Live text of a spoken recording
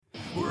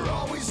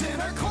boys in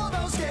our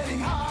clubhouse getting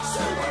high.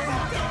 Super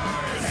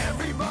fuckers!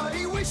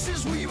 Everybody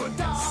wishes we would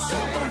die.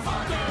 Super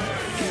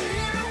fuckers!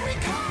 Here we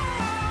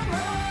come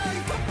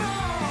like a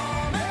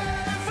bomb.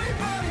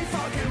 Everybody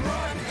fucking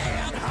run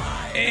and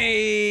hide.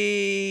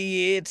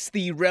 Hey, it's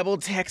the Rebel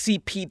Taxi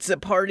Pizza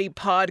Party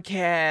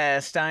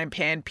podcast. I'm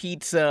Pan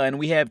Pizza, and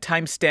we have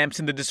timestamps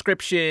in the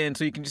description,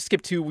 so you can just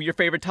skip to your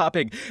favorite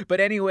topic. But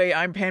anyway,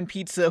 I'm Pan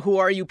Pizza. Who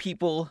are you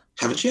people?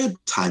 Haven't you had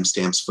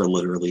timestamps for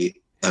literally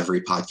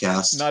every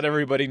podcast? Not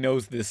everybody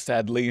knows this,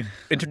 sadly.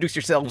 Introduce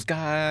yourselves,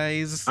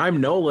 guys.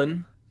 I'm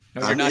Nolan.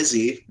 No, I'm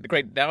Izzy,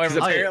 Great. Now Because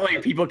everybody.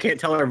 apparently people can't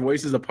tell our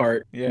voices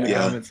apart in the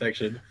Yeah. comment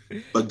section.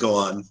 but go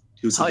on.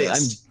 Who's the Hi,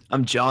 guest?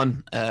 I'm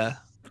John. I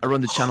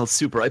run the channel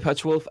Super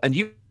Eyepatch Wolf, and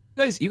you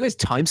guys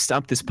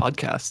timestamp this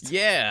podcast.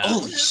 Yeah.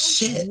 Holy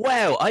shit.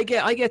 Wow, I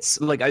get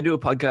like I do a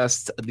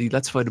podcast, the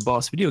Let's Fight a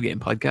Boss video game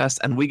podcast,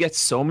 and we get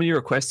so many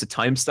requests to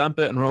timestamp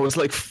it, and we're always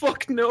like,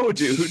 "Fuck no,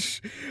 dude."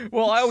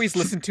 Well, I always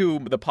listen to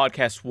the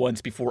podcast once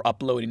before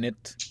uploading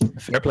it.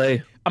 Fair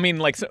play. I mean,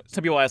 like, some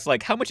people ask,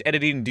 like, how much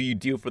editing do you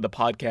do for the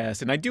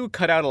podcast? And I do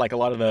cut out, like, a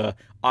lot of the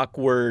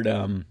awkward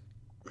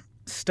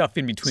stuff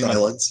in between. Like,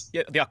 Silence.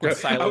 yeah, the awkward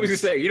silence. I was gonna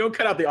say, you don't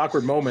cut out the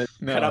awkward moment.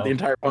 No. Cut out the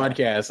entire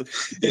podcast.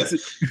 Yeah.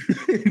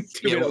 It's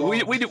 2 Yeah, minute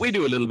long. we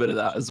do a little bit of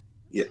that as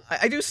well.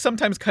 I do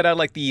sometimes cut out,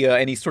 like, the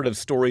any sort of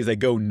stories that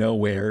go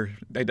nowhere.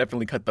 I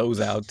definitely cut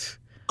those out.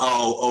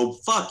 Oh,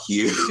 fuck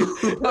you.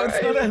 No,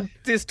 it's not a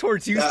diss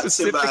towards you That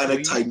specifically.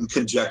 Symbiotic Titan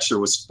conjecture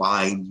was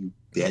fine, you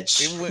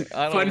bitch.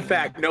 I don't Fun know.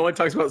 fact: no one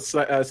talks about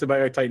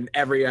Symbiotic Titan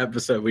every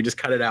episode. We just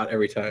cut it out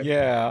every time.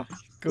 Yeah.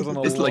 Goes on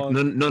a It's like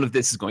long, none of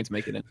this is going to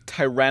make it in.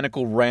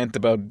 tyrannical rant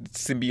about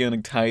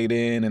Symbiotic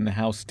Titan and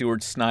how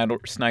Stuart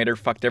Snyder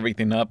fucked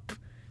everything up.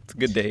 It's a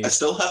good day. I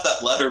still have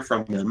that letter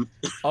from him.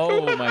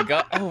 Oh my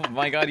god! Oh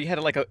my god!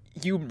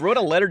 You wrote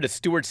a letter to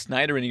Stuart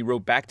Snyder and he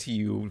wrote back to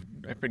you.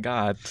 I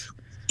forgot.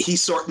 He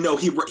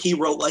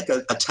wrote like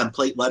a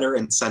template letter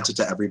and sent it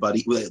to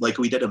everybody. Like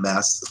we did a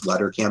mass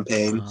letter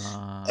campaign,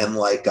 and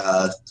like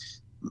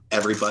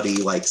everybody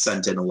like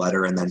sent in a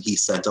letter, and then he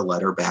sent a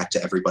letter back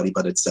to everybody,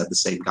 but it said the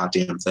same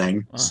goddamn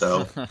thing.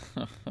 So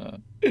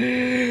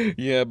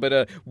yeah,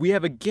 but we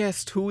have a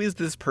guest. Who is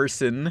this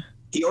person?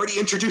 he already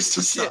introduced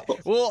himself.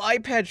 Well,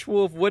 Eyepatch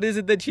Wolf, what is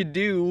it that you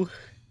do?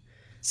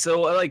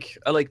 So I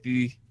like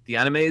the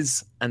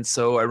animes, and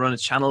so I run a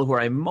channel where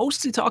I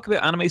mostly talk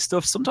about anime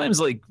stuff. Sometimes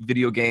like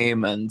video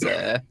game and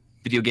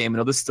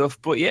other stuff.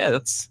 But yeah,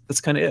 that's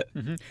kind of it.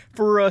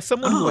 For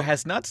someone who Oh.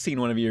 has not seen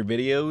one of your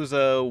videos,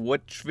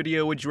 which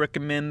video would you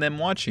recommend them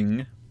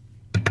watching?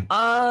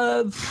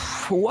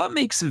 What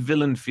makes a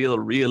villain feel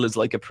real is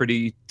like a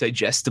pretty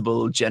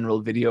digestible general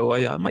video.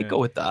 I might Yeah. go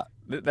with that.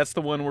 That's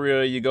the one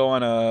where you go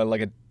on a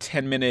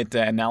 10-minute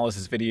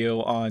analysis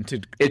video on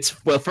to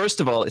First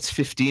of all, it's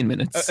 15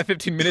 minutes. a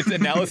 15-minute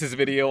analysis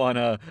video on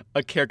a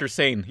character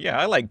saying, "Yeah,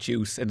 I like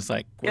Juice," and it's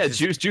like, yeah, what's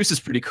his- Juice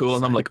is pretty cool,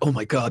 and I'm like, oh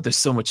my god, there's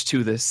so much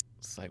to this.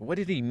 It's like, what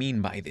did he mean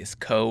by this,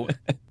 Co?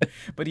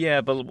 But do you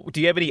have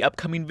any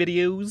upcoming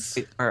videos?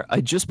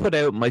 I just put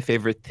out my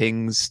favorite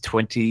things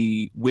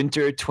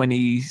winter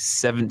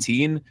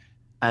 2017,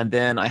 and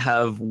then I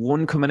have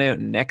one coming out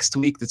next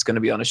week that's going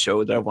to be on a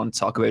show that I want to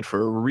talk about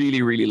for a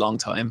really, really long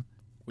time.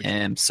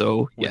 And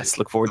so, yes,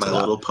 look forward My to that.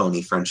 Little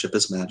Pony: Friendship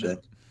is Magic.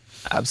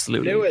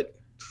 Absolutely. Do it.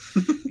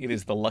 It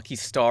is the lucky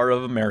star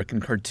of American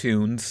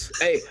cartoons.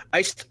 Hey,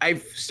 I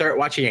start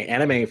watching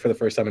anime for the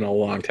first time in a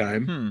long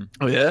time.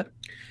 Oh yeah.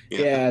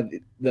 Yeah,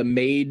 the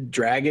Maid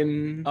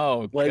Dragon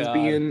Oh,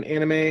 lesbian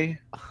anime.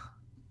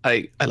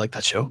 I like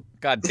that show.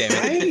 God damn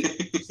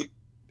it.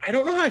 I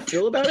don't know how I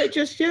feel about it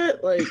just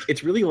yet. Like,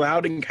 it's really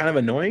loud and kind of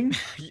annoying.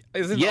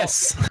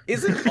 Yes.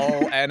 Isn't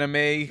all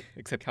anime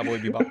except Cowboy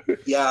Bebop?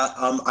 Yeah,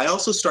 I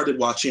also started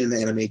watching an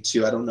anime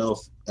too. I don't know if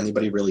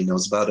anybody really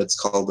knows about it. It's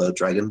called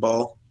Dragon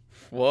Ball.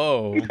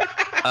 Whoa.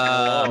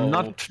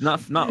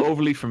 Not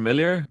overly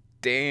familiar.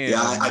 Damn.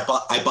 Yeah,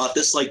 I bought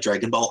this like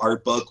Dragon Ball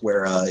art book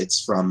where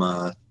it's from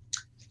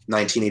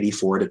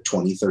 1984 to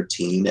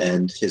 2013,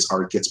 and his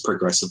art gets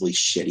progressively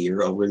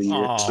shittier over the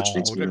years, which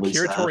makes me the really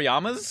Akira sad.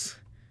 Toriyama's?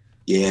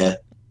 Yeah,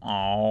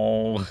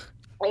 Oh.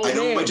 I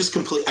know. I just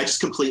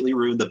completely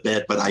ruined the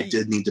bit, but I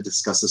did need to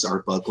discuss this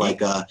art book.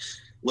 Like,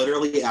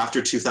 literally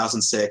after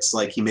 2006,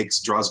 like he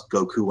draws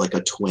Goku like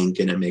a twink,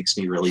 and it makes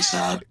me really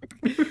sad.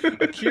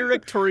 Akira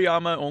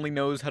Toriyama only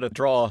knows how to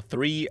draw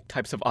 3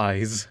 types of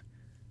eyes.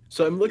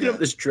 So I'm looking up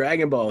this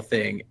Dragon Ball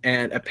thing,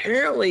 and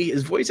apparently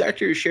his voice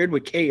actor is shared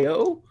with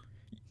KO.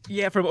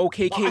 Yeah, from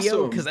OKKO,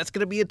 Awesome. because that's going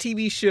to be a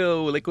TV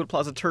show, Liquid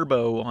Plaza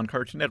Turbo on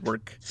Cartoon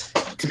Network.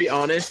 To be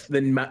honest,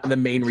 the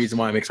main reason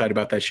why I'm excited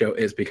about that show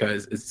is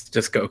because it's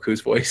just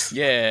Goku's voice.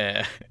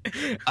 Yeah.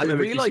 I That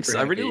really makes me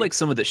super happy. like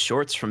some of the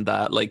shorts from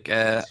that. Like,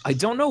 I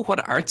don't know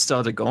what art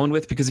style they're going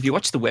with, because if you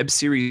watch the web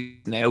series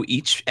now,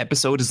 each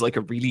episode is like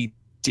a really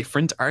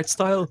different art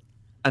style,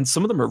 and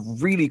some of them are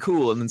really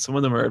cool, and then some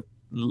of them are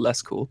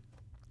less cool.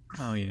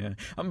 Oh, yeah.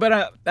 But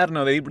I don't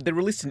know. They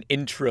released an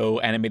intro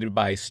animated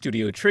by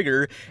Studio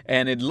Trigger,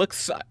 and it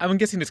looks... I'm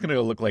guessing it's going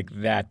to look like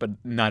that, but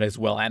not as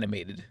well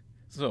animated.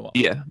 So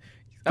Yeah.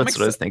 That's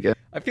what I was thinking.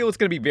 I feel it's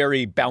gonna be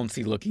very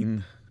bouncy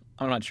looking.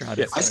 I'm not sure how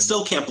to. I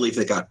still can't believe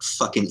they got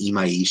fucking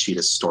Imaishi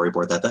to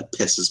storyboard that. That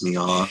pisses me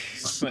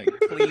off. Like,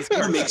 please,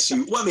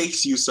 What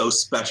makes you so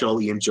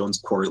special, Ian Jones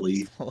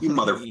Quarterly? You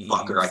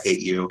motherfucker, I hate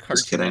you. Just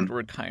Cartoon kidding.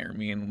 Network, hire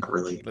me and Not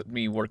really. let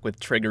me work with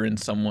Trigger in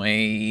some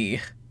way.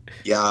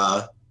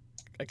 Yeah,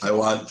 I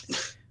want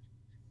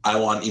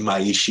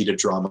Imaishi to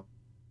draw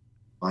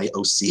my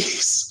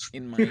OCs.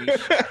 In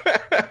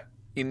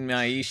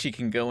my she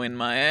can go in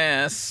my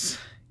ass.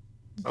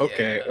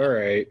 Okay, Yeah. all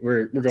right.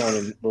 We're going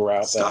in the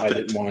route Stop that I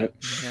it. didn't want.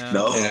 Yeah.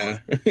 No, Yeah.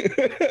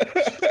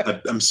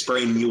 I'm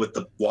spraying you with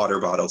the water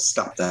bottle.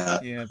 Stop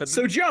that. Yeah, but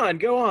So John,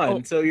 go on.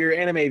 Oh. So your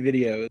anime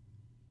videos.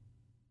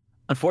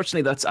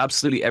 Unfortunately, that's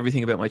absolutely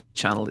everything about my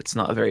channel. It's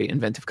not a very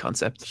inventive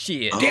concept.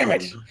 shit. Damn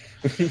it.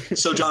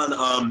 So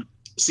John,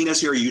 seeing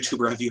as you're a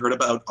YouTuber, have you heard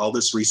about all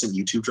this recent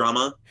YouTube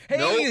drama? Hey,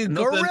 Nope,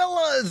 nothing.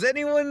 Gorillaz!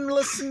 Anyone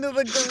listen to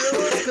the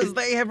Gorillaz? Because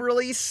they have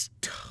released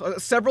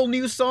several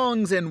new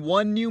songs and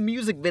one new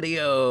music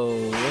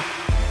video.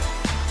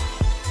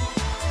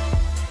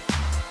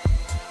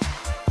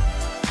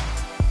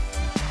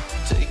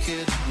 Take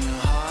it in your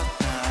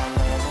heart now,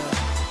 lover.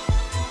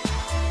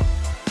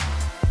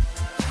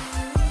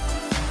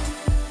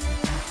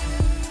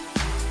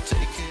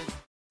 Take it.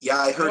 Yeah,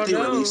 I heard Oh, they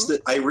no. released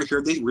it.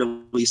 heard they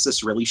released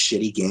this really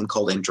shitty game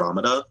called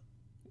Andromeda.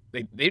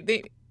 They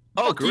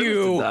Oh, fuck Gorillaz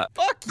you! did that.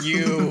 Fuck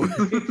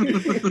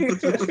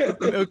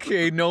you!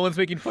 Okay, Nolan's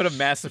making fun of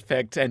Mass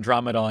Effect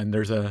Andromeda, and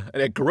there's a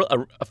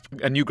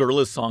new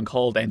Gorillaz song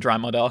called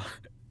Andromeda.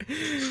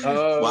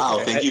 Oh, Wow,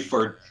 okay. thank you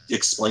for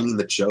explaining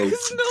the joke.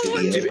 No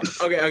one idiot.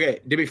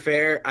 Okay. To be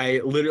fair, I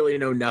literally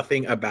know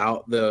nothing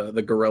about the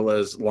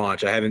Gorillaz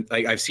launch. I haven't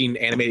I've seen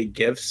animated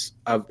GIFs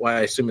of what I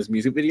assume is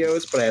music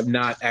videos, but I have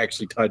not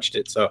actually touched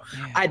it. So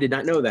I did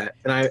not know that,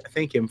 and I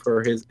thank him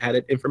for his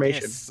added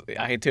information. Yes,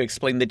 I had to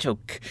explain the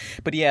joke.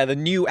 But yeah, the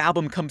new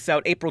album comes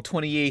out April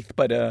 28th,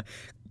 but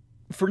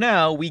for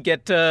now, we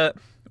get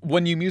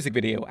one new music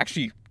video.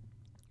 Actually,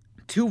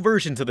 two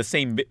versions of the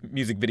same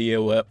music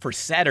video for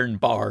Saturn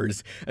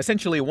bars.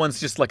 Essentially, one's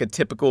just like a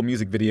typical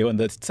music video, and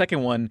the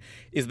second one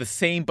is the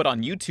same, but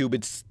on YouTube,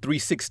 it's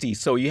 360.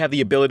 So you have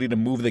the ability to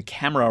move the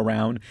camera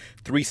around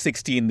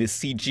 360 in this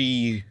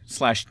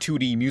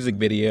CG/2D music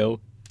video.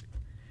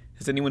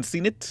 Has anyone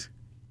seen it?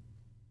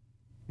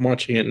 I'm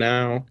watching it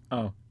now.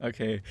 Oh,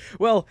 okay.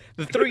 Well,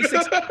 the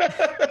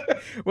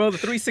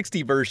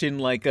 360 version,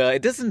 like,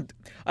 it doesn't.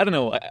 I don't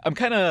know. I'm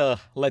kind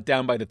of let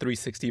down by the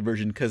 360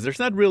 version because there's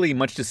not really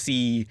much to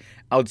see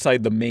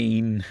outside the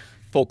main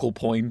focal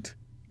point.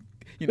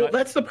 You know, Well,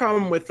 that's the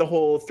problem with the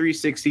whole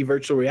 360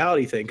 virtual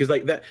reality thing, because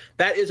like that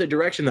is a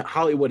direction that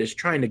Hollywood is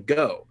trying to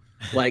go.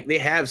 Like they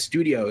have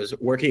studios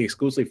working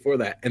exclusively for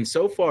that, and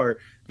so far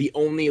the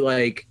only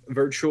like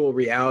virtual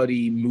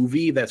reality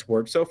movie that's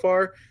worked so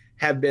far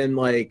have been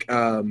like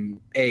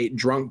a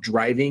drunk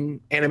driving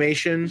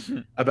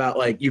animation about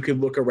like you could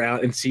look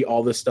around and see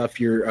all the stuff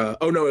you're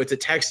it's a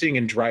texting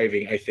and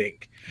driving, I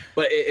think,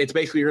 but it's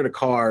basically you're in a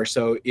car,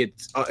 so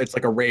it's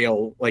like a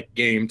rail like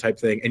game type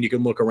thing, and you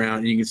can look around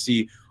and you can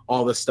see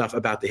all the stuff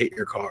about to hit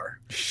your car.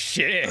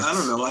 shit. I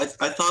don't know. I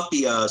thought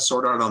the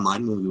Sword Art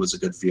Online movie was a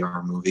good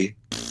VR movie.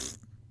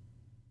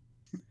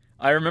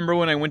 I remember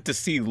when I went to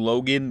see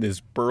Logan, this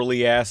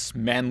burly ass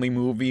manly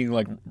movie,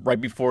 like right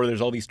before there's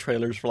all these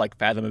trailers for like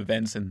Fathom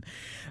events, and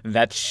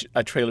that's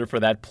a trailer for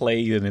that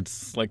played, and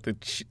it's like the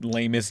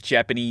lamest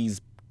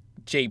Japanese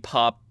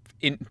J-pop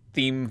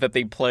theme that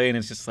they play, and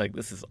it's just like,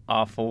 this is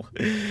awful.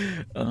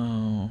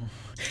 Oh,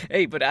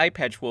 hey, but Eye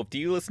Patch Wolf, do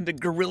you listen to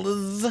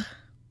Gorillaz?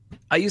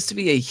 I used to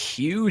be a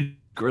huge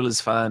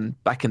Gorillaz fan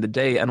back in the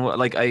day, and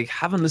like I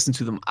haven't listened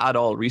to them at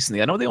all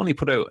recently. I know they only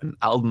put out an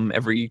album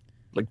every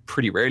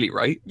pretty rarely,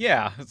 right?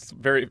 Yeah, it's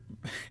very.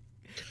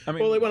 I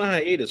mean, Well, they went on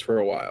hiatus for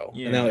a while,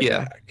 Yeah. and now they're Yeah.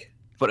 back.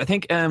 But I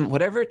think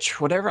whatever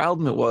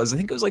album it was, I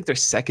think it was like their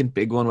second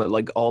big one with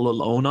like All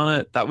Alone on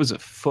it. That was a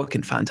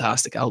fucking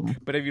fantastic album.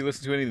 but have you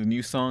listened to any of the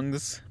new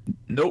songs?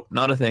 Nope,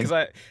 not a thing.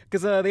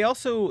 Because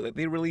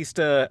they released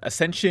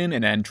Ascension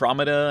and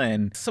Andromeda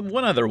and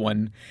one other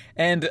one,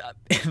 and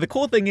the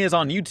cool thing is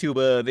on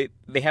YouTube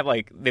they have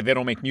like they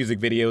don't make music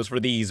videos for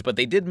these, but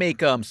they did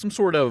make some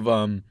sort of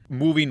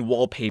moving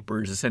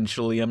wallpapers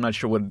essentially. I'm not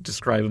sure what to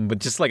describe them, but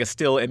just like a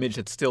still image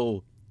that's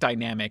still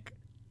dynamic.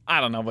 I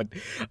don't know, but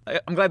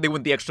I'm glad they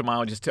went the extra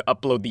mile just to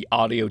upload the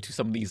audio to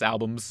some of these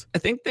albums. I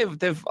think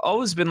they've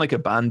always been like a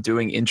band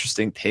doing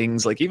interesting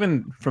things. Like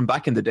even from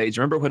back in the day, do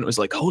you remember when it was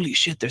like, holy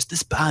shit, there's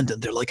this band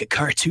and they're like a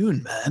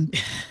cartoon, man?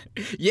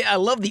 Yeah, I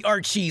love the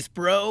Archies,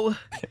 bro.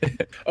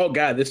 Oh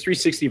god, this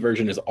 360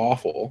 version is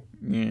awful.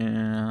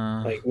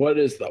 Yeah. Like, what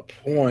is the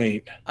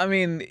point? I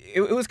mean,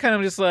 it was kind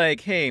of just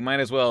like, hey,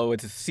 might as well.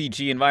 It's a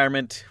CG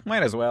environment.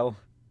 Might as well.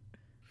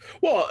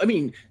 Well, I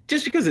mean,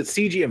 just because it's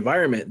CG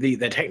environment, the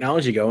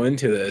technology going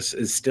into this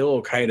is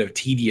still kind of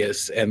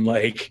tedious, and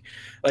like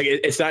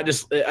it's not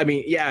just. I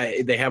mean,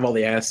 yeah, they have all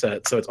the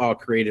assets, so it's all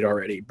created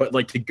already. But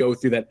like to go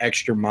through that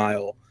extra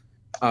mile,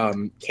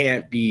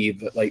 can't be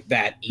like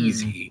that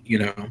easy, you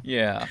know.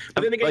 Yeah.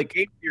 But then again, Like-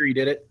 Game Theory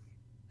did it.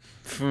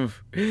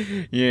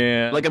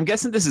 Yeah. Like, I'm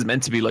guessing this is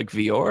meant to be like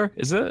VR,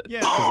 is it?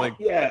 Yeah. 'Cause, like,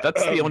 Yeah,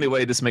 that's the only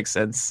way this makes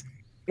sense.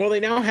 Well, they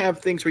now have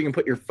things where you can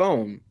put your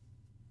phone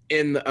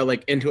in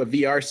like into a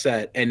VR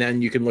set, and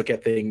then you can look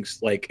at things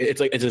like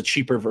it's a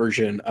cheaper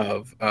version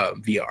of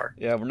VR.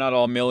 Yeah, we're not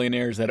all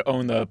millionaires that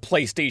own the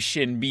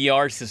PlayStation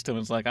VR system.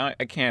 It's like, I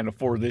can't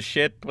afford this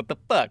shit. What the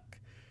fuck?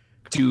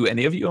 Do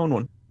any of you own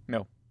one?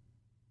 No.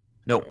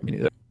 No, me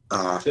neither.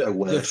 I The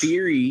wish.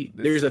 theory,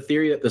 there's a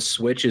theory that the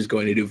Switch is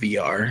going to do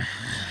VR.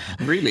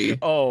 Really?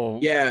 Oh.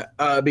 Yeah,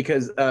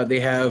 because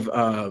they have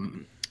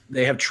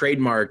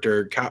trademarked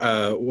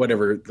or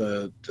whatever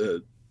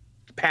the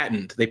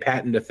patent. They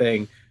patent a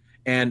thing,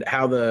 and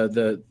how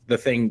the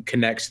thing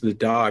connects to the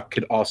dock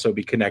could also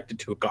be connected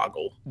to a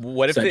goggle.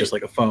 What if It's not they, just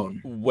like a phone.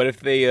 what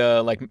if they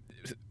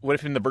what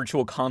if in the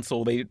virtual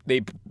console they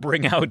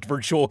bring out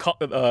what's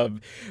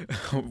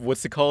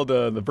it called,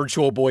 the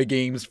Virtual Boy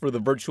games for the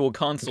virtual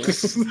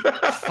consoles?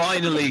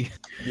 Finally.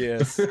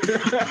 Yes.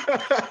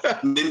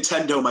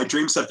 Nintendo, my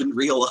dreams have been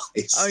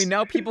realized. I mean,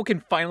 now people can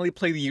finally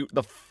play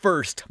the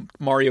first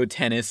Mario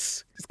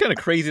Tennis. It's kind of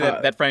crazy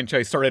that that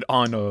franchise started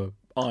on a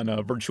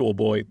Virtual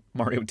Boy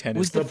Mario Tennis.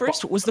 Was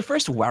the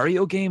first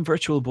Wario game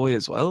Virtual Boy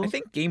as well? I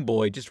think Game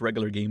Boy, just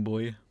regular Game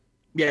Boy.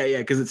 Yeah,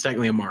 because it's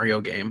technically a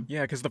Mario game.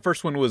 Yeah, because the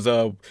first one was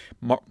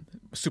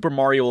Super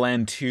Mario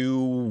Land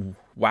 2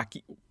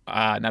 Wacky,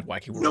 not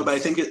Wacky World. No, but I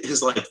think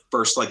his like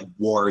first like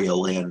Wario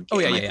Land. Oh,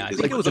 yeah, game, yeah, I is,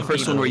 think like, it was the a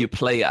first one where you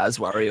play as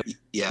Wario.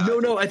 Yeah.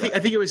 No, I think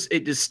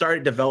it just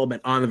started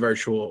development on the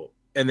virtual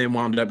and then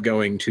wound up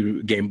going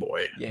to Game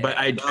Boy. Yeah. But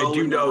I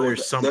do know No,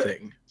 there's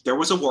something. There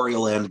was a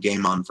Wario Land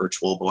game on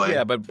Virtual Boy.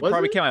 Yeah, but Was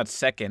probably it? came out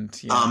second.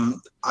 Yeah.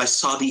 I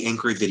saw the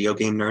Angry Video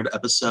Game Nerd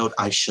episode.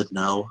 I should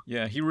know.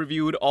 Yeah, he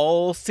reviewed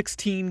all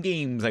 16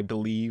 games, I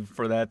believe,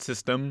 for that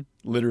system.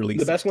 Literally.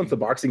 The best one's the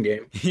boxing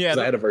game. Yeah, 'Cause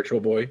I had a Virtual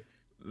Boy.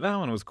 that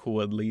one was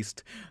cool at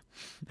least.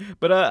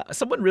 But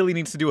someone really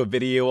needs to do a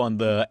video on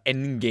the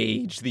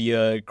N-Gage,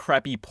 the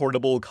crappy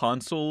portable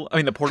console. I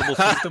mean, the portable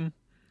system.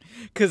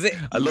 Because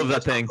I love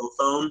that thing.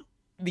 Phone.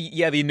 the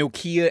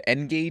Nokia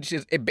N-Gage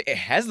it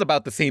has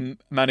about the same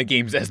amount of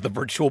games as the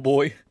Virtual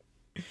Boy.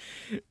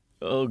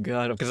 Oh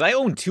god, because I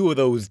own two of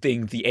those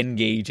things, the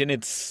N-Gage, and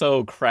it's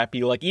so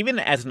crappy. Like, even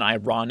as an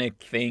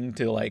ironic thing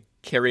to like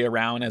carry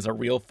around as a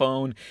real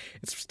phone,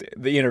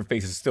 the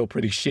interface is still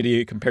pretty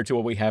shitty compared to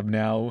what we have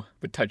now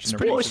with touch It's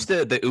pretty much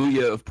interfaces. the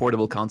Ouya of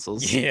portable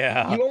consoles.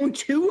 Yeah. You own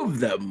two of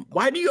them.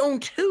 Why do you own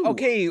two?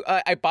 Okay,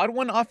 I bought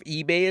one off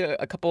eBay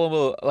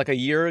a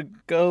year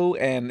ago,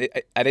 and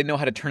I didn't know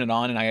how to turn it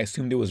on, and I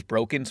assumed it was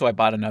broken, so I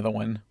bought another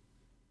one.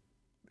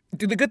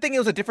 Dude, the good thing it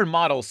was a different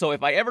model, so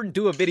if I ever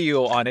do a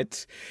video on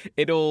it,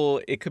 it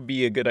could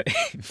be a good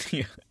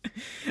idea.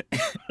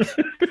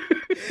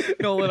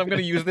 Nolan, I'm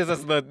gonna use this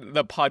as the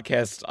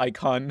podcast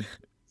icon.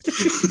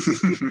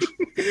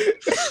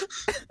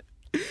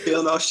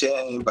 Feel no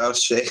shame about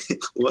shame.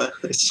 What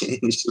a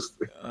change.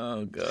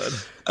 Oh god.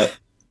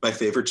 My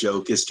favorite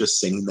joke is just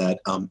singing that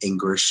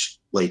English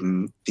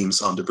laden theme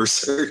song to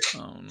Berserk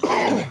Oh no.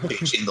 and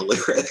changing the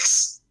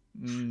lyrics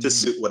to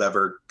suit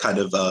whatever kind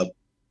of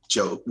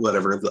joke,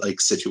 whatever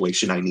like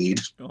situation I need.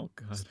 Oh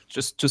god.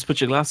 Just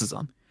put your glasses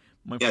on.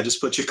 Yeah,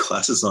 just put your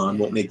glasses on.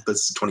 Won't make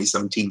this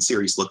 2017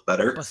 series look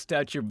better. Bust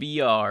out your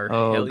VR.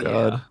 Oh, Hell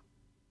God.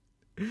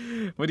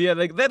 Yeah. But yeah,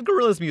 like that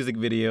Gorillaz music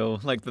video,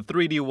 like the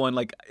 3D one,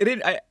 like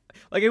I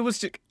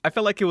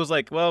felt like it was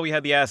like, well, we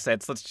had the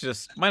assets,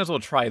 might as well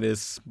try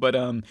this. But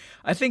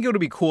I think it would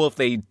be cool if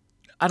they,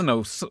 I don't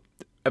know,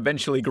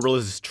 eventually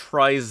Gorillaz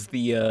tries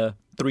the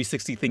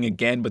 360 thing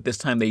again, but this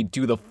time they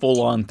do the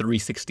full-on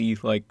 360.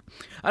 Like,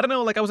 I don't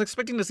know, like I was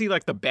expecting to see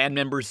like the band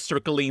members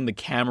circling the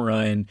camera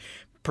and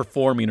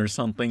performing or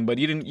something, but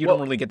you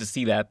don't really get to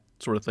see that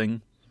sort of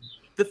thing.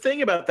 The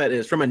thing about that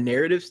is, from a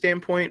narrative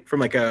standpoint,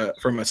 from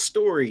a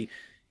story,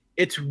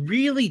 it's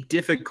really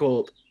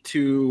difficult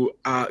to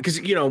because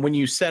when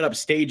you set up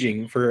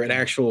staging for an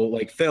actual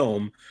like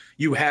film,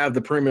 you have the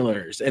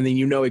perimeters, and then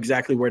you know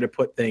exactly where to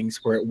put things,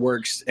 where it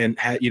works, and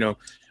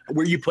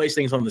where you place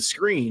things on the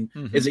screen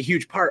is a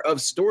huge part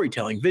of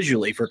storytelling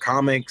visually for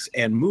comics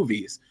and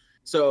movies.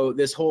 So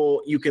this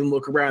whole, you can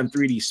look around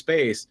 3D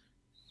space,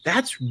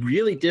 that's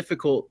really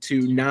difficult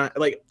to not,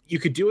 like, you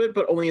could do it,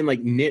 but only in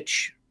like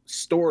niche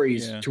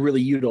stories to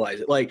really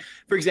utilize it. Like,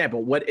 for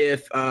example, what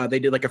if they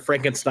did like a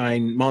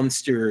Frankenstein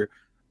monster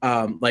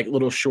like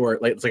little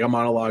short, like it's like a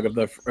monologue of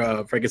the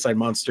Frankenstein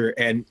monster,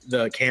 and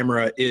the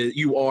camera is,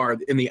 you are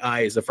in the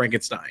eyes of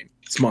Frankenstein,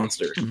 this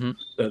monster,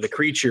 the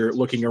creature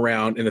looking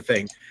around in the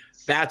thing.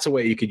 That's a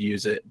way you could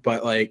use it.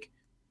 But like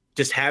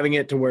just having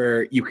it to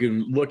where you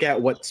can look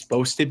at what's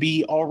supposed to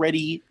be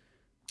already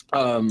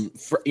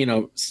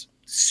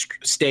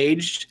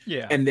staged,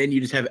 and then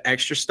you just have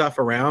extra stuff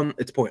around,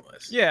 it's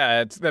pointless.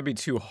 Yeah, that'd be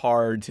too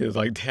hard to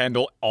like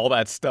handle all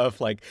that stuff.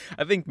 Like,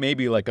 I think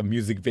maybe like a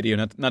music video,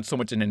 not so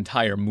much an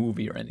entire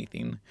movie or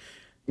anything.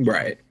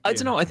 Right. I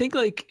don't know. I think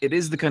like it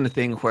is the kind of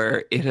thing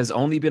where it has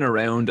only been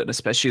around, and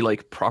especially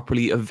like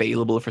properly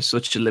available for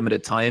such a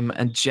limited time.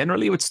 And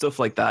generally with stuff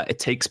like that, it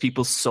takes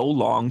people so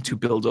long to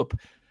build up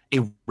a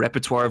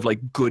repertoire of like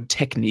good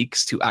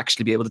techniques to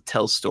actually be able to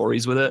tell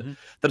stories with it.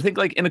 That I think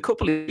like in a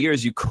couple of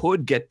years you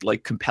could get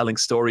like compelling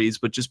stories,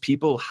 but just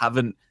people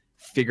haven't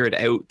figured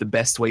out the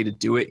best way to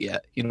do it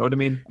yet. You know what I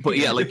mean? But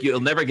yeah, like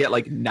you'll never get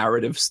like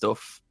narrative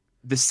stuff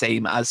the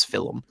same as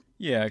film.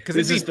 Yeah, because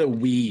This is the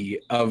Wii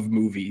of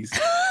movies.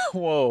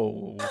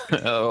 Whoa.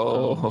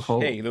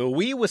 Hey, the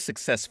Wii was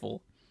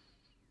successful.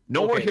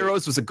 No More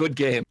Heroes was a good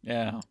game.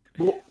 Yeah.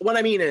 Well, what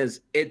I mean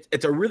is,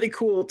 it's a really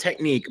cool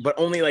technique, but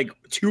only like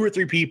 2 or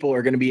 3 people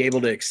are going to be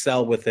able to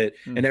excel with it,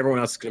 and everyone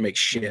else is going to make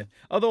shit.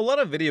 Although a lot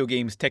of video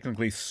games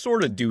technically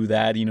sort of do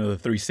that, you know, the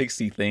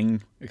 360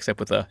 thing, except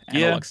with a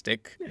analog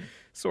stick.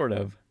 Sort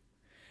of.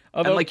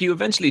 Although, And like you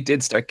eventually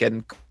did start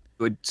getting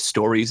good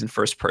stories and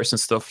first person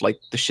stuff, like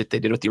the shit they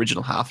did with the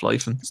original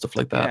Half-Life and stuff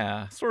like that.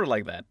 yeah, sort of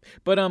like that.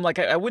 But like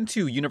I went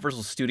to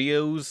Universal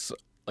Studios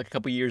like a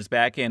couple years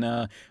back, and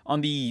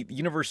on the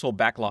Universal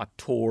Backlot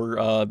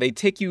tour, they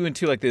take you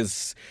into like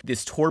this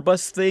tour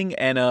bus thing,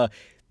 and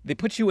they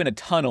put you in a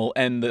tunnel,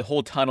 and the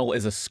whole tunnel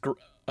is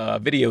a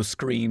video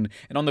screen,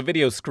 and on the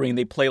video screen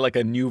they play like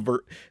a new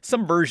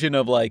some version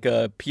of like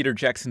Peter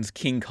Jackson's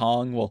King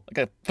Kong, well,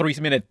 like a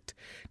 3-minute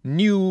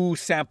new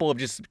sample of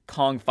just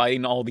Kong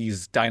fighting all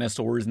these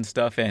dinosaurs and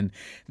stuff, and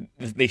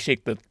they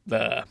shake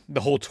the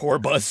whole tour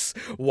bus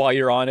while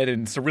you're on it,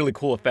 and it's a really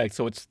cool effect.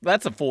 So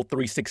that's a full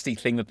 360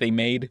 thing that they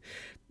made,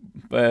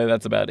 but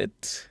that's about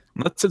it.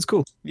 That sounds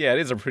cool. Yeah,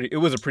 it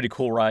was a pretty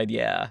cool ride,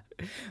 yeah.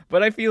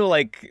 But I feel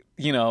like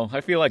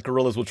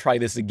Gorillaz will try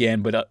this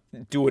again, but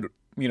do it,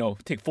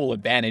 take full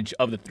advantage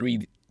of the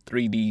 3D,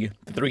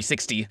 the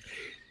 360.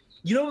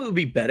 You know what would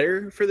be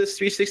better for this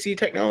 360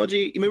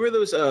 technology? You remember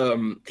those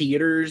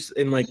theaters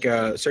in like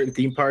certain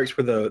theme parks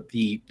where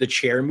the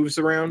chair moves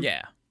around?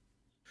 Yeah.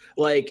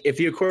 Like if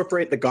you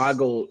incorporate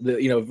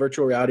the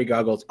virtual reality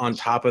goggles on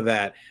top of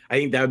that, I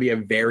think that would be a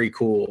very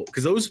cool,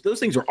 because those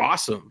things were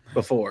awesome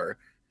before.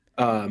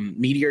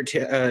 Meteor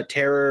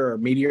Terror or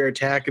Meteor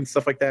Attack and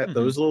stuff like that.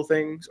 Those little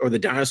things, or the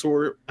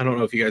dinosaur. I don't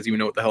know if you guys even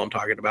know what the hell I'm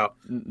talking about.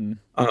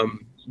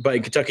 But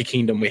in Kentucky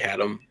Kingdom we had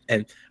them,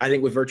 and I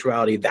think with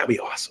virtuality that'd be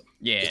awesome.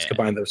 Yeah, just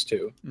combine those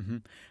two.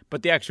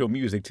 But the actual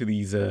music to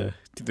these to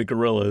the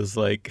Gorillaz,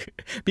 like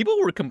people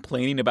were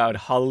complaining about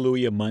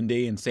Hallelujah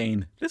Monday and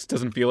saying this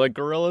doesn't feel like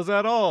Gorillaz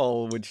at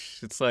all, which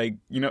it's like,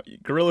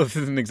 Gorillaz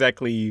isn't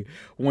exactly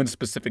one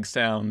specific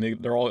sound.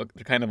 They're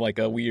kind of like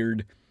a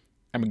weird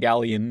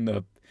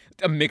amalgam,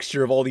 a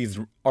mixture of all these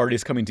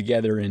artists coming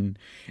together and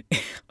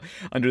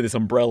under this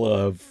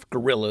umbrella of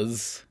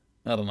Gorillaz.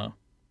 I don't know.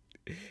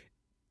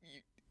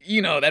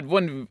 That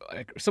one,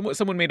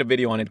 someone made a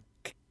video on it.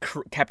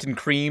 Captain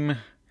Cream,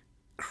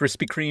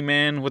 Krispy Kreme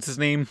Man. What's his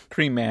name?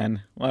 Cream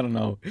Man. Well, I don't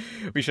know.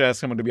 We should ask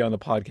someone to be on the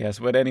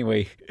podcast. But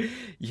anyway,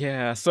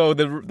 yeah. So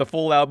the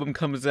full album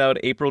comes out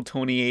April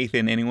 28th.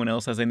 And anyone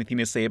else has anything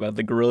to say about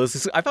the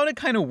Gorillaz? I found it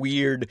kind of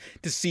weird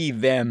to see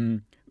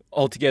them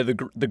all together,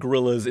 the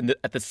Gorillaz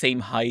at the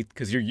same height,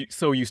 because you're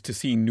so used to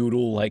seeing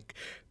Noodle like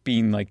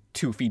being like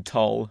 2 feet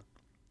tall.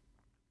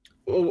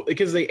 Well,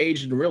 because they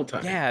aged in real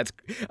time. Yeah,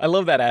 I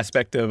love that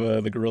aspect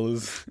of the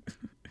Gorillaz.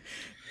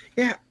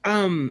 Yeah,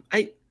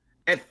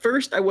 at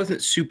first I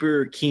wasn't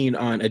super keen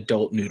on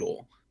adult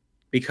Noodle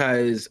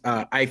because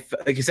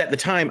because at the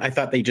time I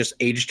thought they just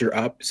aged her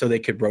up so they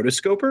could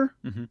rotoscope her.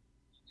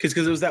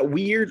 Because it was that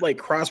weird like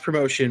cross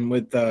promotion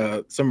with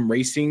some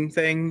racing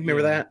thing.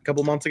 Remember that a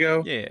couple months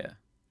ago? Yeah.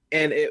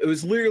 And it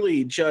was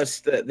literally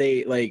just that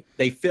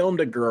they filmed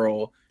a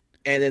girl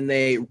and then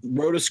they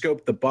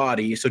rotoscoped the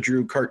body, so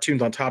drew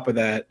cartoons on top of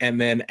that,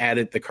 and then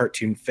added the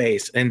cartoon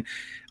face. And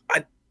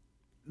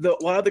a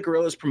lot of the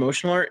Gorillaz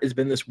promotional art has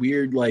been this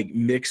weird like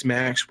mix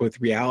match with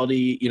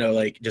reality,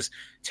 like just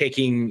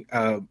taking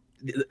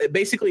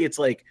basically it's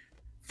like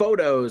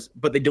photos,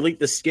 but they delete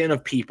the skin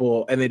of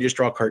people and they just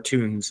draw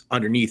cartoons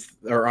underneath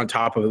or on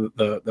top of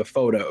the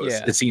photos.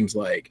 Yeah. It seems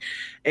like.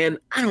 And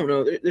I don't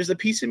know, there's a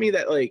piece of me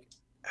that like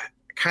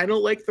kind of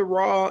like the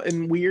raw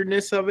and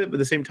weirdness of it, but at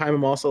the same time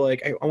I'm also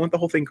like I want the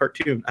whole thing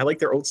cartoon. I like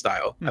their old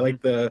style. I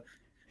like the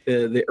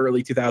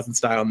early 2000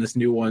 style, and this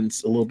new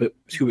one's a little bit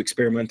too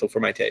experimental for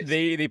my taste.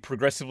 They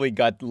progressively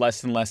got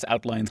less and less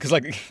outlines, because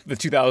like the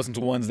 2000s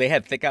ones, they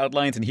had thick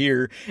outlines, and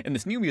here in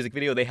this new music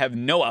video they have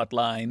no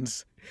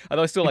outlines.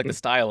 Although I still like the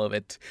style of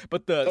it.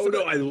 But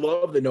I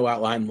love the no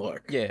outline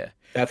look. Yeah.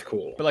 That's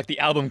cool. But like the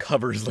album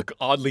covers look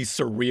oddly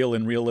surreal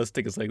and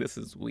realistic. It's like, this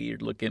is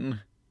weird looking.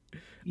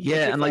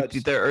 Yeah, and like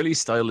their early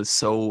style is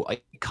so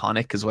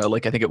iconic as well.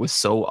 Like I think it was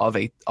so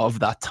of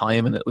that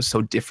time, and it was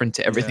so different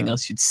to everything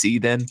else you'd see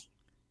then.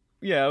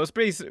 Yeah, it was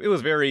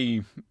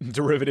very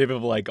derivative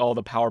of like all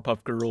the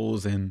Powerpuff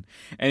Girls and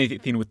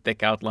anything with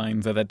thick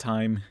outlines at that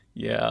time.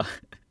 Yeah.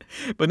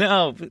 But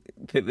now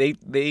they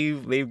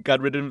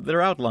got rid of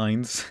their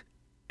outlines.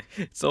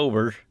 It's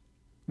over.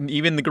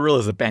 Even the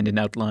Gorillaz abandoned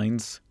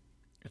outlines.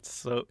 It's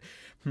so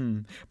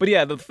But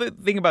yeah, the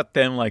thing about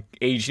them like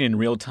aging in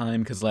real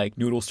time, because like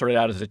Noodle started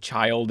out as a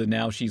child and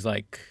now she's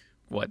like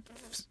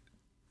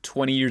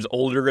 20 years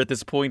older at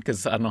this point,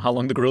 because I don't know how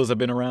long the Gorillaz have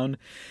been around.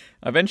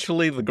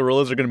 Eventually the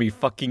Gorillaz are going to be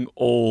fucking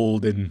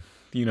old and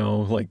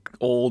like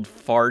old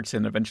farts,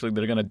 and eventually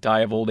they're gonna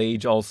die of old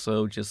age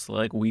also, just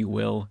like we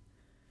will.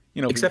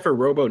 Except for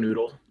Robo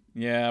Noodle.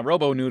 Yeah,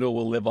 Robo Noodle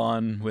will live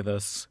on with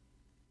us.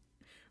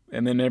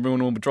 And then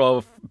everyone will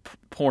draw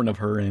porn of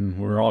her, and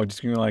we're all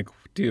just going to be like,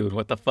 dude,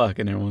 what the fuck?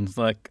 And everyone's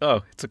like,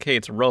 oh, it's okay,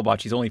 it's a robot.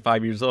 She's only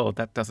 5 years old.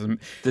 That doesn't...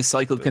 This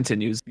cycle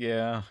continues.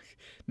 Yeah.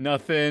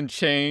 Nothing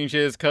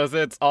changes because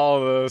it's all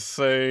the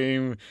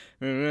same.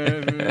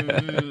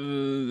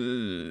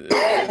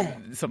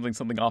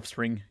 something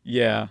offspring.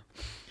 Yeah.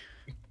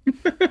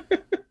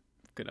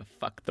 Gonna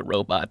fuck the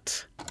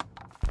robot.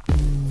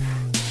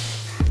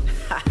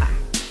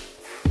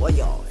 Vad gör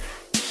jag?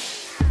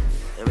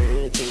 Jag menar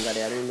ingenting vad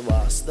det är, det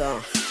bara stör.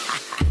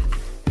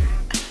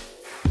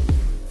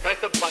 Press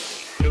the button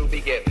to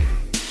begin.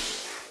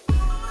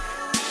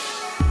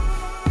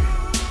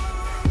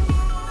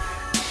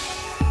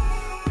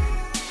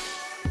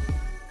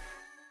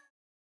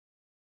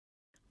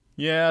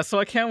 Yeah, so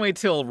I can't wait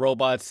till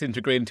robots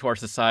integrate into our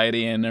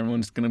society and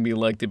everyone's gonna be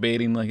like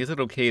debating, like, is it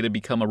okay to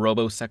become a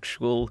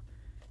robosexual?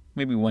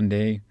 Maybe one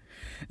day.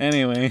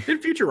 Anyway.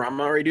 Did Futurama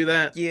already do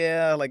that?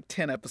 Yeah, like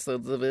 10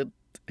 episodes of it.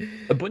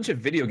 A bunch of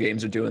video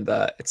games are doing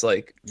that. It's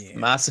like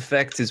Mass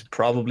Effect is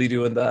probably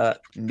doing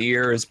that.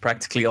 Nier is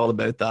practically all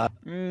about that.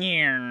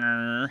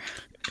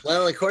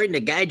 Well, according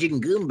to Gaijin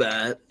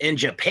Goomba, in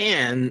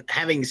Japan,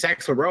 having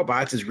sex with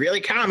robots is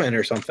really common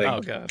or something. Oh,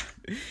 God.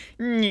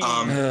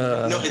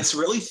 No, it's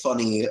really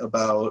funny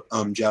about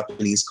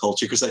Japanese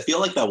culture because I feel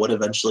like that would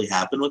eventually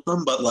happen with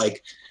them, but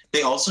like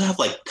they also have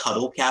like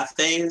cuddle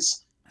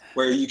cafes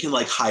where you can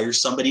like hire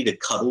somebody to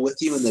cuddle with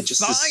you, and that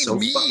just is so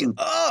fucking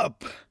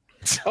up.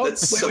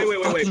 That's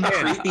wait,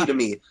 creepy to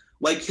me.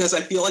 Like, because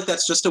I feel like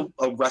that's just a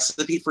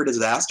recipe for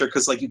disaster.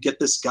 Because like you get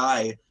this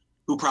guy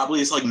who probably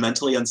is like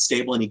mentally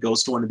unstable, and he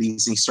goes to one of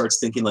these and he starts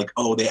thinking like,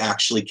 oh, they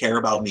actually care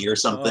about me or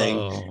something,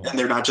 and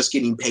they're not just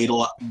getting paid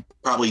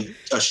probably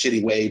a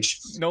shitty wage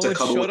to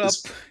cuddle with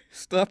this.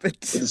 Stop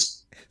it.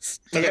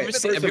 Have you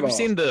ever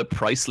seen the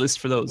price list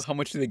for those? How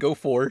much do they go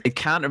for? I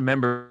can't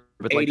remember.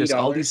 But like, there's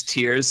all these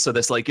tiers. So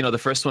there's like, the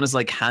first one is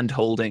like hand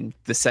holding.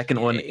 The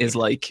second one is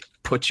like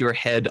put your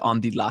head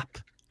on the lap.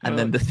 And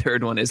then the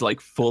third one is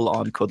like full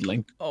on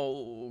cuddling.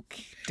 Oh,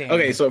 damn.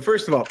 Okay, so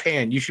first of all,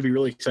 Pan, you should be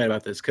really excited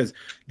about this because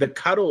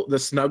the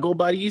Snuggle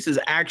Buddies is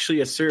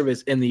actually a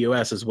service in the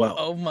US as well.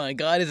 Oh my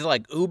God, is it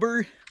like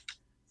Uber?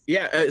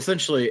 Yeah,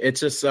 essentially, it's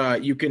just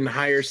you can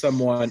hire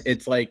someone.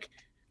 It's like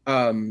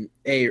I'm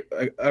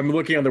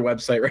looking on their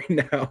website right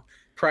now.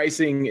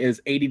 Pricing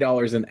is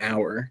 $80 an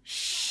hour.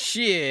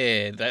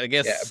 Shit, I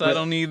guess I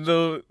don't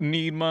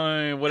need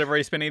my whatever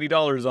I spent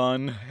 $80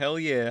 on. Hell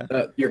yeah.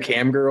 Your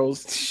cam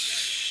girls.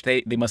 Shh,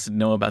 they must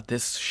know about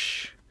this.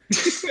 Shh.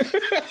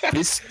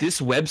 This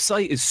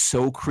website is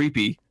so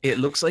creepy. It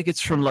looks like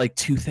it's from like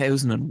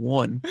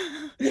 2001.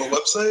 What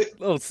website?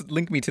 Oh,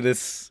 link me to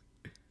this.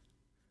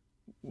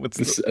 What's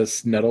this?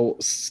 Snuggle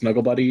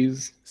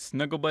Buddies.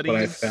 Snuggle Buddies.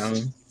 What I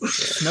found.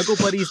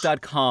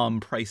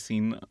 Snugglebuddies.com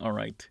pricing. All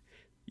right.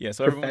 Yeah,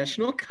 so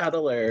professional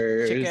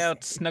cuddlers. Check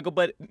out the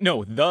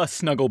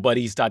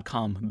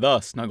snugglebuddies.com. The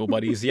Snuggle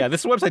Buddies. Yeah,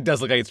 this website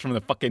does look like it's from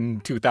the fucking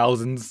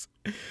 2000s.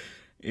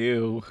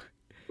 Ew.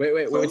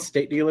 Wait, what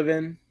state do you live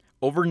in?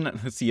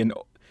 Let's see, in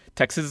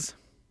Texas.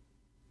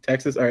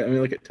 Texas? All right, let me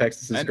look at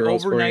Texas's An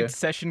girls for you. overnight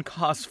session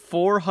costs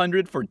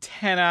 $400 for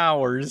 10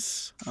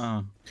 hours.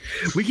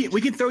 We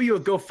can throw you a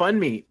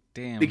GoFundMe.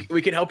 Damn.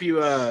 We can help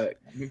you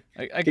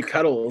get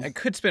cuddles. I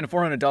could spend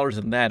 $400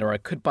 on that, or I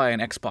could buy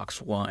an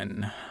Xbox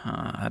One.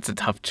 That's a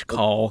tough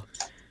call.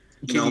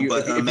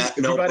 But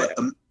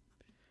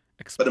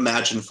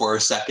imagine for a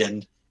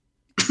second,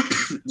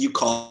 you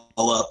call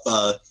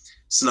up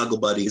Snuggle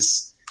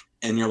Buddies,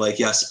 and you're like,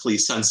 yes,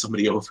 please send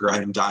somebody over. I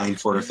am dying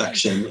for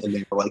affection. And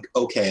they're like,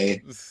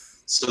 okay.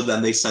 So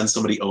then they send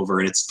somebody over,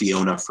 and it's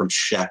Fiona from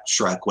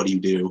Shrek. What do you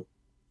do?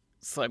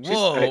 It's like,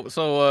 whoa.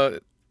 So,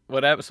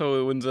 what happened?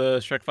 So when's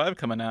Shrek 5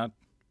 coming out?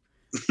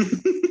 Let's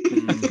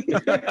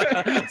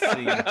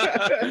see.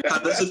 How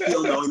does it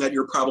feel knowing that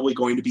you're probably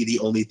going to be the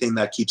only thing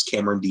that keeps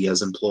Cameron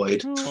Diaz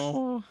employed?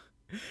 Oh.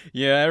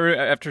 Yeah,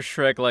 after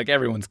Shrek, like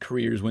everyone's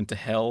careers went to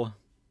hell.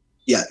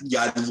 Yeah,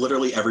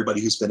 literally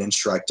everybody who's been in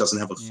Shrek doesn't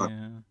have a fuck.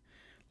 Yeah.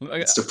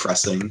 It's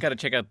depressing. Gotta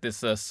check out this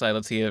site.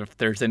 Let's see if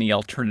there's any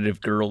alternative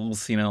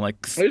girls,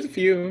 like... There's a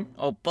few.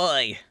 Oh,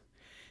 boy.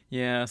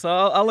 Yeah, so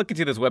I'll look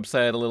into this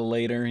website a little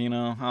later,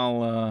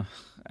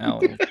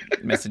 I'll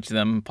message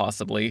them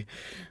possibly.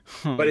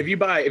 But if you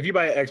buy an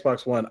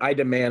Xbox One, I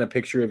demand a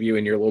picture of you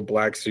in your little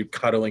black suit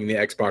cuddling the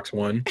Xbox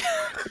One.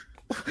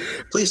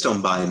 Please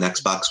don't buy an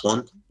Xbox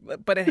One.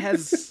 But it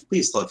has...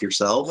 Please love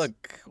yourself.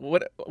 Look,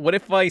 what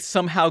if I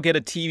somehow get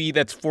a TV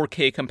that's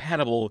 4K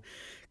compatible?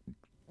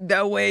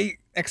 That way,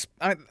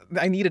 I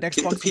need an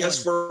Xbox One. Get the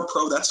PS4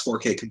 Pro, that's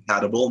 4K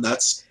compatible, and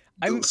that's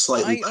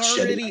slightly less shitty.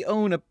 I already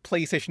own a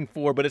PlayStation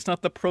 4, but it's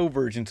not the Pro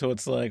version, so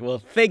it's like, well,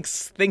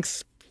 thanks,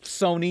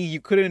 Sony. You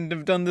couldn't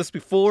have done this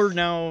before.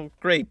 Now,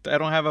 great. I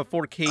don't have a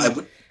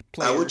 4K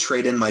player. I would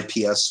trade in my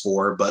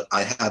PS4, but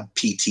I have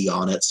PT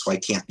on it, so I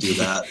can't do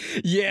that.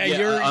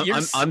 you're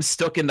I'm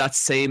stuck in that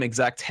same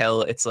exact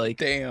hell. It's like,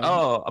 damn.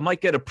 oh, I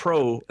might get a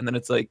Pro, and then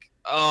it's like,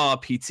 oh,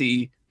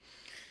 PT.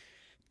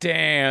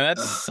 Damn, that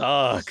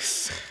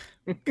sucks.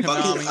 Fucking,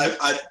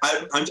 Konami.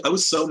 I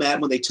was so mad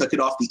when they took it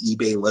off the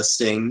eBay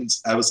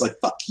listings. I was like,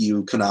 fuck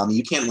you, Konami.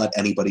 You can't let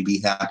anybody be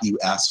happy, you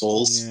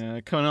assholes. Yeah,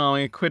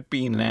 Konami, quit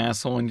being an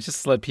asshole and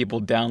just let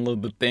people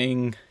download the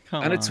thing.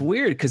 Come And it's on.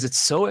 weird because it's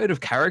so out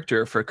of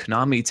character for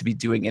Konami to be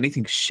doing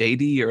anything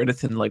shady or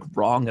anything like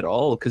wrong at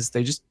all, because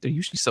they're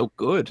usually so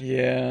good.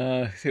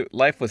 Yeah,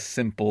 life was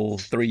simple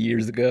 3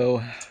 years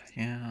ago.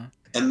 Yeah.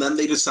 And then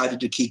they decided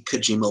to keep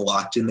Kojima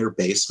locked in their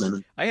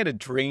basement. I had a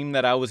dream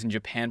that I was in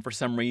Japan for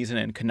some reason,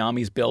 and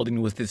Konami's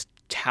building was this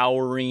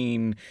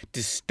towering,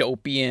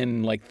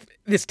 dystopian, like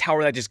this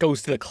tower that just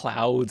goes to the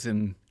clouds,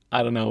 and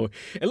I don't know.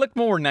 It looked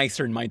more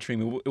nicer in my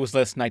dream. It was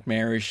less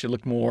nightmarish. It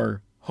looked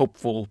more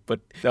hopeful, but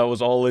that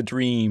was all a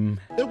dream.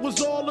 It was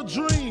all a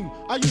dream.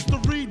 I used to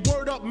read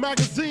Word Up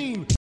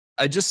magazine.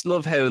 I just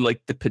love how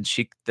like the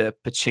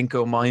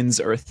pachinko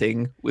mines are a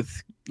thing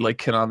with like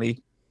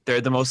Konami. They're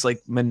the most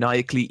like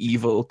maniacally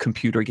evil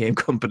computer game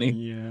company.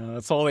 Yeah,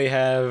 that's all they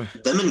have.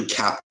 Them and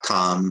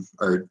Capcom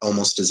are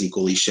almost as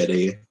equally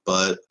shitty,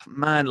 but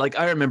Man, like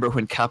I remember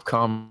when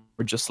Capcom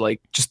were just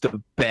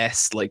the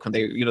best, like when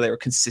they were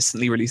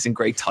consistently releasing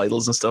great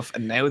titles and stuff,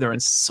 and now they're in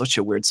such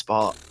a weird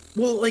spot.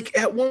 Well, like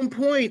at one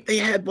point they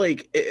had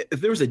like if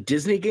there was a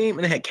Disney game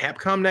and they had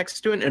Capcom next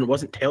to it and it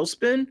wasn't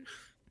Tailspin,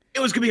 it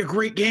was gonna be a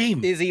great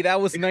game. Izzy,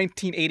 that was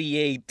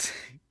 1988.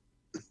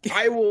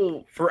 I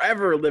will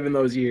forever live in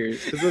those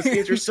years because those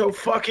games were so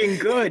fucking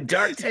good.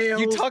 DuckTales.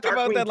 You talk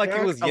about that like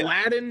it was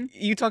Aladdin.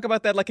 You talk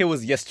about that like it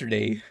was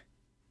yesterday.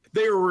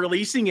 They're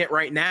releasing it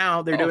right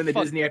now. They're doing the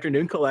fuck. Disney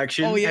Afternoon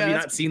Collection. Oh, yeah, Have you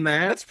that's- not seen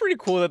that? That's pretty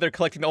cool that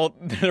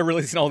they're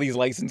releasing all these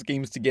licensed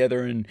games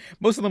together, and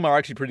most of them are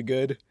actually pretty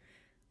good.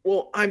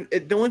 Well,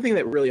 the only thing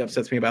that really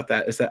upsets me about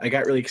that is that I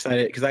got really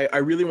excited because I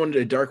really wanted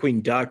a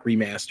Darkwing Duck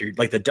remastered,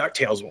 like the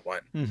DuckTales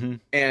one. Mm-hmm.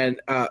 And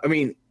I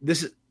mean,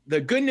 the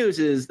good news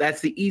is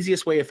that's the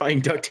easiest way of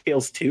finding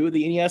DuckTales 2,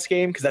 the NES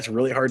game, because that's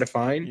really hard to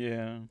find.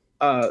 Yeah.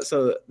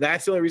 So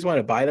that's the only reason why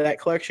to buy that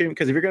collection.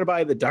 Because if you're going to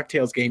buy the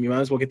DuckTales game, you might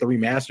as well get the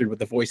remastered with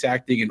the voice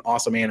acting and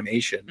awesome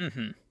animation.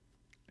 Mm-hmm.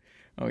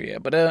 Oh yeah,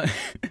 but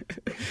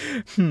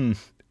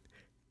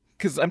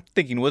because I'm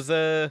thinking, was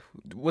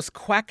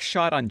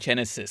Quackshot on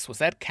Genesis? Was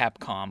that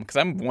Capcom? Because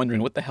I'm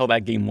wondering what the hell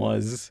that game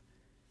was.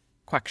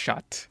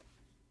 Quackshot.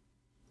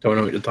 Don't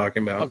know what you're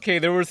talking about. Okay,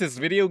 there was this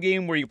video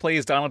game where you play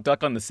as Donald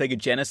Duck on the Sega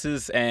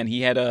Genesis, and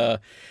he had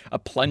a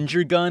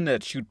plunger gun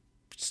that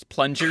shoots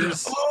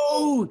plungers.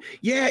 Oh,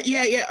 yeah.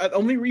 The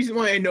only reason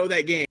why I know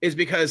that game is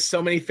because so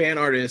many fan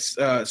artists,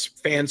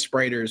 fan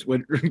spriters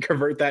would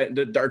convert that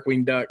into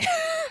Darkwing Duck.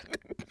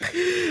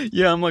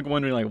 Yeah, I'm like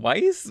wondering, like,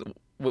 why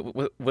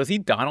was he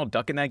Donald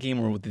Duck in that game,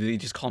 or did they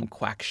just call him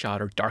Quackshot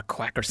or Dark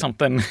Quack or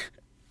something?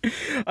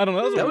 I don't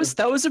know.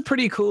 That was a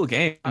pretty cool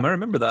game. I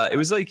remember that. It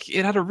was like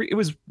it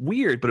was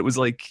weird, but it was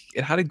like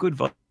it had a good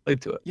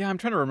vibe to it. Yeah, I'm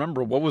trying to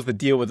remember what was the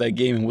deal with that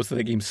game and what's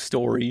that game's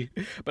story.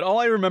 But all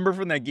I remember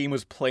from that game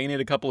was playing it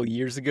a couple of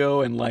years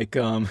ago and like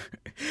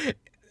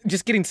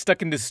just getting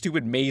stuck in this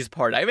stupid maze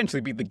part. I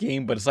eventually beat the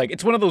game, but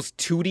it's one of those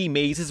 2D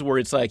mazes where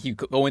it's like you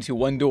go into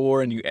one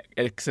door and you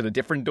exit a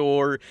different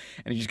door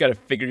and you just got to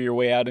figure your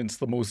way out. And it's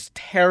the most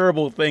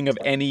terrible thing of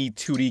any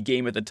 2D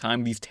game at the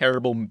time, these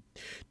terrible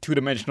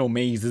two-dimensional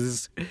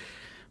mazes.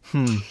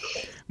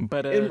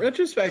 But in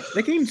retrospect,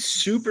 that game's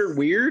super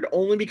weird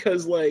only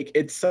because like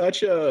it's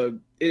so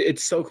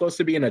close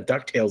to being a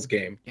DuckTales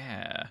game.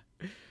 Yeah.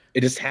 It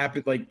just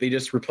happened like they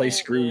just replaced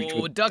Scrooge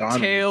with Donald.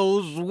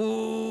 DuckTales.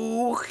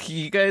 Woo.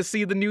 You guys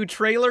see the new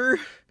trailer?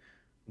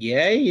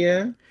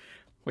 Yeah.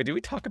 Wait, did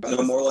we talk about no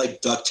this? more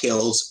like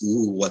DuckTales.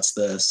 Ooh, what's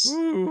this?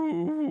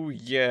 Ooh,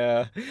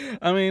 yeah.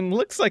 I mean,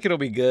 looks like it'll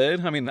be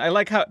good. I mean, I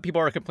like how people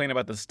are complaining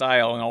about the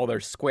style and all their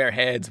square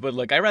heads, but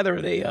like, I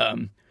rather they,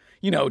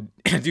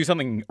 do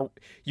something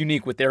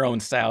unique with their own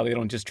style. They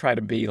don't just try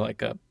to be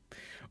like a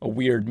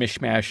weird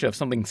mishmash of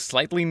something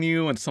slightly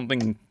new and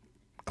something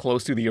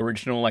close to the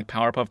original, like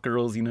Powerpuff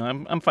Girls.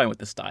 I'm fine with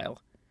the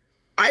style.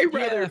 I'd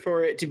rather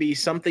for it to be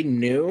something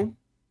new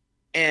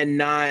and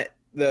not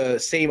the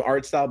same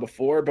art style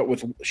before, but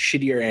with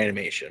shittier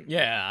animation.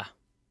 Yeah.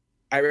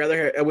 I'd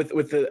rather with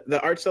the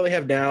art style they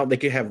have now, they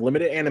could have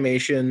limited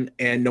animation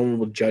and no one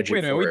will judge it. Wait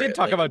a minute, we did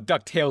talk about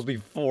DuckTales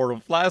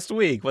before last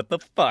week. What the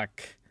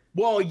fuck?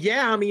 Well,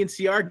 yeah, me and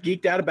CR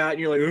geeked out about it, and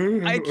you're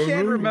like, I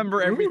can't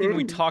remember everything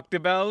we talked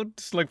about.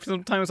 Like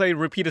sometimes I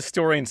repeat a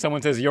story and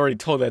someone says you already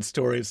told that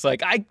story. It's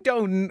like I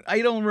don't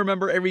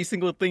remember every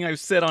single thing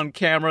I've said on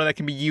camera that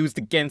can be used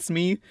against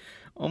me.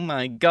 Oh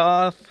my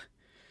god.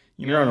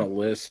 You're on a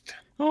list.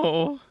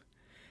 Oh.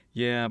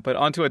 Yeah, but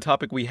onto a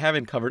topic we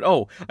haven't covered.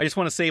 Oh, I just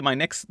want to say the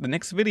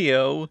next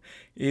video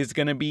is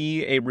going to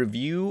be a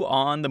review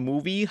on the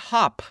movie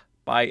Hop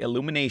by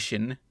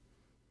Illumination.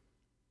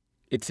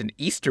 It's an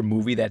Easter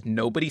movie that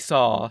nobody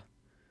saw.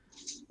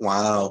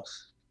 Wow.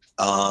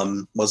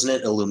 Wasn't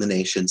it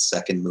Illumination's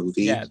second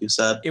movie? Yeah. You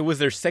said It was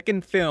their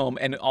second film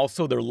and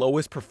also their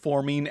lowest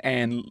performing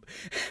and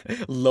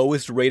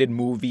lowest rated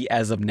movie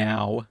as of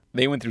now.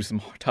 They went through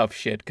some tough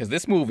shit because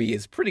this movie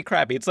is pretty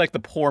crappy. It's like the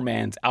poor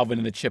man's Alvin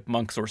and the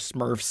Chipmunks or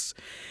Smurfs,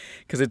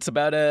 because it's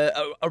about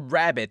a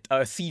rabbit, a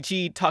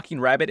CG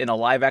talking rabbit in a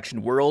live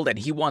action world, and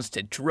he wants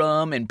to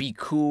drum and be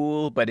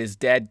cool, but his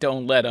dad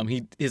don't let him.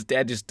 His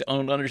dad just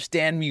don't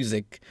understand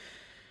music.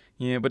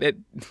 Yeah, but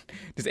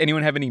does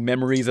anyone have any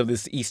memories of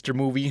this Easter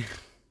movie?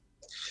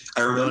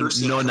 I remember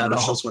seeing not at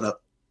all.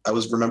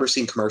 commercials remember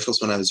seeing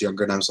commercials when I was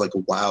younger, and I was like,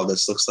 "Wow,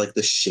 this looks like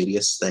the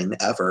shittiest thing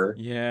ever."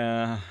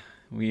 Yeah,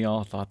 we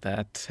all thought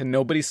that, and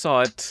nobody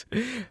saw it.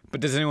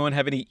 But does anyone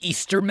have any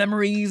Easter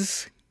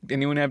memories?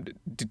 Anyone have?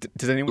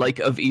 Does anyone Like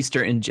of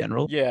Easter in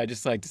general? Yeah,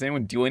 just like, does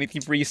anyone do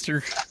anything for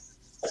Easter?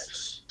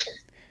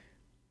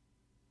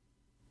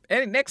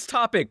 And next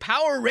topic: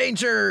 Power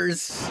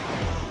Rangers.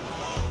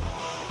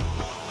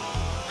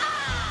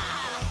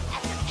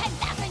 After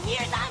 10,000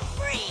 years, I'm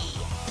free.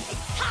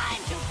 It's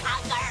time to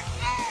conquer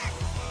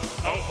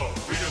Earth. Alpha,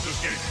 Reader's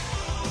Escape.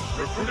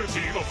 Recruit a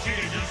team of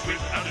teenagers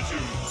with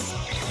attitudes.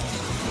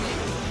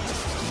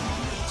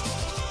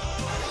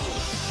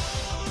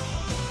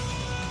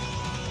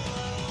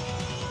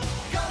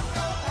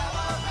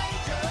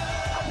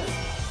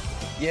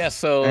 Yeah,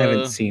 so I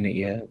haven't seen it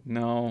yet.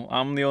 No,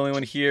 I'm the only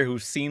one here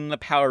who's seen the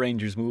Power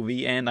Rangers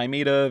movie, and I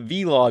made a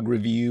vlog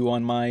review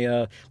on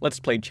my Let's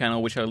Play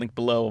channel, which I link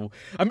below.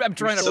 I'm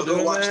trying to So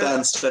go watch that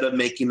instead of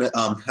making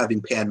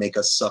having Pan make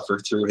us suffer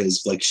through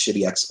his like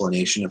shitty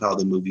explanation of how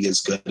the movie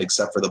is good,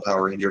 except for the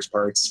Power Rangers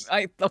parts.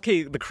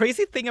 Okay, the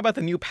crazy thing about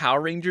the new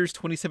Power Rangers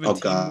 2017. Oh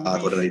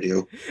God, what did I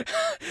do?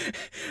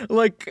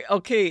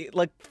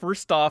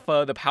 First off,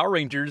 the Power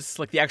Rangers,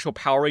 like the actual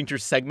Power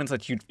Rangers segments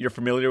that you're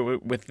familiar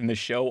with in the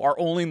show, are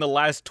only in the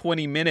last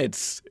 20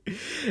 minutes.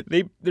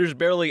 There's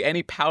barely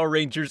any Power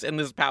Rangers in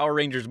this Power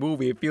Rangers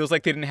movie. It feels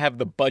like they didn't have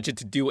the budget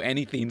to do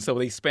anything, so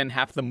they spend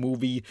half the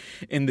movie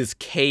in this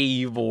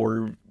cave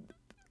or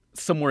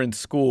somewhere in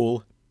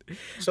school.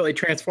 So they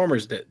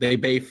Transformers it. They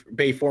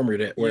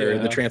Bayformered it, where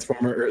the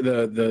Transformer, or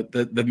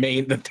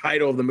the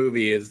title of the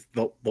movie is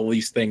the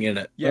least thing in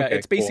it. Yeah, Okay,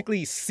 it's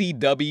basically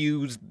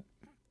CW's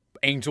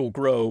Angel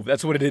Grove.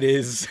 That's what it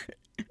is.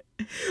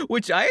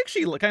 Which I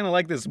actually kind of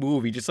like this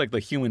movie, just like the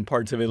human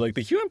parts of it. Like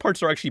the human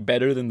parts are actually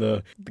better than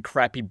the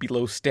crappy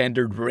below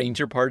standard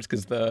Ranger parts,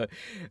 because the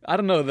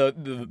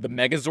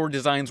Megazord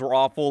designs were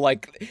awful.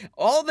 Like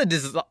a lot of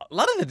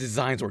the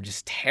designs were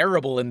just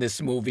terrible in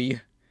this movie.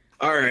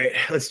 All right,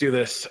 let's do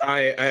this.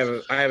 I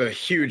have a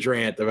huge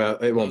rant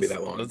about. It won't be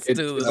that long. Let's do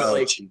this.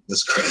 Oh,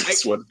 Jesus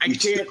Christ! I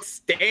can't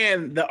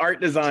stand the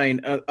art design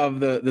of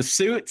the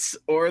suits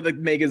or the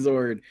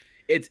Megazord.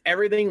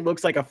 Everything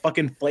looks like a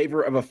fucking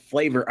flavor of a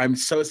flavor. I'm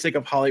so sick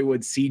of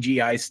Hollywood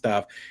CGI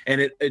stuff.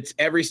 And it's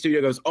every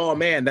studio goes, oh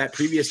man, that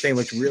previous thing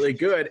looked really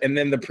good. And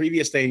then the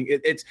previous thing,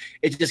 it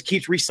just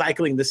keeps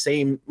recycling the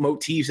same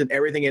motifs and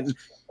everything. And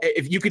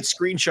if you could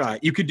screenshot,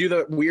 you could do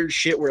the weird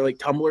shit where like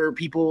Tumblr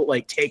people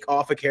like take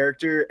off a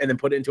character and then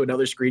put it into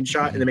another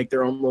screenshot and then make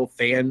their own little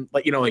fan,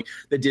 like, you know, like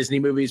the Disney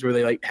movies where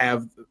they like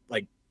have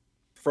like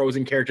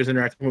Frozen characters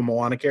interacting with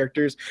Moana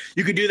characters.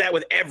 You could do that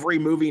with every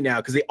movie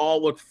now because they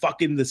all look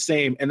fucking the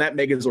same, and that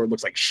Megazord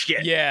looks like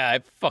shit. Yeah,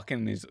 it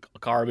fucking is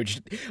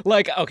garbage.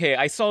 Like, okay,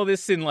 I saw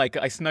this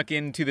I snuck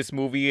into this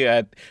movie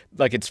at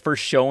like its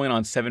first showing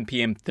on 7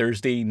 p.m.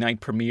 Thursday night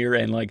premiere,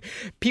 and like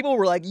people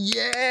were like,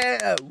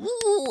 yeah,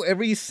 woo,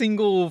 every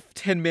single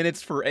 10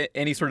 minutes for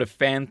any sort of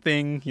fan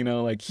thing, you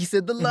know, like he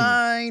said the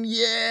line,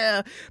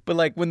 yeah. But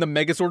like when the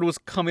Megazord was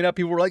coming up,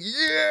 people were like,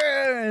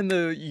 yeah, and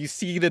you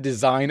see the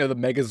design of the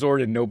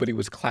Megazord and nobody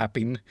was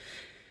clapping.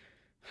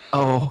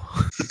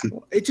 Oh,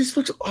 it just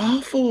looks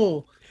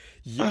awful.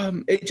 Yeah.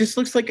 It just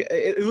looks like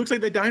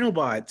the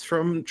Dinobots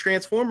from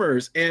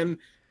Transformers, and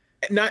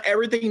not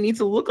everything needs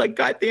to look like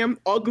goddamn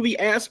ugly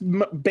ass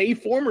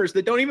Bayformers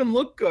that don't even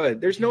look good.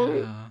 There's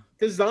no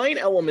design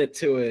element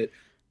to it.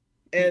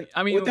 And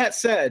I mean, with that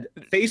said,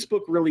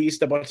 Facebook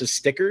released a bunch of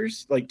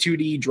stickers, like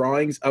 2D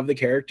drawings of the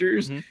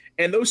characters,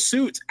 and those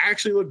suits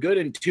actually look good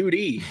in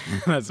 2D.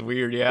 That's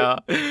weird, yeah.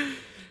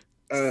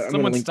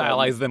 Someone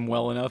stylized them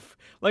well enough.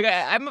 Like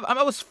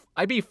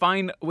I'd be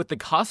fine with the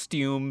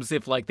costumes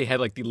if like they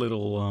had like the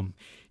little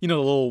the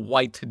little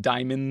white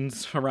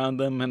diamonds around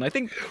them, and I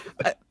think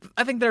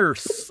they're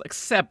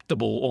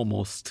acceptable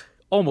almost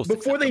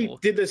before acceptable.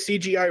 They did the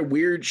CGI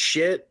weird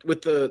shit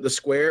with the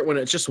square when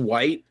it's just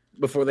white.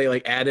 Before they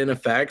like add in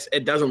effects,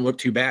 it doesn't look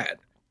too bad.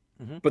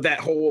 But that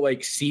whole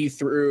like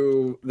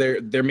see-through,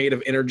 they're made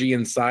of energy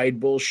inside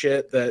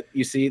bullshit that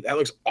you see, that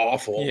looks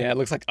awful. Yeah, it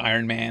looks like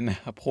Iron Man,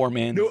 a poor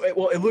man. No,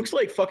 it looks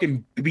like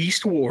fucking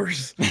Beast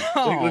Wars.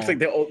 It looks like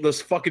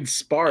those fucking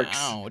sparks.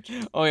 Ouch.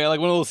 Oh yeah, like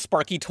one of those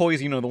sparky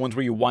toys, the ones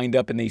where you wind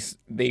up and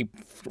they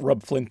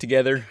rub flint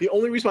together. The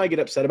only reason why I get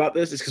upset about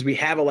this is because we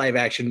have a live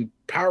action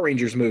Power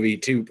Rangers movie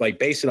to like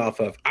base it off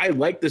of. I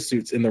like the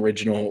suits in the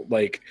original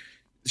like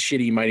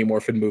shitty Mighty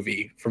Morphin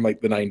movie from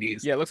like the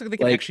 90s. Yeah, it looks like they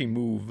can actually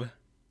move.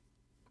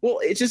 Well,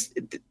 it's just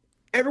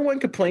everyone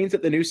complains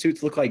that the new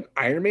suits look like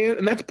Iron Man,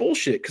 and that's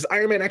bullshit because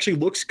Iron Man actually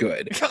looks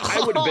good.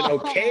 I would have been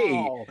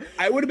okay.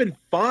 I would have been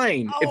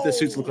fine if the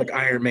suits looked like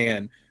Iron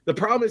Man. The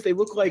problem is they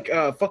look like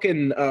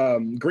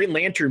fucking Green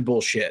Lantern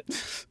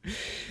bullshit.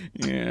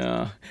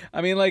 Yeah. I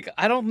mean, like,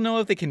 I don't know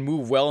if they can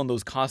move well in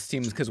those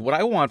costumes, because what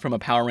I want from a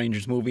Power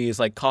Rangers movie is,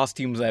 like,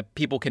 costumes that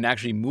people can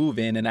actually move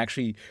in and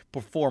actually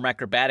perform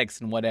acrobatics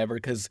and whatever,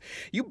 because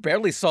you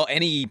barely saw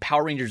any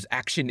Power Rangers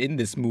action in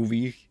this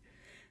movie.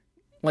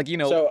 Like, you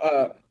know...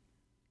 So,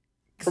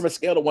 from a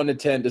scale of 1 to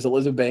 10, does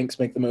Elizabeth Banks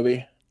make the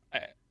movie?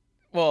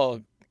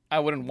 Well, I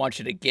wouldn't watch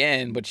it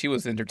again, but she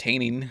was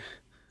entertaining.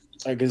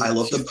 I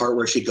love the part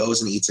where she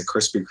goes and eats a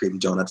Krispy Kreme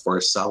donut for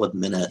a solid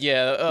minute.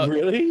 Yeah.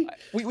 Really?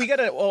 We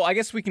gotta... Well, I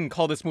guess we can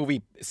call this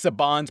movie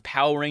Saban's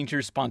Power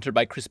Rangers, sponsored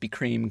by Krispy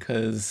Kreme,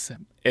 because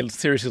it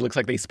seriously looks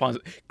like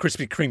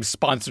Krispy Kreme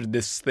sponsored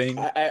this thing.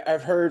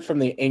 I've heard from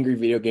the angry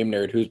video game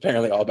nerd, who's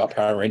apparently all about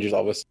Power Rangers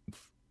all this.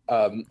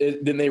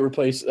 Didn't they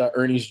replace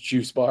Ernie's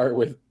juice bar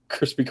with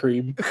Krispy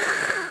Kreme?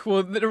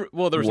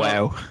 There's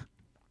wow.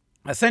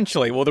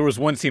 Essentially, there was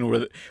one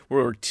scene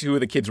where two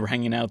of the kids were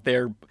hanging out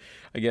there,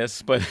 I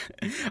guess. But,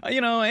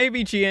 you know,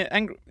 AVG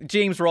and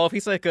James Rolfe,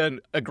 he's like a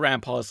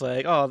grandpa. It's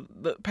like, oh,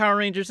 the Power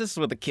Rangers, this is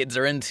what the kids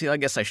are into. I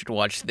guess I should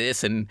watch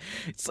this. And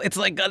it's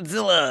like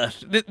Godzilla.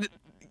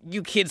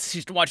 You kids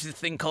should watch this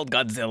thing called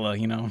Godzilla,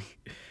 you know?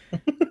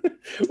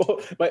 Well,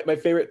 my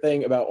favorite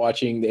thing about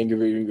watching the Angry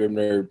Video Game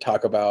Nerd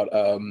talk about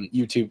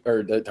YouTube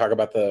or talk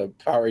about the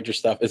Power Ranger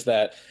stuff is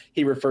that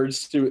he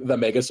refers to the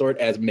Megazord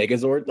as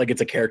Megazord, like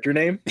it's a character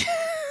name. And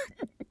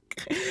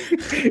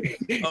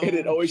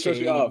it always shows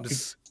me off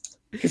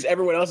because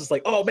everyone else is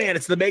like, "Oh man,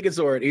 it's the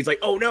Megazord." And he's like,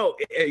 "Oh no,"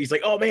 he's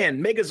like, "Oh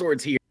man,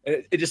 Megazord's here."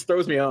 And it just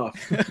throws me off.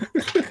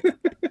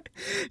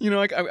 You know,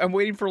 like I'm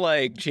waiting for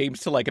like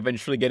James to like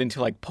eventually get into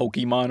like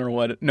Pokemon or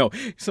what? No,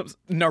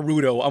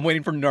 Naruto. I'm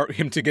waiting for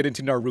him to get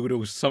into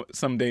Naruto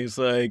some days.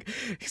 Like,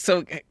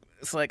 so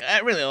it's like I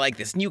really like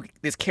this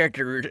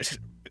character.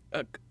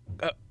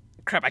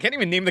 Crap, I can't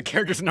even name the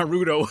characters in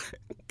Naruto.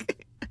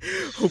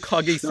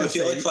 Hokage. No, I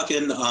feel like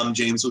fucking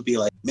James would be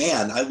like,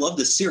 "Man, I love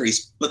this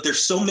series, but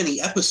there's so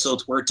many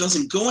episodes where it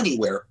doesn't go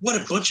anywhere.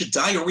 What a bunch of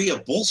diarrhea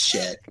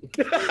bullshit."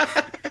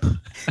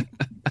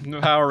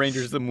 Power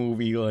Rangers the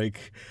movie,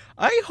 like,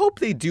 I hope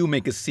they do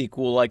make a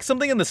sequel, like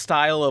something in the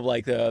style of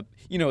like the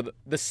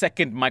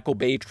second Michael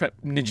Bay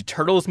Ninja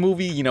Turtles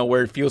movie, you know,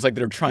 where it feels like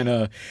they're trying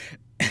to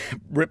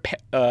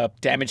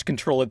damage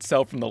control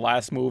itself from the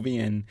last movie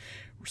and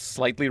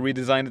slightly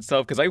redesign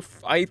itself, because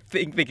I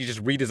think they could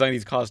just redesign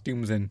these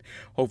costumes and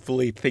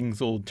hopefully things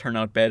will turn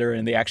out better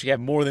and they actually have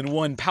more than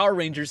one Power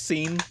Rangers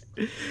scene,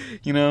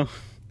 you know.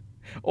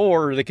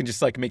 Or they can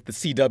just like make the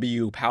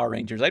CW Power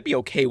Rangers. I'd be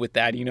okay with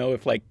that, you know,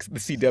 if like the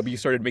CW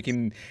started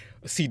making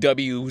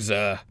CW's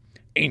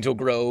Angel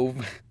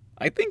Grove.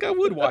 I think I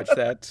would watch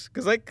that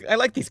because I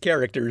like these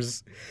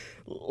characters.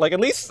 Like, at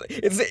least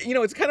it's, you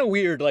know, it's kind of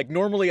weird. Like,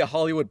 normally a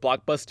Hollywood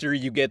blockbuster,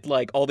 you get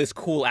like all this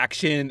cool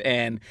action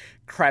and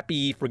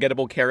crappy,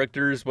 forgettable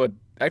characters, but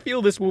I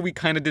feel this movie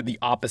kind of did the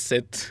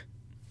opposite.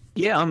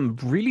 Yeah, I'm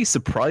really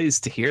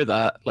surprised to hear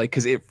that. Like,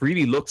 because it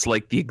really looks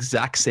like the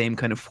exact same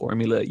kind of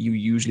formula you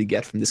usually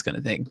get from this kind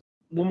of thing.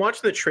 When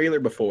watching the trailer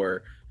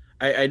before,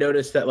 I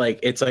noticed that like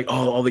it's like,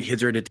 oh, all the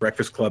kids are at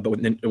Breakfast Club, but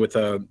with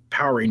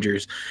Power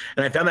Rangers,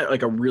 and I found that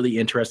like a really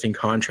interesting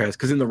contrast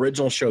because in the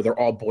original show they're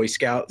all Boy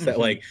Scouts that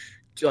like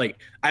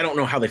I don't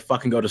know how they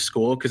fucking go to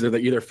school because they're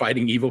either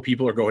fighting evil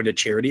people or going to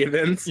charity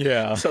events.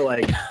 Yeah. So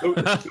like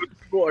those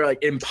people are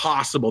like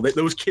impossible.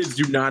 Those kids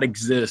do not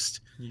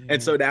exist. Yeah.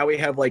 And so now we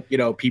have like, you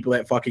know, people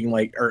that fucking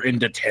like are in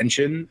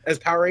detention as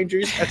Power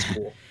Rangers. That's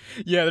cool.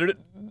 Yeah, they're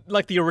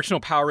like the original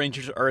Power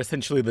Rangers are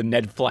essentially the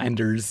Ned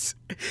Flanders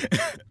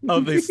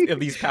of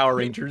these Power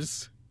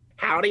Rangers.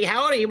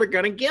 Howdy, we're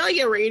gonna kill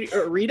you,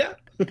 Rita.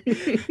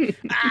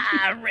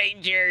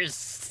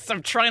 Rangers,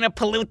 I'm trying to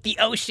pollute the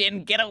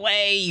ocean. Get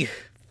away.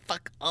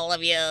 Fuck all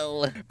of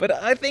you. But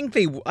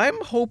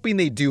I'm hoping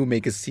they do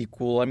make a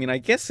sequel. I mean,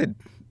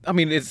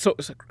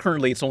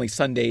 currently it's only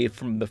Sunday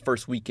from the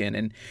first weekend,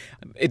 and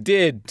it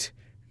did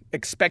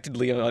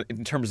expectedly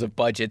in terms of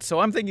budget. So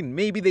I'm thinking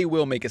maybe they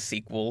will make a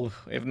sequel.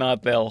 If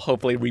not, they'll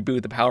hopefully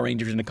reboot the Power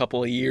Rangers in a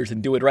couple of years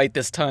and do it right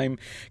this time.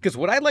 Because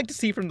what I'd like to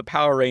see from the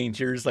Power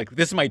Rangers, like,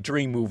 this is my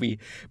dream movie,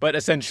 but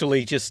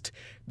essentially just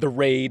the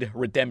Raid,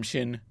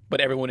 Redemption,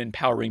 but everyone in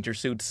Power Ranger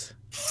suits.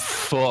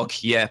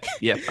 Fuck yeah.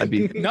 I'd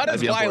be not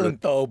as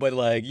violent though, but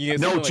like, you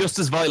know, just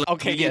as violent.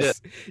 Okay,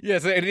 yes,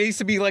 it needs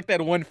to be like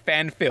that one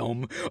fan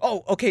film.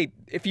 Oh, okay.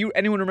 If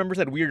anyone remembers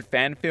that weird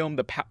fan film,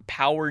 the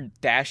Power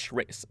Slash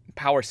Rangers.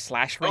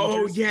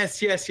 Oh yes.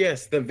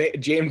 The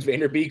James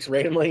Vanderbeek's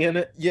randomly in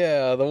it.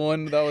 Yeah, the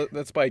one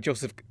that's by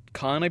Joseph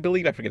Kahn, I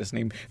believe. I forget his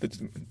name,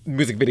 the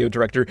music video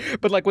director.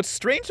 But like, what's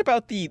strange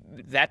about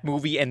that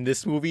movie and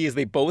this movie is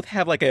they both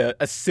have like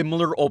a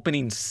similar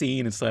opening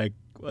scene. It's like,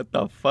 what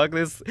the fuck?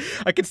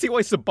 I can see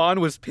why Saban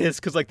was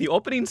pissed, because like the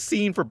opening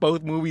scene for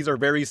both movies are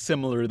very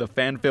similar, the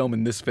fan film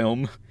and this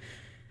film.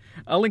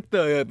 I'll link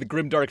the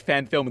Grimdark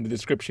fan film in the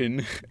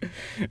description.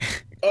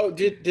 Oh,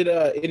 did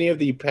any of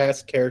the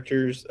past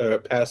characters,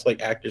 past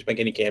like actors, make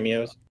any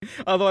cameos?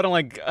 Although I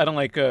don't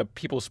like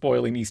people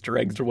spoiling Easter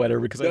eggs or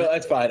whatever. Because No,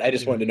 that's fine. I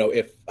just wanted to know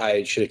if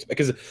I should expect.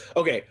 Because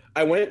okay,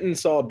 I went and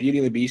saw Beauty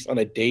and the Beast on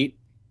a date,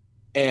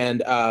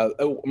 and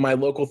my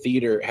local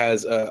theater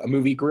has a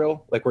movie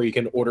grill, like where you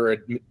can order a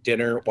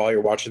dinner while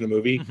you're watching the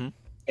movie. Mm-hmm.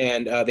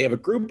 And they have a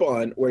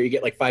Groupon where you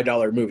get like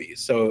 $5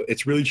 movies, so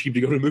it's really cheap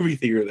to go to a movie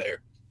theater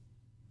there.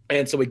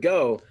 And so we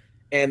go,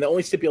 and the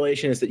only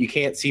stipulation is that you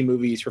can't see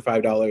movies for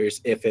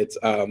 $5 if it's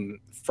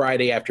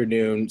Friday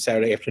afternoon,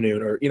 Saturday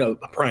afternoon, or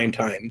prime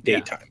time,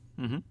 daytime.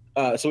 Yeah.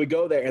 Mm-hmm. So we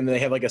go there, and they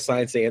have like a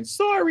sign saying,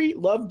 "Sorry,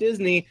 love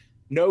Disney,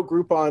 no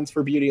Groupons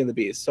for Beauty and the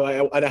Beast." So I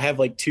have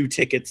like 2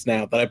 tickets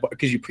now that I bought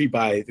because you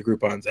pre-buy the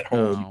Groupons at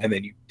home, and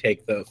then you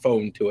take the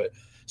phone to it.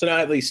 So now I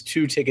have at least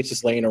 2 tickets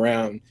just laying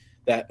around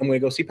that I'm going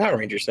to go see Power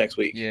Rangers next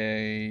week.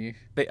 Yay!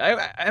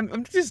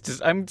 I'm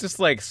just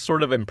like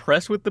sort of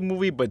impressed with the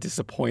movie, but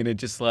disappointed.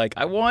 Just like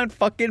I want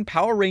fucking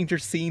Power Ranger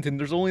scenes, and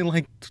there's only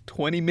like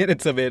 20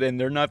 minutes of it, and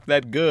they're not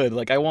that good.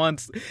 Like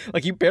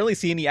you barely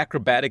see any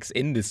acrobatics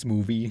in this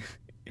movie.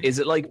 Is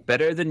it like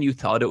better than you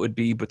thought it would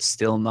be, but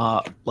still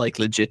not like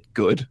legit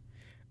good?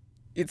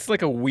 It's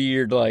like a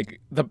weird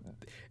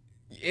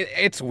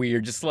it's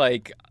weird. Just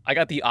like I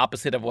got the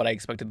opposite of what I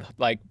expected.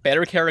 Like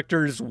better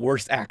characters,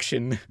 worse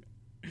action.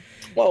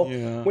 Well,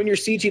 when your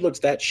CG looks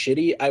that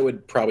shitty, I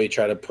would probably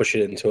try to push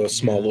it into a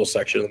small little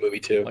section of the movie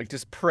too. Like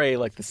just pray,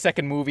 like the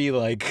second movie,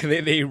 like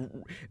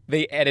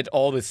they edit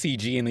all the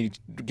CG and they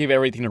give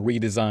everything a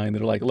redesign.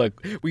 They're like,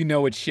 look, we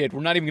know it's shit. We're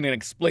not even gonna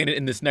explain it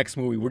in this next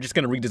movie. We're just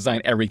gonna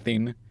redesign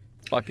everything.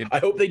 Fuck it. I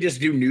hope they just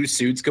do new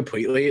suits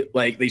completely.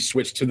 Like they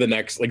switch to the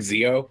next like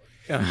Zeo.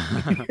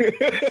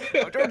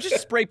 Or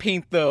just spray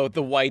paint the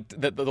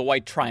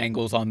white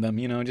triangles on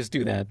them. Just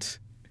do that.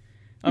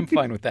 I'm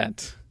fine with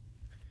that.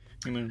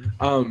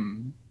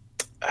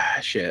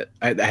 Shit.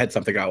 I had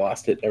something. I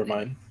lost it. Never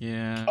mind.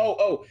 Yeah.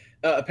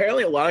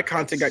 Apparently a lot of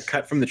content got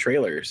cut from the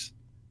trailers.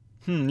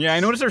 Yeah, I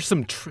noticed there's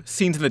some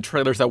scenes in the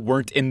trailers that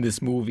weren't in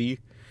this movie.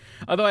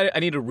 Although I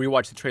need to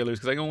rewatch the trailers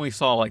because I only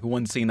saw like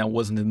one scene that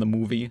wasn't in the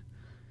movie.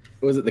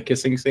 Was it the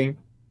kissing scene?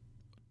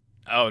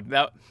 Oh,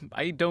 that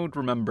I don't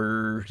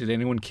remember. Did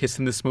anyone kiss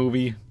in this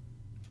movie?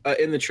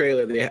 In the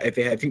trailer, I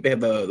think they have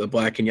the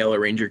black and yellow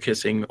ranger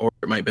kissing, or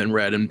it might have been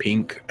red and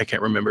pink. I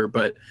can't remember,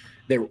 but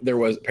there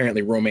was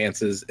apparently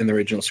romances in the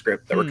original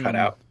script that were cut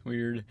out.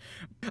 Weird.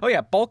 Oh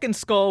yeah, Bulk and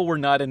Skull were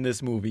not in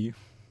this movie.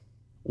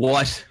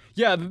 What?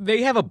 Yeah,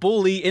 they have a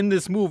bully in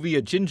this movie,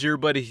 a ginger,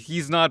 but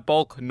he's not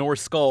Bulk nor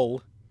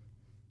Skull.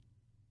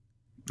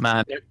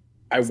 Man,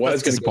 I was going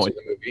to go see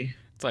the movie.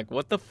 It's like,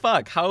 what the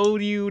fuck? How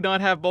do you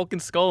not have Bulk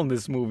and Skull in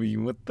this movie?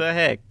 What the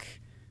heck?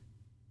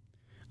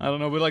 I don't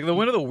know, but like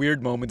one of the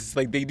weird moments is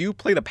like they do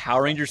play the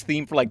Power Rangers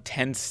theme for like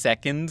 10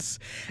 seconds,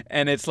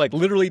 and it's like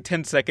literally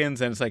 10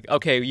 seconds, and it's like,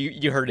 okay,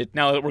 you heard it.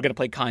 Now we're gonna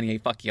play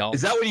Kanye. Fuck y'all.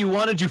 Is that what you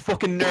wanted, you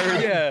fucking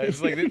nerd? Yeah,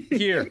 it's like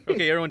here.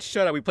 Okay, everyone,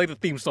 shut up. We played the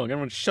theme song.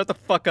 Everyone, shut the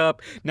fuck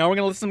up. Now we're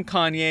gonna listen to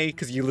Kanye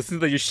because you listen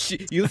to your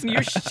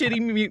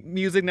shitty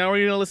music. Now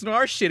we're gonna listen to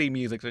our shitty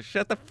music. So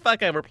shut the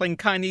fuck up. We're playing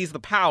Kanye's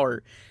 "The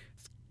Power."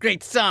 It's a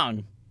great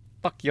song.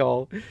 Fuck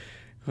y'all.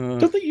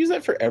 Don't they use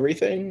that for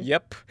everything?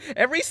 Yep.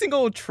 Every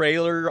single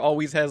trailer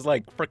always has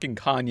like freaking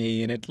Kanye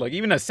in it. Like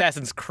even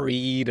Assassin's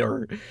Creed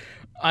or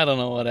I don't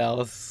know what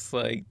else.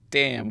 Like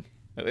damn.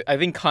 I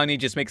think Kanye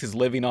just makes his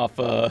living off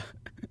of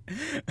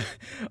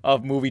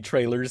movie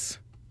trailers.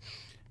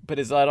 But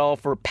is that all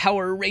for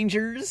Power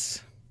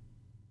Rangers?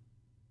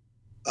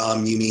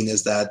 You mean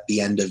is that the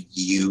end of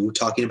you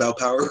talking about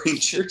Power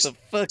Rangers? Shut the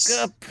fuck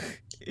up.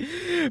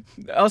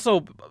 Also,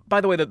 by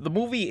the way, the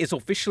movie is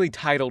officially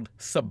titled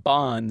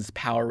Saban's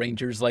Power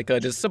Rangers. Like,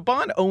 does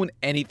Saban own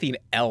anything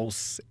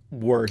else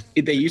worth?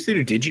 They used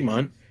to do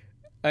Digimon.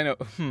 I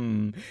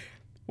know.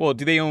 Well,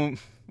 do they own...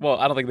 Well,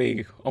 I don't think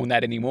they own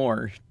that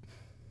anymore.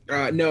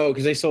 No,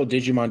 because they sold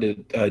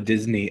Digimon to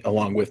Disney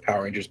along with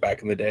Power Rangers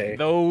back in the day.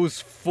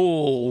 Those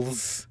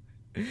fools.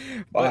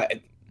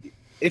 But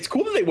it's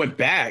cool that they went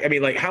back. I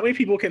mean, like, how many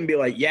people can be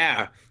like,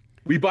 yeah...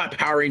 We bought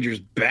Power Rangers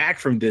back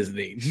from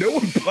Disney. No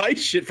one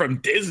buys shit from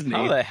Disney.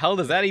 How the hell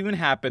does that even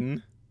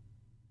happen?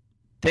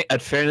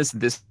 At fairness,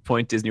 at this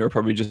point, Disney were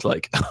probably just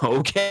like,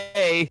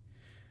 okay.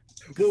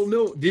 Well,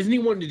 no, Disney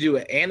wanted to do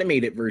an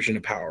animated version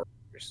of Power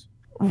Rangers.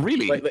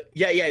 Really?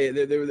 Yeah.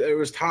 There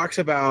was talks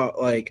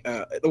about like,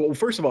 well,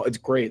 first of all, it's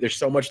great. There's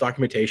so much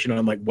documentation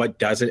on like what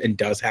doesn't and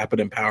does happen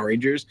in Power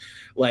Rangers.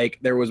 Like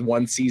there was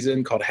one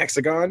season called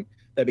Hexagon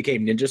that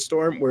became Ninja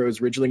Storm, where it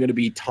was originally going to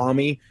be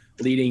Tommy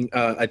leading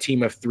a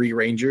team of 3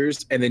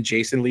 Rangers, and then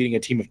Jason leading a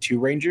team of 2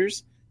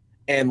 Rangers,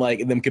 and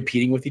like them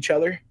competing with each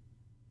other.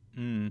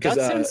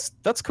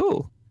 That's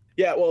cool.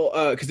 Yeah,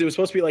 well, because it was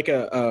supposed to be like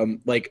a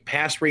like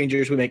past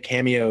Rangers would make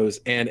cameos,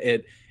 and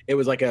it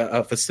was like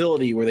a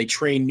facility where they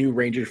train new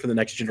Rangers for the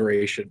next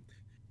generation.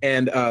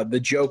 And the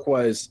joke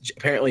was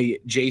apparently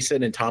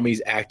Jason and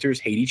Tommy's actors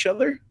hate each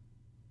other.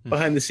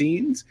 behind the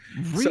scenes.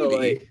 Really? So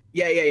like,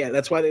 yeah.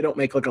 That's why they don't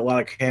make like a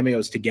lot of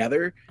cameos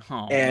together,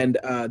 and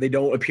they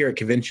don't appear at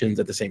conventions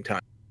at the same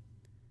time.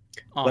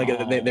 Like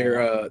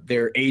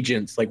their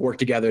agents like work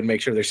together and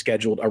make sure they're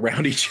scheduled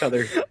around each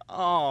other.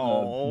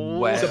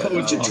 Wow.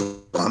 Supposed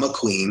to drama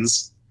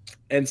queens.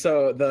 And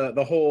so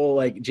the whole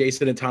like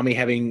Jason and Tommy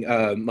having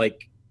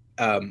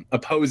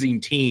opposing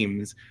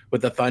teams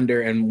with the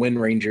Thunder and Wind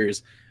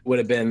Rangers would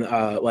have been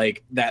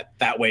like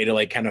that way to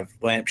like kind of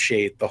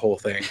lampshade the whole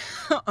thing.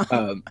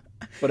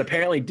 But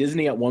apparently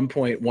Disney at one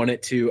point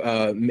wanted to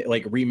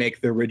like remake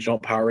the original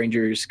Power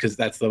Rangers because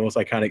that's the most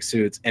iconic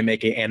suits and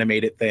make an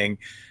animated thing.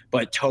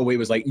 But Toei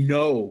was like,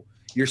 no,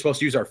 you're supposed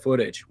to use our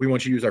footage. We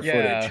want you to use our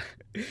footage.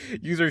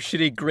 Use our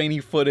shitty grainy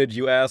footage,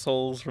 you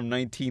assholes, from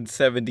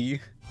 1970.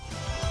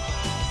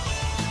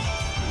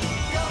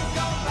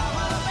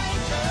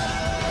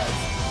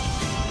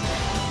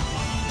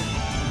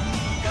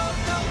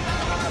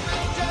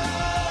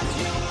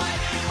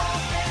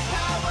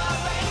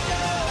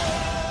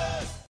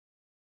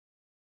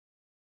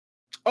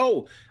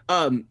 Oh,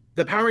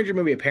 the Power Ranger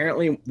movie,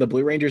 apparently the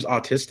Blue Ranger's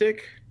autistic.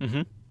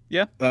 Mm-hmm.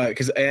 Yeah.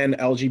 And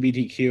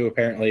LGBTQ,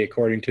 apparently,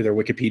 according to their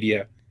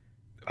Wikipedia.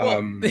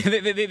 Well,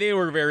 they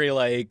were very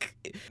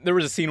like, there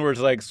was a scene where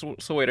it's like, so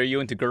wait, are you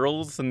into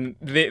girls? And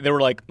they were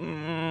like,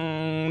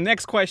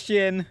 next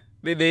question.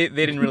 They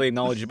didn't really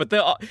acknowledge it, but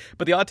the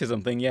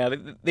autism thing, yeah,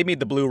 they made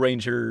the Blue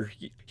Ranger.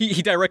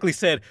 He directly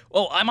said,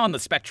 "Oh, I'm on the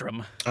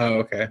spectrum." Oh,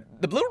 okay.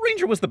 The Blue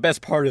Ranger was the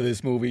best part of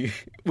this movie,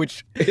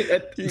 which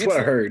it's what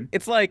I heard.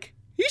 It's like,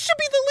 he should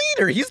be the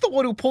leader. He's the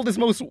one who pulled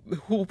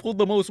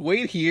the most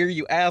weight here.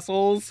 You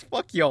assholes!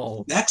 Fuck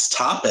y'all. Next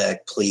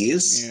topic,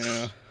 please.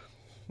 Yeah.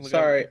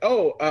 Sorry.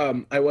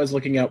 Oh, I was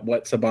looking up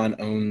what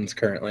Saban owns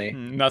currently.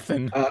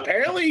 Nothing.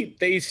 Apparently,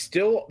 they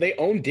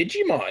own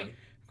Digimon.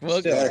 Well,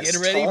 Next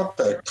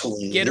topic,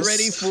 please. Get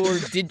ready for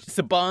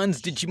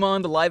Saban's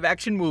Digimon, the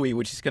live-action movie,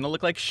 which is gonna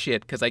look like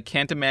shit because I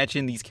can't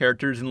imagine these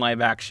characters in live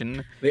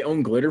action. They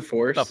own Glitter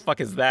Force. The fuck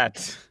is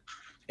that?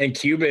 And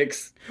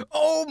Cubix.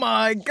 Oh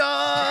my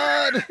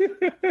god!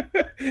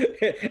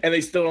 And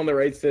they still own the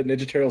rights to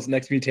Ninja Turtles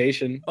Next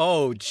Mutation.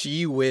 Oh,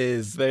 gee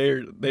whiz.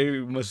 They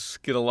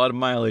must get a lot of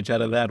mileage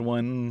out of that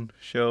one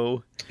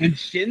show. And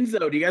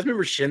Shinzo. Do you guys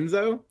remember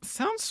Shinzo?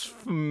 Sounds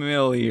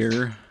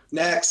familiar.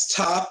 Next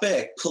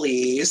topic,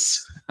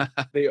 please.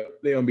 They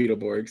own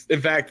Beetleborgs. In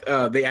fact,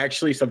 they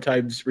actually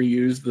sometimes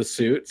reuse the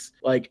suits.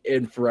 Like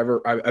in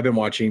Forever, I've been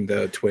watching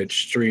the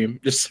Twitch stream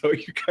just so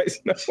you guys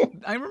know.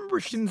 I remember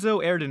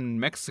Shinzo aired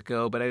in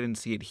Mexico, but I didn't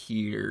see it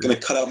here. I'm gonna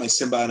cut out my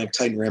Symbiotic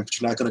Titan ramp, but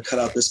you're not gonna cut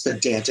out this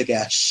pedantic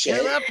ass shit.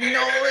 Shut up,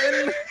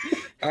 Nolan.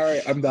 All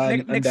right, I'm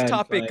done. Next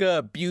topic,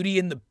 Beauty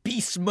and the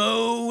Beast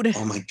mode.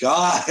 Oh my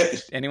god.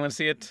 Anyone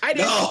see it? I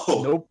didn't.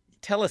 No. Nope.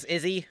 Tell us,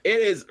 Izzy. It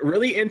is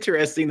really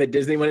interesting that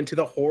Disney went into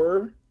the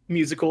horror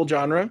musical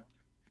genre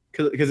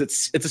because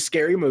it's a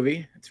scary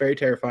movie. It's very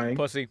terrifying.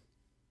 Pussy.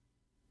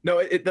 No,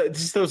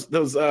 it's just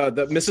those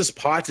the Mrs.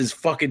 Potts is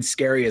fucking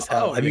scary as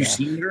hell. Have you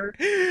seen her?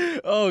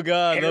 Oh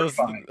god,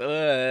 Terrifying.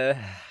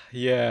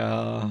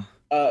 Yeah.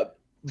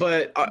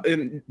 But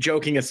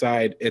joking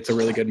aside, it's a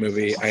really good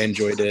movie. I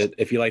enjoyed it.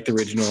 If you like the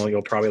original,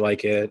 you'll probably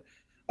like it.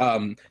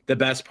 The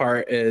best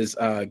part is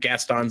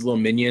Gaston's little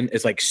minion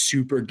is like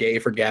super gay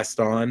for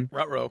Gaston.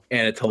 Ruh-roh.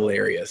 And it's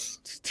hilarious.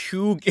 It's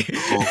too gay.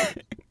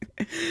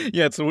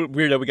 Yeah, it's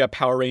weird that we got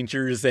Power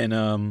Rangers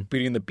and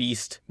Beauty and the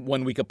Beast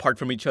 1 week apart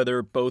from each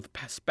other, both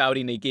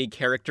spouting a gay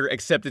character,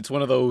 except it's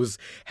one of those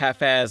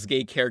half-ass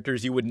gay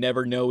characters you would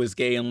never know is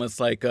gay unless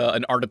like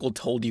an article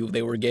told you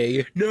they were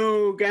gay.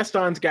 No,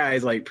 Gaston's guy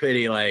is like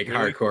pretty like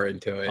hardcore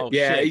into it. Oh,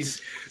 yeah, shit.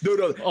 he's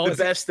the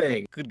best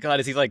thing. Good God,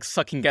 is he like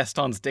sucking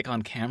Gaston's dick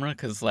on camera?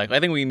 Because like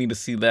I think we need to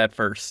see that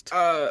first.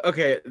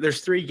 Okay,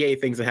 there's 3 gay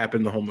things that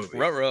happen in the whole movie.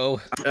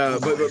 Ruh-roh.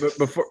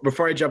 But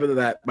before I jump into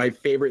that, my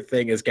favorite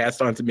thing is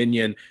Gaston's minion.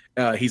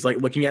 He's like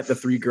looking at the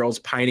 3 girls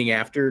pining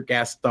after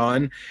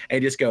Gaston, and he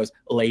just goes,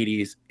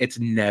 "Ladies, it's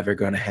never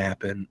gonna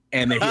happen."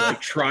 And then he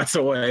like trots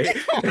away.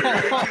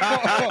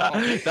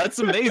 That's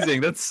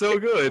amazing. That's so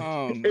good.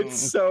 Oh, no. It's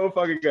so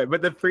fucking good.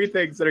 But the 3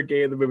 things that are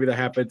gay in the movie that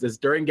happens is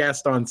during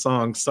Gaston's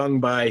song,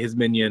 sung by his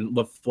minion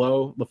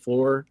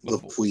Lafleur.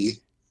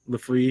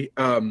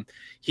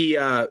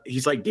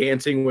 He's like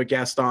dancing with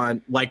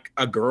Gaston like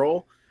a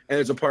girl. And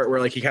there's a part where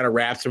like he kind of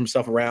wraps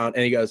himself around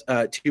and he goes,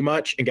 "Too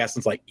much?" And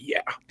Gaston's like,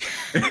 "Yeah."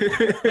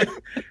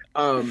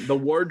 The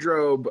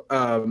wardrobe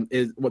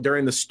is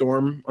during the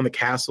storm on the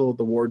castle.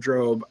 The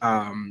wardrobe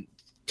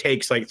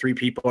takes like 3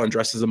 people and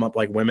dresses them up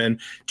like women.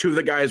 2 of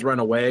the guys run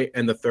away,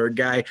 and the 3rd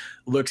guy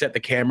looks at the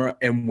camera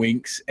and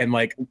winks and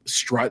like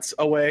struts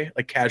away,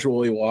 like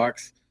casually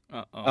walks.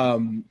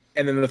 And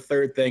then the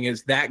 3rd thing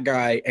is that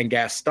guy and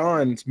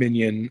Gaston's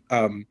minion.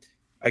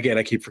 Again,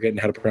 I keep forgetting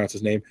how to pronounce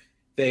his name.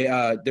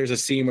 There's a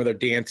scene where they're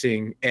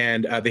dancing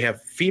and they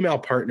have female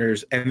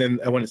partners, and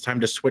then when it's time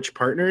to switch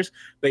partners,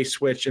 they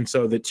switch, and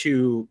so the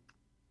 2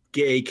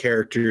 gay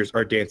characters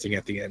are dancing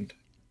at the end.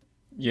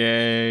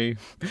 Yay.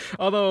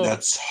 Although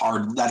That's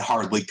hard. That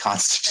hardly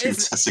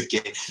constitutes as a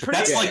gay.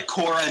 That's like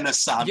Korra and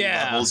Asami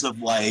levels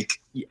of like.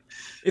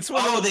 It's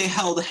they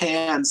held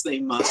hands. They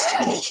must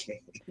be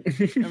gay.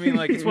 I mean,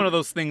 like, it's one of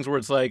those things where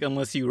it's like,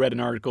 unless you read an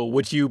article,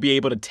 would you be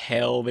able to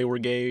tell they were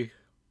gay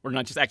or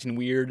not just acting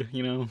weird?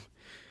 You know.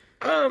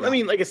 I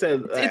mean, like I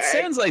said, it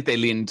sounds like they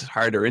leaned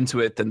harder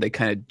into it than they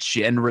kind of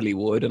generally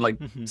would, and like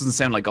doesn't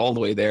sound like all the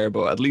way there,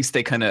 but at least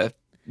they kind of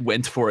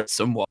went for it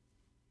somewhat.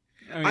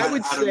 I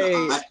would say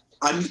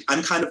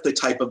I'm kind of the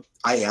type of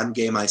I am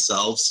gay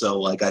myself, so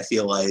like I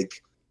feel like,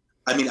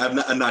 I mean,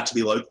 I'm not to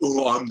be like,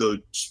 oh, I'm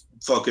the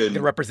fucking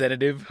the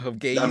representative of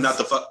gays. I'm not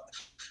the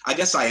I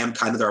guess I am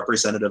kind of the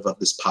representative of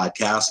this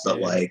podcast,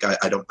 but like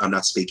I'm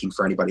not speaking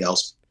for anybody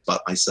else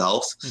but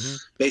myself.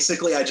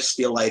 Basically, I just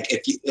feel like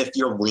if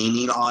you're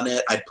leaning on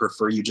it, I'd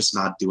prefer you just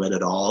not do it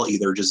at all.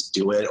 Either just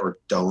do it or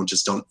don't.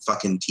 Just don't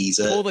fucking tease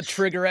it. Pull the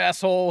trigger,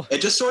 asshole. It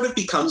just sort of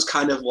becomes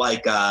kind of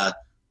like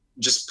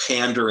just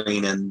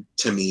pandering, and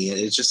to me,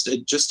 it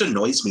just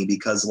annoys me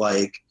because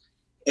like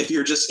if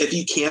you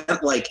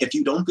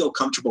don't feel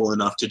comfortable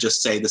enough to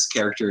just say this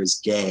character is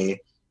gay,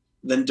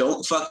 then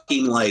don't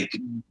fucking like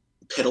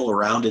piddle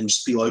around and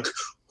just be like,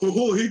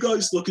 oh, hey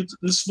guys, look at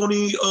this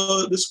funny,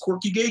 this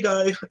quirky gay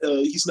guy.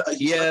 He's not.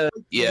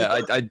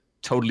 I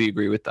totally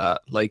agree with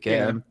that. Like,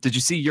 did you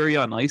see Yuri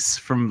on Ice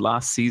from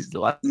last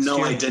season? No,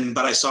 I didn't,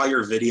 but I saw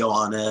your video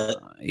on it.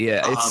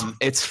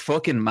 It's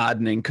fucking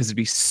maddening because it'd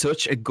be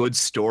such a good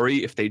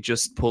story if they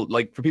just pulled,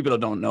 like, for people that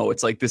don't know,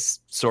 it's like this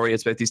story.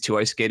 It's about these two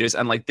ice skaters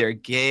and like they're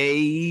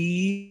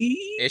gay-ish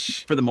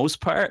for the most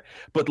part,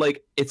 but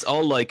like it's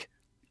all like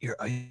your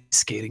ice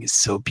skating is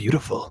so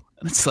beautiful,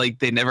 and it's like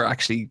they never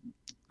actually.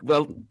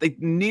 Well, they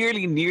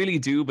nearly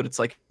do, but it's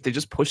like they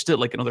just pushed it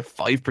like another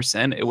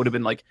 5%. It would have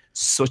been like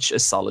such a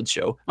solid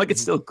show. Like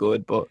it's still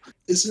good, but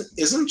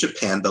isn't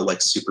Japan though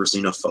like super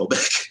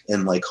xenophobic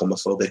and like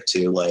homophobic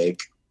too? Like,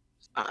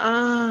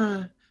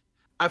 I've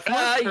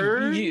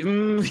heard.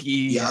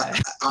 Yeah,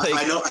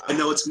 I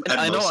know it's.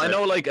 I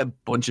know. Like a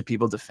bunch of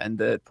people defend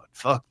it, but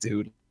fuck,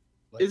 dude.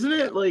 Like, isn't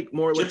it like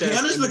more?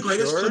 Japan is the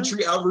greatest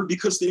country ever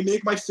because they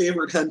make my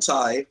favorite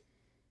hentai.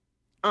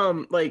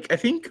 Like I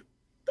think.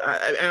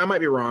 I might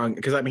be wrong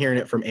because I'm hearing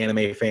it from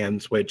anime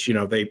fans, which, you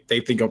know, they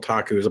think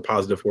otaku is a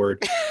positive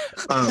word.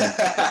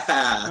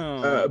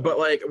 But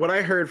like what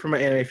I heard from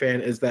an anime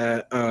fan is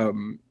that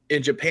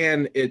in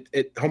Japan,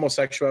 it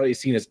homosexuality is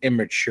seen as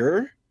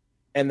immature,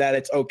 and that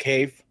it's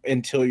okay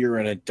until you're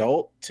an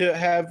adult to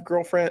have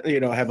girlfriend, you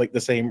know, have like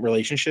the same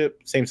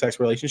sex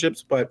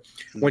relationships. But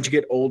once you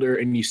get older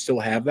and you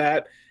still have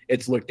that,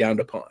 it's looked down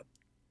upon.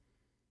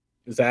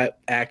 Is that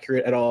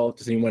accurate at all?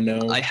 Does anyone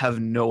know? I have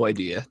no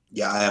idea.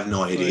 Yeah, I have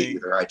no idea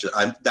either.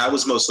 That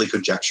was mostly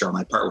conjecture on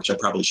my part, which I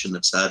probably shouldn't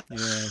have said.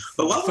 Yeah,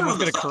 but while we're on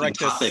the fucking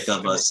topic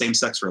of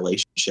same-sex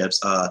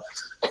relationships,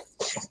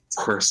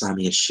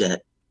 Kurosami is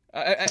shit.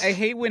 I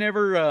hate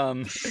whenever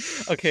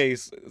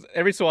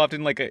every so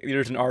often like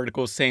there's an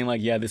article saying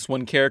like, yeah, this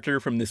one character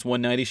from this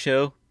one 90s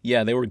show,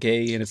 yeah, they were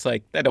gay, and it's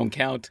like, that don't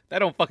count. That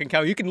don't fucking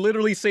count. You can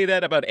literally say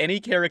that about any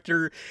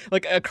character.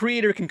 Like a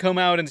creator can come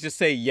out and just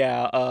say,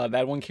 yeah,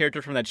 that one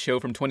character from that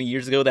show from 20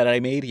 years ago that I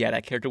made, yeah,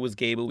 that character was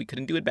gay, but we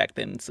couldn't do it back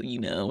then, so you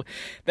know,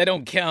 that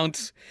don't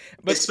count.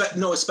 But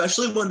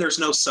especially when there's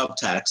no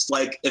subtext.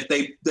 Like if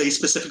they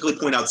specifically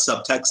point out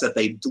subtext that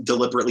they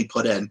deliberately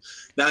put in,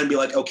 then I'd be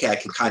like, okay, I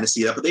can kind of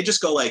see that. But they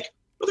just go like,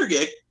 oh, they're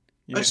gay.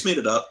 Yeah. I just made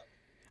it up.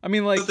 I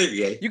mean, like,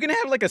 you can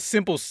have like a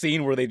simple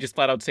scene where they just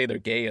flat out say they're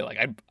gay. Like,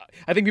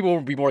 I think people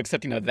will be more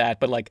accepting of that.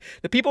 But like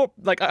the people,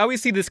 like, I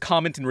always see this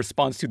comment in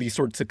response to these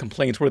sorts of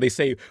complaints where they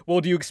say, "Well,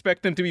 do you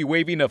expect them to be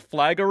waving a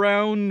flag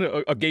around,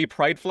 a gay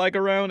pride flag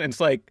around?" And it's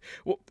like,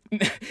 well,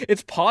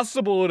 it's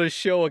possible to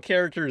show a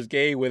character is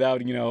gay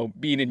without, you know,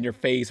 being in your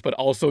face, but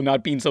also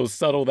not being so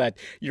subtle that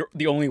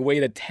the only way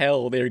to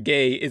tell they're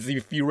gay is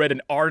if you read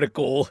an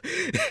article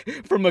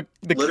from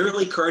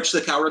literally Courage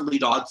the Cowardly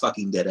Dog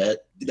fucking did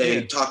it.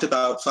 They talked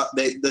about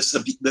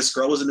this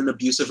girl was in an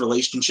abusive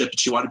relationship and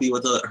she wanted to be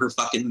with her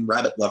fucking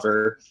rabbit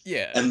lover.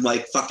 Yeah. And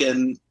like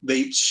fucking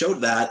they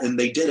showed that and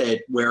they did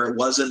it where it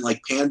wasn't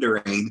like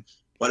pandering,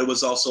 but it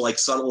was also like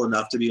subtle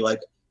enough to be like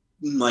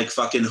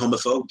fucking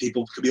homophobe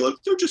people could be like,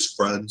 they're just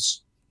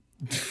friends.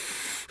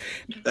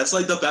 That's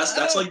like the best.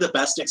 That's like the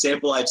best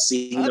example I've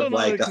seen of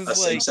like a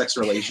same-sex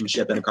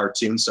relationship in a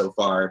cartoon so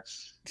far.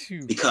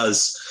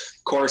 Because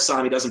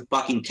Kurosami doesn't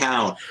fucking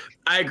count.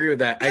 I agree with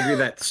that. I agree with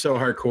that so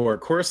hardcore.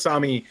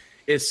 Kurosami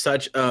is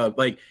such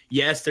a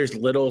yes, there's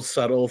little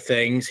subtle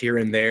things here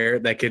and there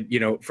that could, you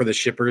know, for the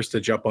shippers to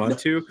jump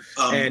onto.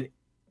 And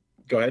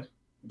go ahead.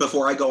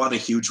 Before I go on a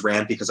huge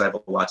rant, because I have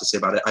a lot to say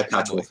about it,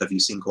 Patchwolf, have you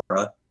seen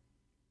Korra?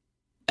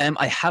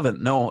 I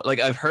haven't, no. Like,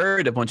 I've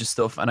heard a bunch of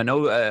stuff, and I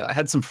know I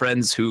had some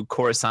friends who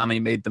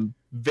Kurosami made them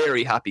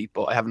very happy,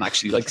 but I haven't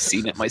actually, like,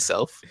 seen it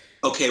myself.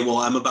 Okay, well,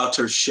 I'm about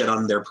to shit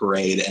on their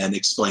parade and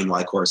explain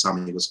why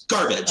Kurosami was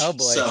garbage. Oh,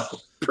 boy. So,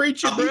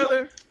 preach it,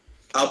 brother.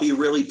 I'll be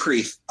really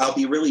brief.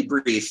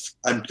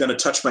 I'm going to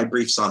touch my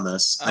briefs on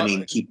this.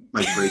 Keep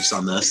my briefs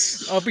on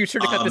this. I'll be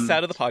sure to cut this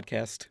out of the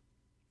podcast.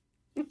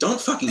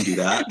 Don't fucking do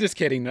that. Just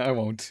kidding. I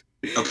won't.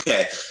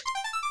 Okay.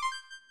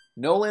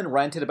 Nolan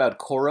ranted about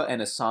Korra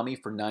and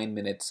Asami for 9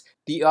 minutes.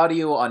 The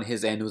audio on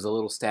his end was a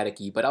little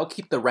staticky, but I'll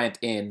keep the rant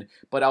in,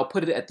 but I'll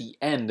put it at the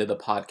end of the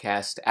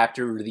podcast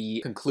after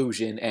the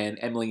conclusion and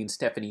Emily and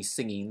Stephanie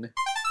singing.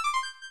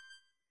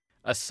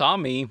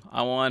 Asami,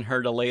 I want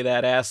her to lay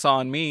that ass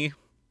on me.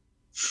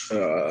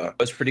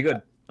 That's pretty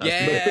good.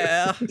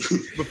 Yeah.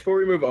 Before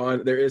we move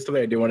on, there is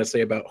something I do want to say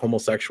about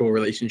homosexual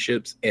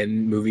relationships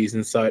in movies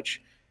and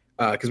such,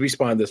 because we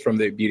spawned this from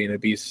the Beauty and the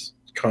Beast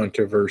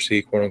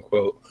controversy, quote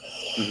unquote.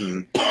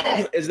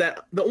 Is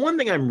that the one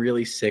thing I'm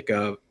really sick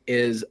of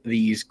is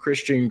these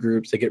Christian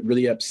groups that get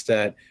really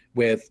upset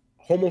with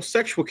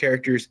homosexual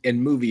characters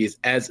in movies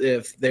as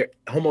if their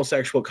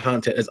homosexual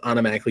content is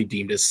automatically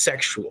deemed as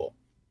sexual.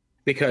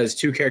 Because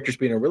two characters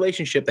being in a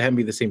relationship that happen to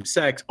be the same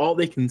sex, all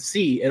they can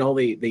see and all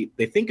they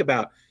think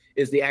about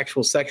is the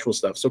actual sexual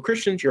stuff. So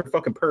Christians, you're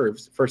fucking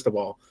pervs, first of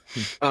all.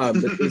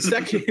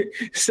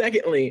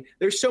 Secondly,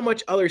 there's so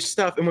much other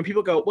stuff. And when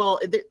people go, well,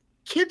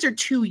 kids are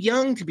too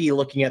young to be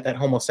looking at that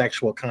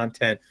homosexual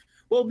content.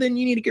 Well, then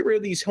you need to get rid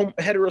of these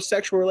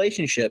heterosexual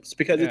relationships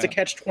because it's a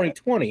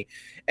catch-20.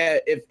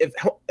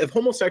 If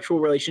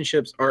homosexual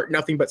relationships are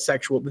nothing but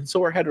sexual, then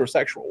so are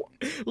heterosexual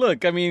ones.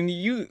 Look, I mean,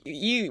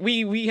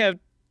 we have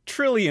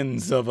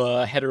trillions of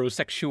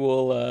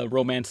heterosexual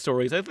romance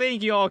stories. I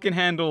think y'all can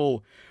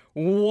handle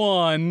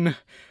one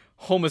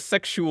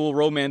homosexual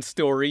romance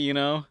story, you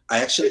know? I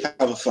actually have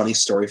a funny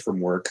story from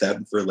work that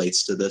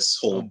relates to this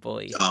whole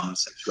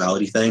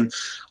sexuality thing.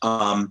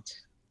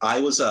 I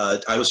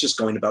was just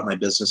going about my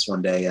business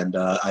one day, and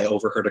I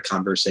overheard a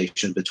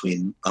conversation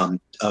between a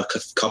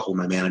couple of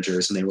my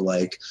managers, and they were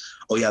like,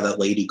 "Oh yeah, that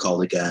lady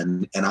called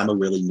again," and I'm a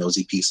really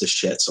nosy piece of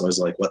shit, so I was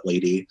like, "What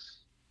lady?"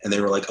 And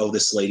they were like, "Oh,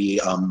 this lady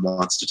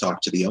wants to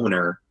talk to the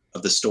owner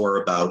of the store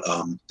about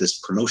this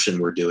promotion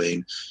we're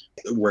doing,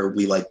 where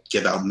we like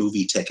give out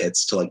movie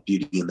tickets to like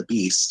Beauty and the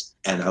Beast."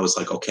 And I was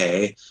like,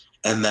 "Okay."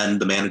 And then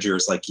the manager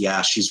is like,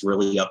 "Yeah, she's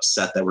really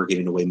upset that we're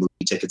giving away movie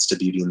tickets to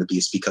Beauty and the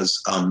Beast because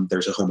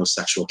there's a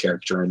homosexual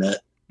character in it."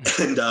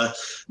 And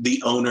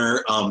the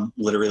owner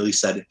literally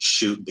said,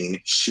 shoot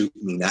me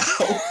now."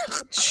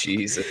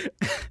 Jesus.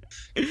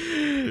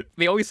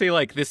 They always say,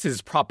 like, this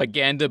is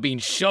propaganda being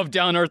shoved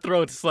down our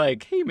throats. It's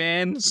like, hey,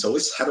 man. So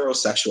is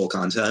heterosexual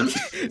content.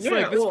 It's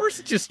like, this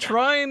person's just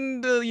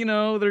trying to, you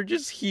know, they're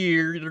just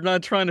here. They're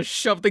not trying to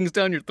shove things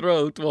down your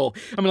throat. Well,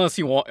 I mean,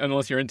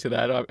 unless you're into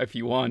that, if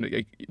you want,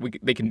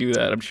 they can do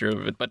that, I'm sure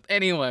of it. But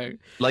anyway.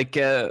 Like,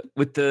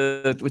 with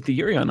the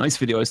Yuri on Ice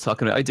video I was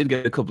talking about, I did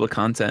get a couple of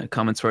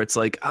comments where it's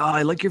like, "Oh,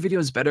 I like your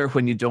videos better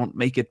when you don't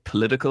make it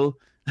political."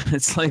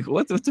 It's like,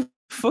 what the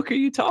fuck are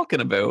you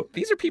talking about?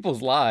 These are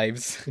people's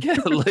lives. Yeah,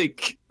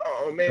 like...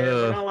 Oh, man,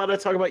 we're not allowed to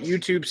talk about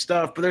YouTube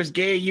stuff, but there's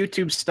gay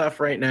YouTube stuff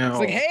right now. It's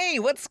like, hey,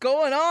 what's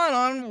going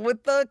on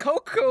with the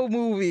Coco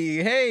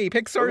movie? Hey,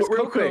 Pixar's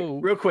Coco.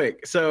 Real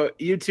quick. So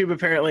YouTube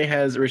apparently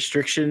has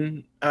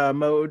restriction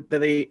mode that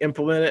they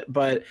implemented,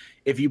 but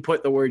if you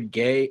put the word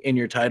gay in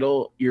your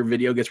title, your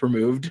video gets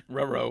removed.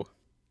 Ruh-roh.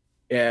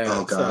 Yeah.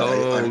 Oh,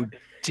 God.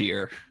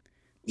 Dear.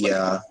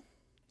 Yeah.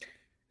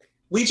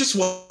 We just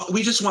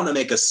want to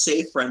make a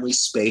safe, friendly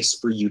space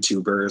for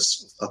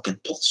YouTubers. Fucking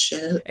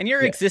bullshit. And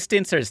your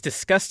existence is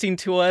disgusting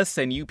to us,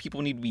 and you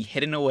people need to be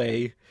hidden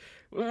away.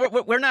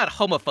 We're not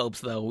homophobes,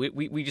 though.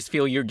 We just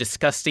feel you're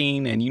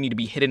disgusting, and you need to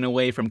be hidden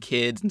away from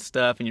kids and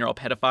stuff, and you're all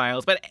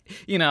pedophiles. But,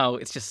 you know,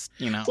 it's just,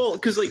 you know. Well,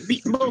 because like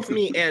both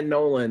me and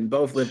Nolan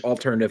both live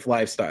alternative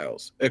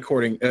lifestyles,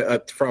 according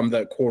from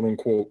the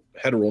quote-unquote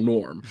hetero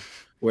norm,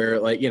 where,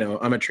 like, you know,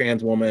 I'm a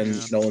trans woman,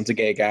 Nolan's a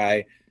gay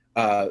guy.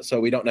 So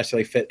we don't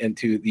necessarily fit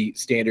into the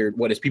standard,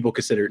 what is people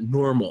consider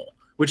normal,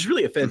 which is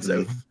really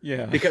offensive.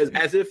 Yeah. Because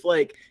as if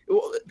like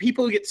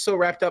people get so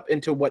wrapped up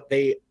into what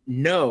they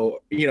know,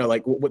 you know,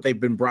 like what they've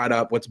been brought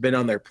up, what's been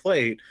on their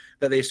plate,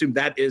 that they assume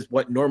that is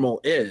what normal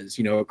is,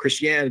 you know,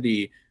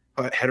 Christianity,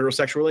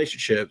 heterosexual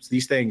relationships,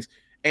 these things.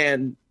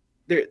 And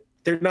they're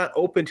not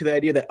open to the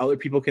idea that other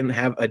people can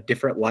have a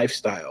different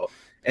lifestyle.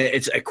 And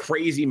it's a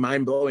crazy,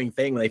 mind-blowing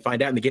thing when they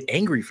find out and they get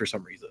angry for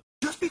some reason.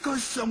 Just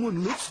because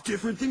someone looks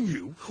different than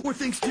you or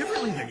thinks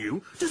differently than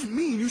you doesn't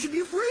mean you should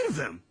be afraid of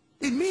them.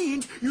 It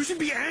means you should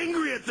be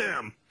angry at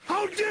them.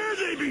 How dare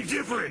they be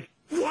different?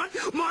 What?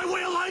 My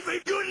way of life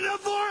ain't good enough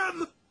for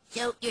them?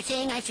 So you're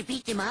saying I should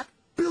beat them up?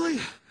 Billy,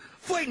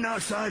 fighting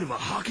outside of a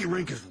hockey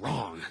rink is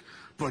wrong.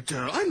 But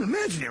I'm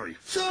imaginary,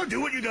 so do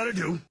what you gotta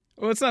do.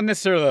 Well, it's not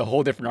necessarily a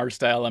whole different art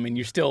style. I mean,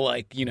 you're still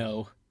like, you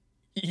know,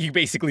 you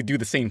basically do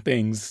the same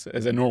things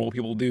as a normal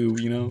people do,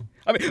 you know?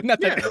 I mean,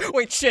 not that... Yeah.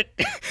 Wait, shit.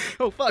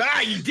 Oh, fuck.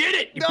 Ah, you did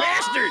it, you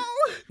bastard!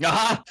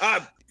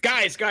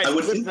 Guys,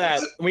 with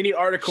that, we need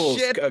articles.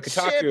 Shit,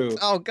 Kotaku. Shit.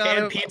 Oh, God.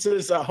 Canned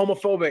Pizza's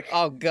homophobic.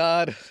 Oh,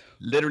 God.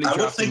 Literally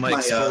dropping my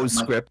exposed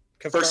script.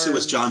 First it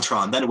was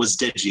JonTron, then it was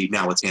Digi,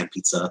 now it's Canned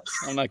Pizza.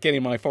 I'm not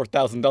getting my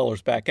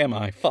 $4,000 back, am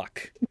I?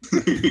 Fuck.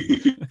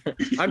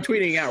 I'm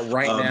tweeting out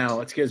right now.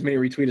 Let's get as many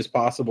retweets as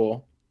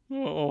possible.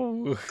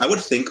 Oh. I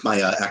would think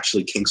my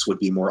actually kinks would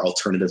be more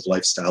alternative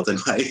lifestyle than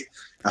my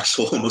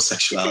actual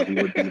homosexuality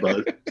would be.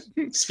 But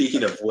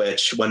speaking of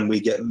which, when we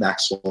get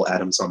Maxwell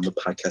Adams on the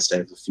podcast, I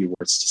have a few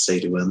words to say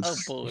to him. Oh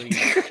boy,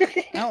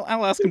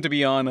 I'll ask him to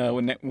be on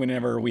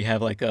whenever we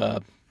have like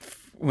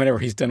whenever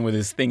he's done with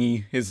his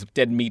thingy, his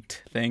dead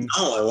meat thing.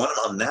 No, I want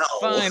him on now.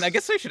 Fine, I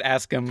guess I should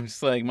ask him.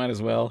 Just like, might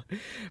as well.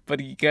 But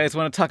you guys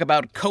want to talk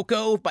about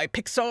Coco by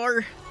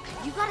Pixar?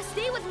 You gotta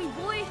stay with me,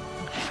 boy.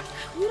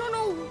 We don't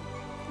know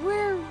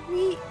where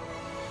we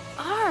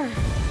are.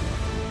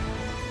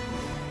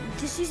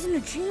 This isn't a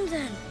dream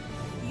then.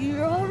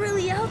 You're all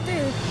really out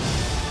there.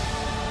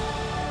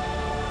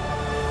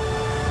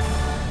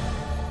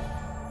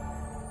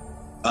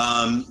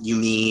 You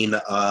mean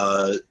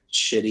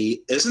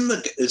shitty? Isn't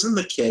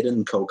the kid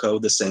in Coco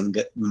the same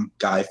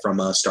guy from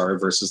Star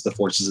versus the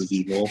Forces of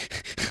Evil?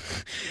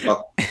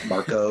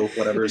 Marco,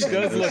 whatever his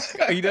name is.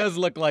 He does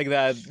look like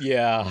that.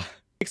 Yeah.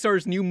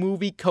 Pixar's new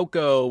movie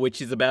Coco, which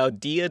is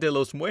about Dia de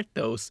los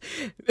Muertos,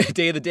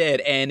 Day of the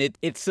Dead, and it's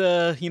it's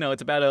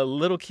about a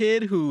little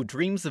kid who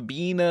dreams of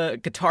being a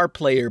guitar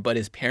player, but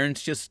his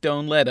parents just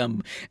don't let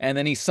him, and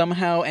then he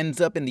somehow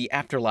ends up in the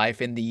afterlife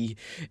in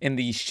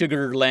the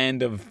sugar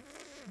land of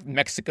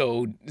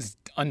Mexico's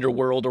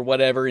underworld or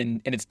whatever,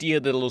 and it's Dia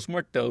de los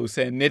Muertos,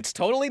 and it's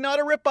totally not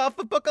a ripoff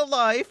of Book of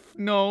Life.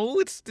 No,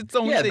 it's its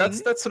own thing. Yeah,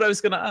 that's what I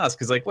was gonna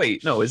ask. Is like,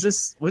 wait, no, was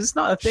this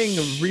not a thing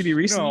really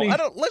recently? No,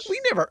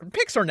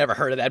 Pixar never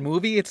heard of that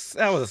movie.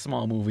 That was a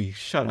small movie.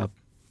 Shut up.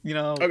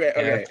 Okay.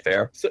 Yeah,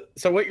 fair.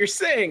 So what you're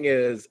saying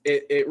is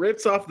it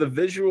rips off the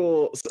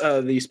visuals,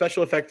 the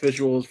special effect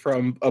visuals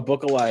from A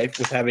Book of Life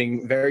with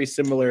having very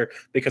similar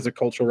because of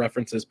cultural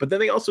references, but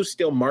then they also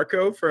steal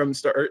Marco from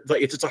Star.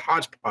 Like it's just a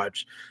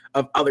hodgepodge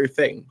of other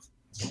things.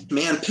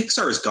 Man,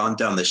 Pixar has gone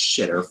down the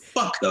shitter.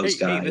 Fuck those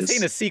guys. Hey, this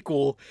ain't a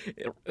sequel,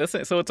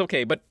 so it's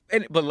okay. But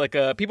like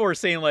people are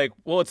saying like,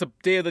 well, it's a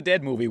Day of the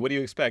Dead movie. What do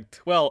you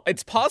expect? Well,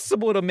 it's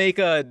possible to make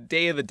a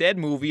Day of the Dead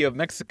movie of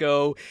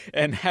Mexico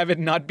and have it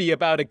not be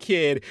about a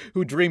kid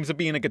who dreams of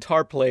being a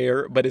guitar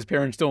player, but his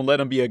parents don't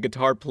let him be a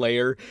guitar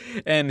player,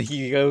 and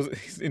he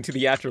goes into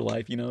the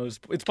afterlife.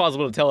 It's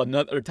possible to tell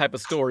another type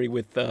of story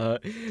with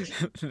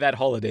that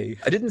holiday.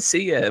 I didn't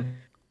see a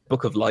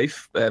Book of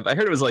Life. I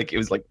heard it was like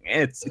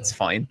it's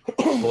fine,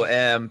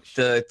 but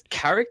the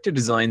character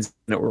designs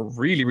in it were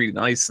really, really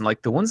nice, and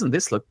like the ones in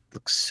this look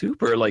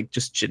super like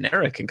just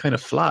generic and kind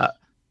of flat.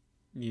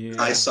 Yeah,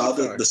 I saw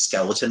the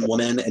skeleton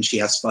woman, and she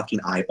has fucking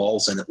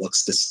eyeballs, and it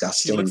looks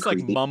disgusting. She looks and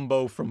like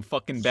Mumbo from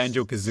fucking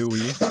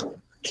Banjo-Kazooie.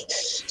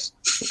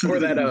 Or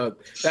that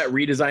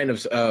redesign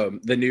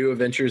of the new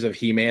Adventures of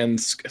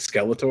He-Man's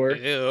Skeletor.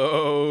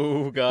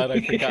 Oh god, I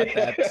forgot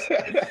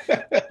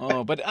that.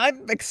 Oh, but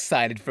I'm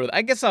excited for that.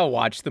 I guess I'll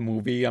watch the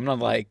movie. I'm not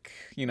like,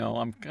 I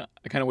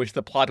kind of wish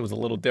the plot was a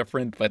little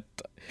different, but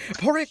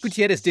Jorge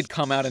Gutierrez did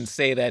come out and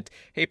say that,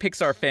 hey,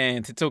 Pixar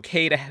fans, it's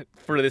okay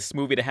for this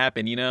movie to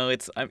happen.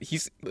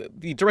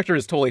 The director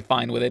is totally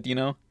fine with it.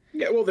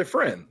 Yeah, well, they're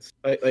friends.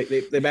 Like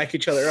they back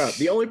each other up.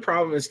 The only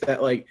problem is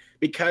that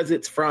because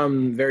it's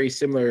from very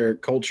similar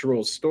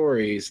cultural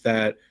stories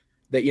that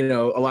a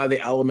lot of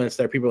the elements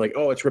that people are like,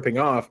 oh, it's ripping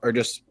off are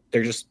just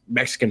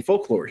Mexican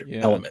folklore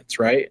elements,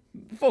 right?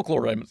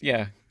 Folklore elements,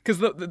 yeah.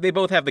 Because they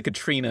both have the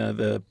Katrina,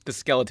 the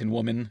skeleton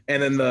woman,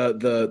 and then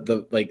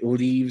the like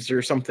leaves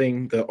or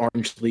something, the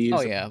orange leaves.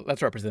 Oh yeah,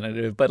 that's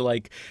representative. But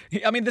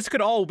this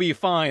could all be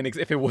fine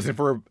if it wasn't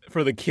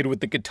for the kid with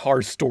the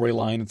guitar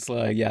storyline. It's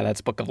like, yeah, that's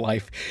Book of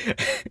Life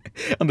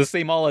on the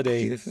same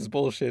holiday. This is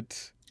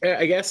bullshit.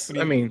 I guess.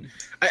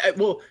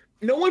 Well,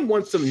 no one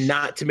wants them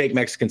not to make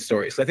Mexican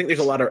stories. I think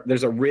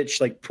there's a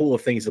rich pool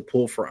of things to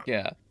pull from.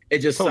 Yeah, it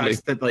just sucks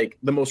that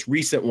the most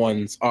recent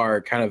ones are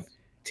kind of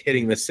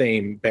hitting the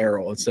same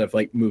barrel instead of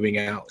moving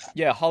out.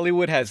 Yeah,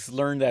 Hollywood has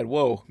learned that,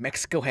 whoa,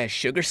 Mexico has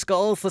sugar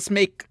skulls? Let's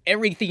make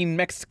everything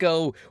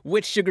Mexico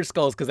with sugar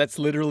skulls, because that's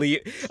literally...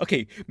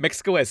 Okay,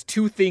 Mexico has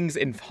two things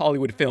in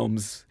Hollywood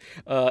films.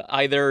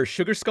 Either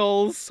sugar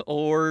skulls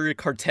or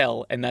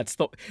cartel, and that's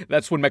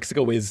what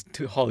Mexico is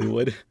to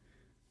Hollywood.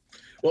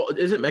 Well,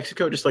 isn't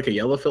Mexico just like a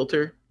yellow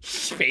filter?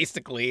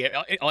 Basically,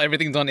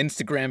 everything's on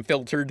Instagram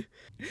filtered.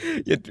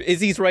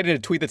 Izzy's writing a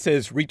tweet that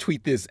says,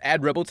 retweet this,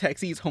 add Rebel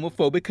Taxi's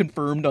homophobic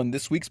confirmed on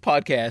this week's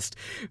podcast.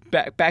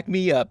 Back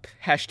me up.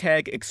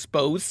 Hashtag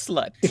expose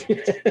slut.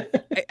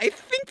 I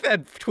think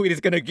that tweet is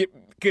gonna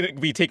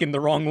be taken the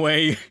wrong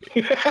way.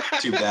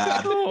 Too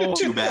bad. Oh.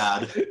 Too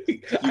bad.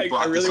 You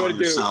brought this on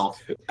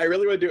yourself. I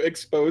really want to do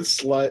expose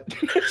slut.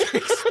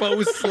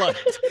 Expose slut.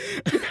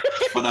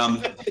 But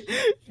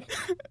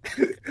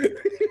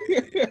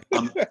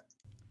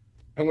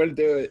I'm gonna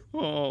do it.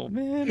 Oh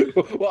man.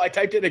 Well, I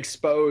typed in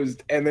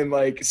exposed, and then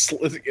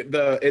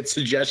its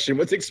suggestion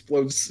was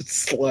explode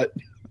slut.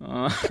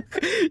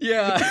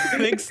 Yeah.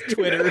 Thanks,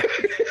 Twitter.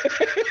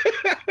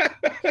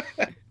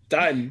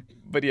 Done.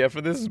 But yeah,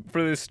 for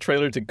this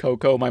trailer to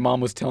Coco, my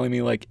mom was telling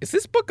me like, is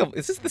this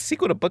the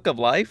sequel to Book of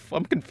Life?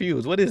 I'm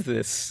confused. What is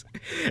this?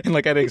 And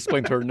like I had to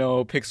explain to her,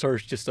 no,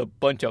 Pixar's just a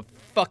bunch of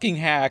fucking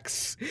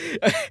hacks.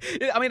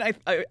 I mean,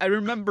 I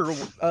remember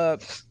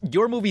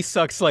Your Movie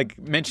Sucks like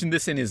mentioned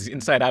this in his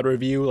Inside Out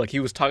review. Like he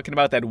was talking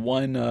about that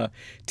one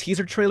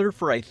teaser trailer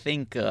for I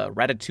think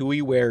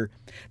Ratatouille, where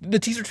the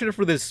teaser trailer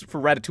for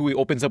Ratatouille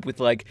opens up with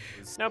like,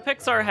 now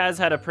Pixar has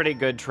had a pretty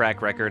good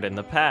track record in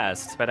the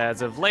past, but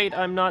as of late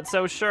I'm not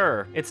so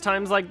sure. It's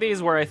times like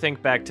these where I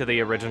think back to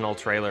the original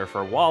trailer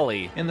for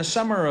WALL-E. In the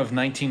summer of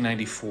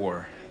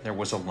 1994, there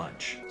was a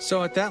lunch.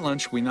 So at that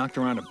lunch, we knocked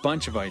around a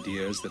bunch of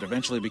ideas that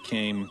eventually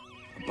became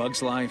A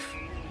Bug's Life,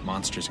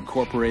 Monsters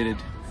Incorporated,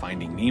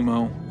 Finding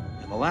Nemo,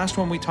 and the last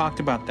one we talked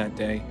about that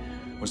day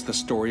was the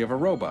story of a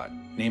robot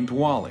named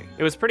WALL-E.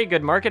 It was pretty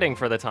good marketing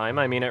for the time.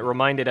 I mean, it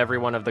reminded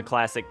everyone of the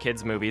classic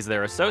kids movies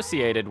they're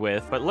associated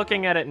with, but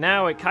looking at it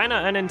now, it kind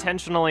of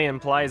unintentionally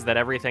implies that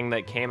everything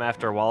that came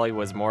after WALL-E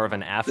was more of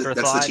an afterthought.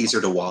 That's the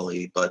teaser to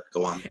WALL-E, but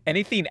go on.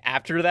 Anything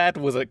after that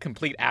was a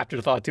complete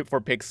afterthought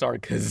for Pixar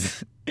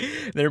because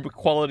their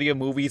quality of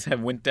movies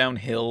have went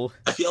downhill.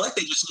 I feel like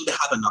they just need to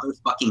have another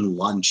fucking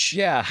lunch.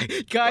 Yeah,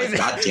 guys, like,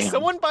 goddamn.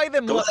 Someone buy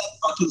them go to that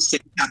fucking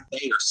City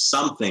Cafe or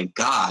something.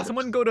 God,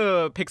 someone go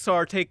to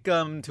Pixar, take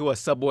them to a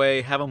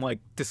Subway, have them like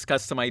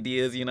discuss some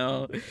ideas. You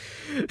know,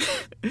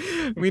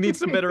 we need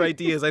some better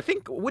ideas. I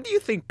think. What do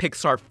you think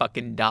Pixar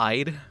fucking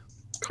died?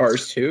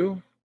 Cars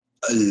 2?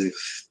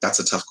 That's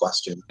a tough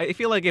question. I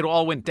feel like it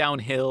all went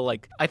downhill.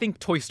 Like, I think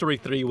Toy Story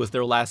 3 was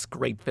their last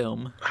great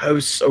film. That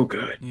was so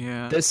good.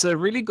 Yeah. There's a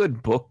really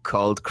good book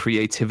called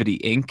Creativity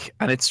Inc.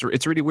 And it's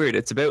really weird.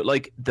 It's about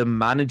like the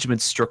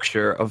management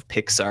structure of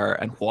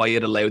Pixar and why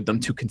it allowed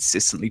them to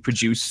consistently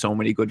produce so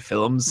many good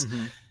films.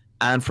 Mm-hmm.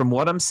 And from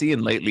what I'm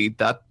seeing lately,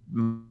 that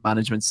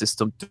management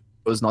system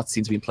does not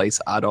seem to be in place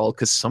at all,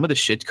 because some of the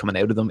shit coming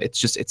out of them, it's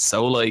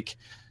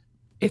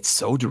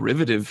so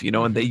derivative, you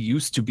know, and they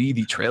used to be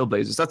the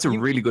trailblazers. That's a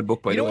really good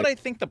book, by the way. You know what I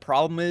think the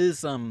problem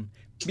is?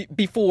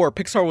 Before,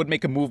 Pixar would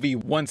make a movie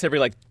once every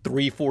like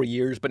 3-4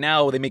 years, but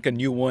now they make a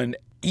new one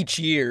each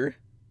year.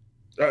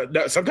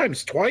 No,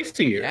 sometimes twice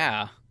a year.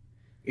 Yeah.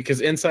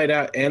 Because Inside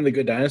Out and The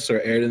Good Dinosaur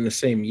aired in the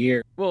same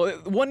year. Well,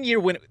 one year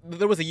when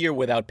there was a year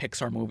without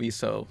Pixar movies,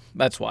 so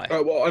that's why.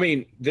 Well, I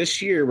mean,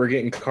 this year we're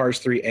getting Cars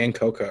 3 and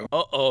Coco.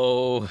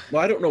 Uh-oh.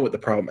 Well, I don't know what the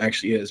problem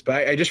actually is,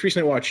 but I just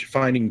recently watched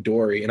Finding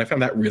Dory, and I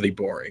found that really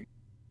boring.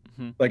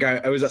 Mm-hmm. Like,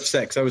 I was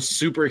upset because I was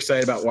super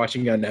excited about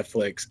watching it on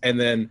Netflix, and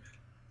then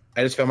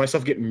I just found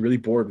myself getting really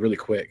bored really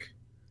quick.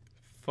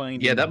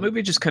 Yeah, that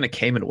movie just kind of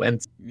came and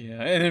went.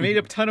 Yeah, and it made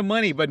a ton of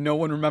money, but no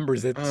one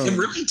remembers it. It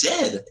really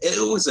did.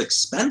 It was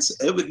expensive.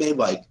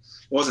 It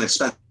wasn't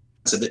expensive.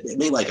 It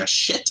made like a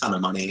shit ton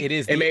of money.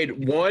 It made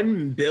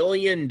 $1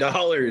 billion in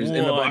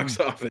the box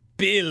office. $1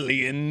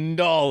 billion.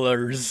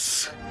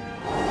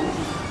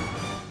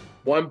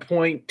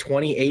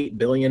 $1.28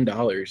 billion.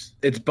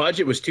 Its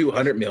budget was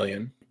 $200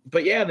 million.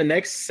 But yeah, the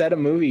next set of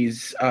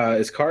movies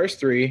is Cars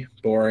 3,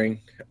 boring.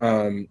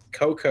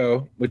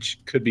 Coco, which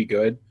could be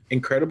good.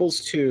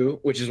 Incredibles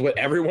 2, which is what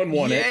everyone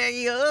wanted.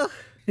 Yeah.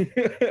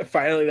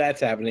 Finally, that's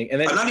happening. And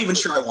then I'm not even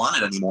sure I want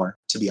it anymore,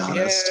 to be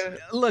honest. Yeah.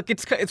 Look,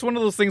 it's one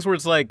of those things where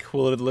it's like,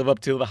 will it live up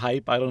to the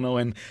hype? I don't know.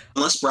 And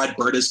unless Brad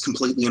Bird is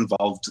completely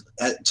involved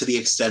to the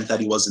extent that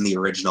he was in the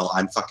original,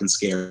 I'm fucking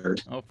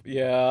scared. Oh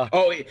yeah.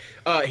 Oh,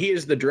 he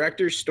is the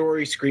director,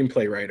 story,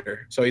 screenplay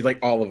writer. So he's like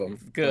all of them.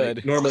 Good.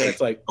 Like, normally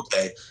it's like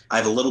okay, I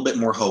have a little bit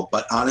more hope,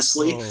 but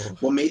honestly,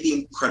 what made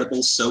The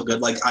Incredibles so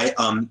good? Like I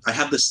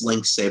have this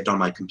link saved on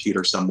my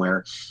computer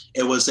somewhere.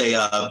 It was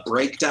a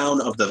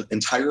breakdown of the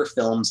entire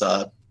film's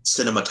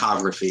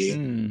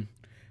cinematography.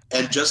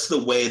 And just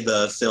the way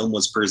the film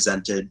was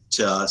presented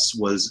to us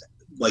was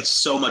like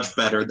so much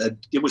better that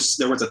there was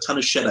a ton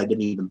of shit I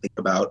didn't even think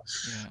about.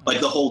 Yeah. Like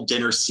the whole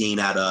dinner scene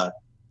at the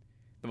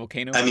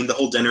volcano. I mean, the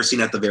whole dinner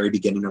scene at the very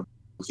beginning of the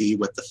movie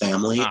with the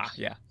family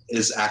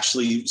is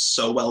actually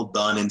so well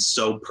done and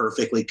so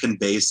perfectly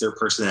conveys their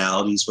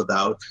personalities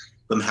without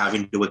them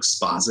having to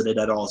exposit it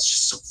at all. It's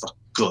just so fucking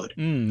good.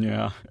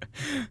 Yeah.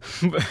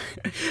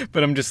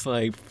 But I'm just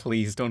like,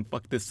 please don't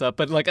fuck this up.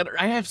 But like,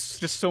 I have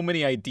just so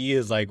many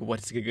ideas, like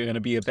what's it going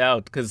to be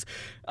about? Because,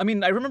 I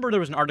mean, I remember there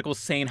was an article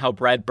saying how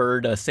Brad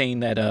Bird saying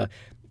that The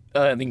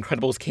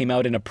Incredibles came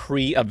out in a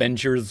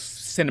pre-Avengers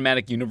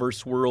cinematic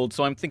universe world.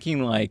 So I'm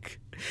thinking like,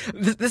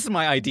 this is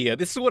my idea.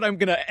 This is what I'm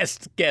going to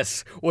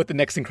guess what the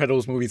next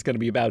Incredibles movie is going to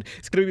be about.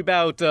 It's going to be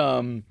about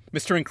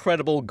Mr.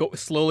 Incredible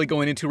slowly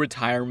going into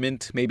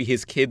retirement. Maybe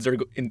his kids are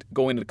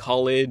going to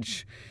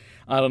college.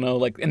 I don't know,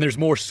 like, and there's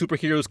more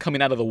superheroes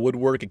coming out of the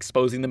woodwork,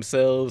 exposing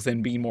themselves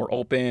and being more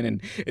open,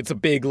 and it's a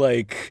big,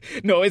 like,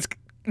 it's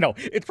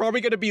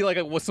probably going to be like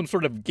some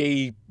sort of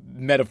gay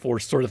metaphor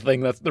sort of thing.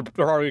 They're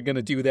probably going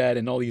to do that,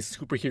 and all these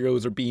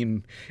superheroes are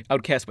being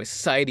outcast by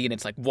society, and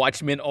it's like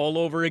Watchmen all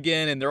over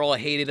again, and they're all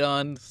hated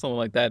on, something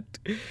like that.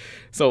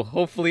 So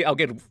hopefully I'll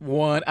get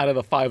 1 out of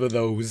the 5 of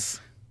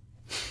those.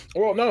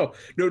 Well, no.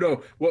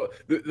 Well,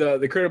 the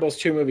Incredibles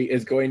 2 movie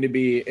is going to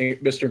be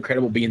Mr.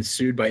 Incredible being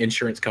sued by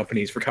insurance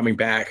companies for coming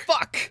back.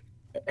 Fuck!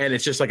 And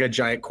it's just like a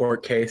giant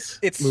court case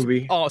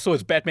movie. Oh, so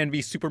it's Batman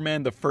v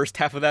Superman, the first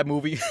half of that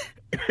movie?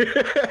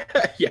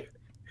 Yeah.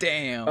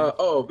 Damn.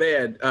 Oh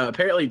man!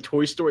 Apparently,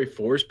 Toy Story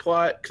 4's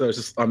plot, because I was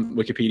just on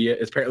Wikipedia,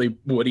 is apparently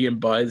Woody and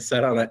Buzz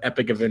set on an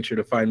epic adventure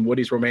to find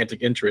Woody's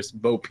romantic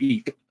interest, Bo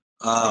Peep.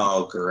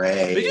 Oh,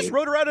 great! They just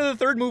wrote her out in the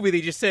third movie. They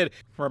just said,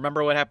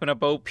 "Remember what happened to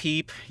Bo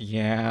Peep?"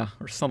 Yeah,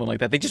 or something like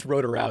that. They just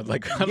wrote her out.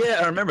 Like, yeah,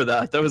 I remember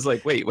that. That was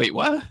like, wait,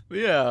 what?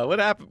 Yeah, what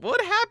happened? What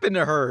happened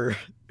to her?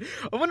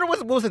 I wonder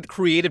what was the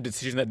creative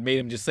decision that made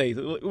him just say,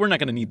 "We're not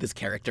going to need this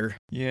character."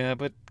 Yeah,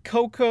 but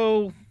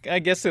Coco, I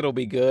guess it'll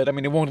be good. I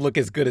mean, it won't look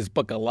as good as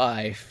Book of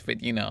Life,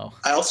 but you know.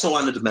 I also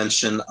wanted to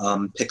mention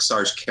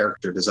Pixar's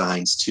character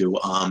designs too.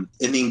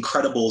 In The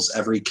Incredibles,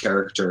 every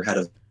character had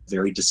a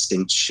very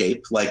distinct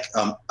shape. Like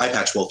Eye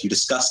Patch Wolf, you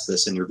discussed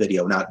this in your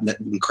video, not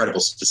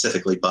Incredibles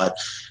specifically, but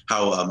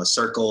how a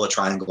circle, a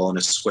triangle, and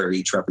a square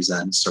each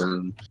represent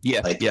certain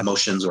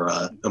emotions or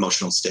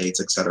emotional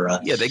states, etc.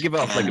 Yeah, they give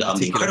off like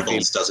The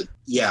Incredibles does it.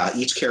 Yeah,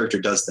 each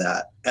character does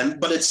that,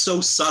 but it's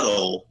so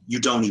subtle you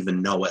don't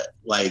even know it.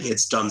 Like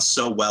it's done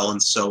so well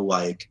and so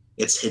like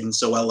it's hidden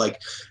so well. Like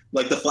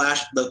the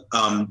Flash,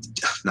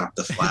 not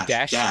the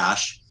Flash,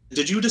 Dash.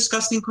 Did you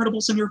discuss The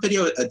Incredibles in your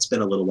video? It's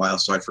been a little while,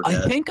 so I forget.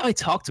 I think I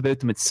talked about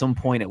them at some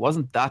point. It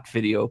wasn't that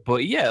video,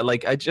 but yeah,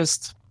 like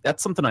that's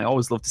something I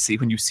always love to see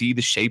when you see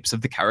the shapes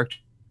of the characters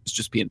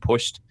just being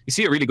pushed. You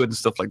see it really good in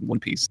stuff like One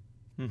Piece.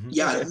 Mm-hmm.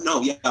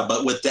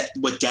 But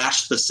with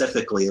Dash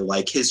specifically,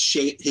 like his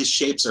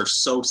shapes are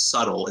so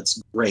subtle.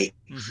 It's great.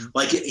 Mm-hmm.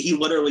 Like he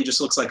literally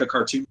just looks like a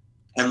cartoon,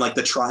 and like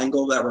the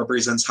triangle that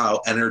represents how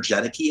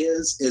energetic he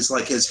is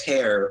like his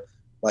hair.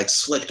 Like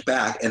slicked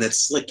back, and it's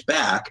slicked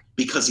back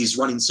because he's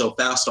running so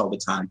fast all the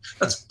time.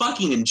 That's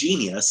fucking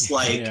ingenious.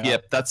 Like,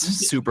 yep, that's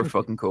super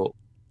fucking cool.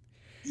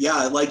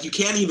 Yeah, like you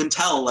can't even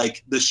tell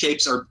like the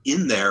shapes are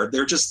in there.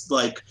 They're just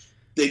like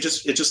it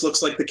just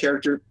looks like a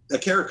character.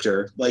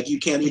 Like you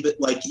can't even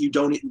you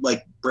don't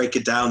like break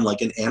it down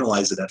like and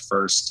analyze it at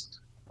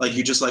first. Like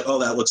you just like, oh,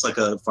 that looks like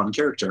a fun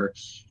character,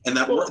 and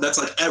that's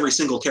like every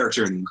single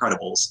character in The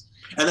Incredibles.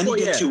 And then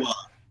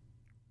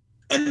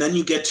And then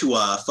you get to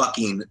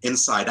fucking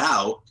Inside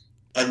Out,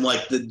 and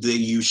like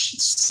you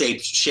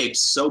shape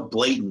so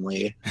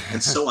blatantly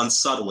and so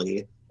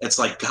unsubtly. It's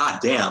like, god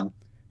damn,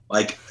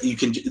 like you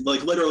can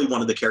like literally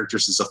one of the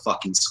characters is a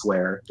fucking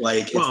square.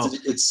 Like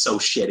it's so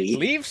shitty.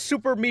 Leave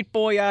Super Meat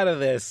Boy out of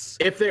this.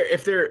 If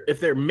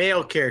they're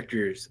male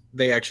characters,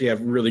 they actually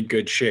have really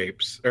good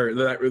shapes, or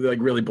they're not really,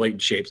 like really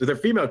blatant shapes. If they're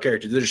female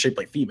characters, they're just shaped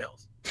like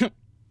females.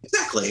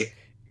 Exactly.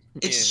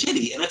 It's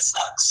shitty and it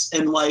sucks.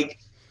 And like.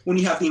 When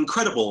you have The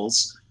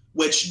Incredibles,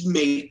 which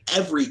made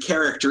every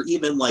character,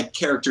 even like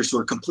characters who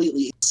are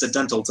completely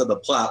incidental to the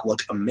plot,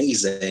 look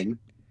amazing,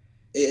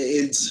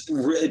 it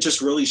just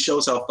really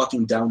shows how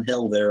fucking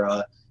downhill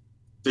their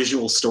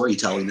visual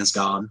storytelling has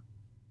gone.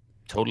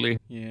 Totally.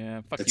 Yeah.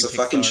 It's a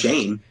fucking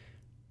shame.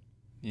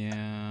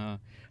 Yeah.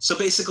 So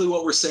basically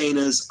what we're saying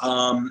is,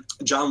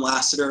 John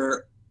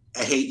Lasseter,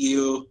 I hate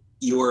you.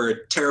 You're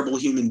a terrible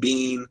human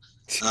being.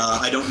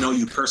 I don't know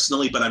you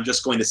personally, but I'm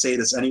just going to say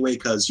this anyway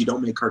because you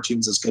don't make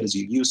cartoons as good as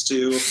you used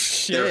to.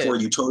 Shit. Therefore,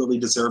 you totally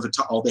deserve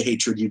all the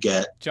hatred you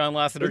get. John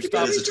Lasseter,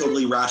 that is a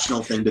totally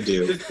rational thing to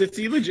do. Does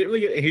he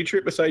legitimately get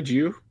hatred besides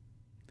you?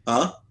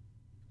 Huh?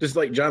 Does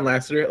like John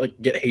Lasseter like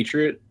get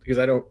hatred? Because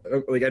I don't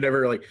like. I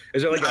never like.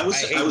 Is there like? I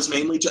was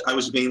mainly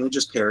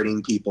just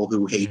parroting people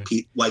who hate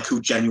who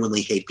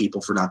genuinely hate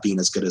people for not being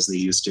as good as they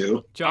used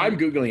to. I'm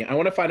googling it. I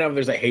want to find out if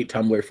there's a hate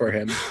Tumblr for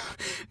him.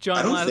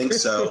 I don't think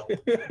so.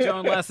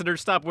 John Lasseter,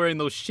 stop wearing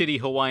those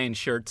shitty Hawaiian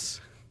shirts.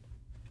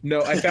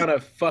 No, I found a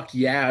fuck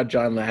yeah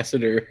John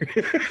Lasseter.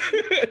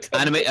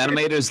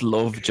 Animators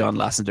love John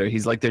Lasseter.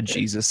 He's like their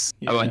Jesus.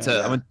 Yeah.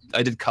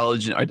 I did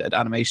college. I did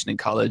animation in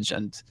college,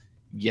 and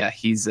yeah,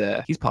 he's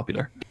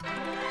popular.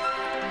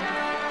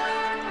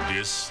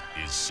 This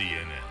is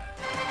CNN.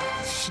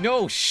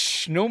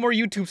 No more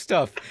YouTube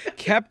stuff.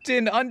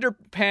 Captain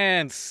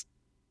Underpants.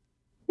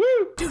 Woo!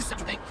 Do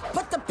something.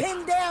 Put the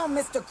pen down,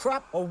 Mr.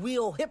 Krupp, or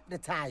we'll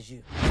hypnotize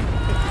you.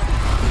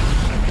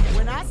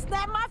 When I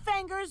snap my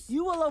fingers,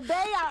 you will obey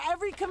our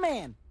every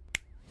command.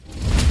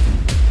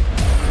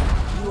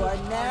 You are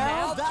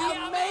now the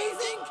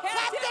amazing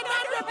Captain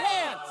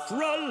Underpants!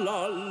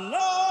 Tra-la-la!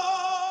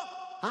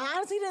 I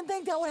honestly didn't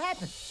think that would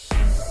happen.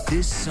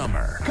 This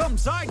summer. Come,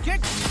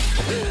 sidekick!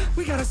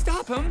 We gotta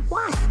stop him.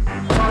 What?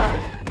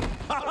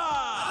 Out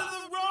of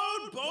the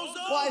road, bozo!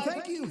 Why,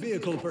 thank you,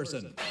 vehicle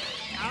person.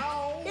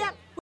 Ow. Yep.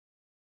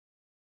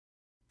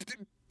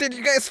 Did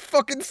you guys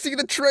fucking see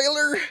the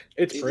trailer?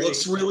 It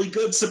looks really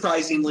good,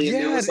 surprisingly. And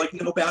there was like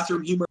no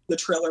bathroom humor in the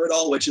trailer at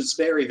all, which is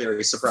very,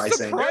 very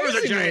surprising. There was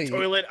a giant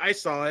toilet. I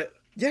saw it.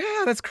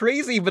 Yeah, that's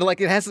crazy, but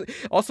like it has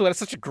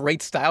such a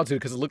great style to it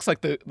because it looks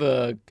like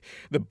the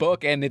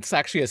book, and it's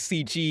actually a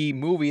CG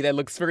movie that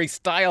looks very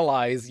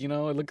stylized. You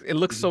know, it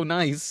looks so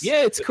nice.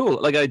 Yeah, it's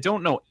cool. Like I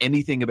don't know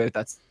anything about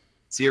that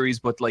series,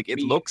 but like it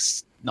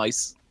looks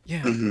nice.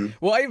 Yeah. Mm-hmm.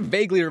 Well, I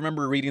vaguely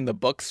remember reading the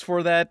books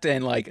for that,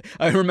 and like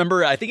I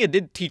think it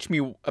did teach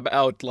me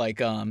about like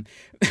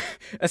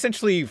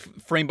essentially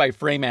frame by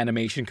frame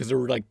animation, because there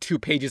were like 2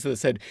 pages that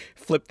said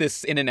flip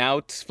this in and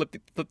out, flip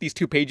these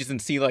 2 pages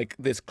and see like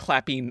this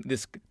clapping,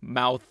 this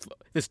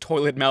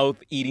toilet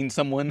mouth eating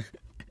someone.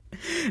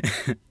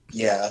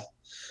 Yeah.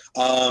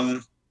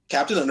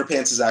 Captain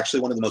Underpants is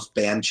actually one of the most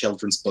banned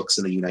children's books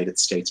in the United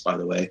States, by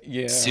the way.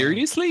 Yeah.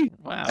 Seriously?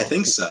 Wow. I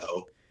think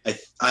so.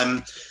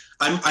 I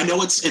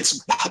know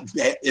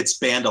it's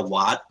banned a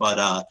lot, but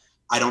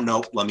I don't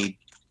know. Let me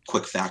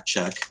quick fact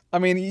check. I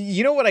mean,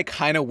 you know what I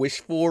kind of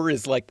wish for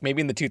is like maybe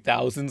in the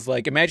 2000s,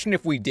 like imagine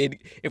if we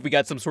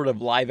got some sort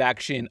of live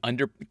action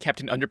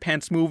Captain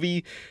Underpants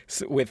movie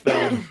with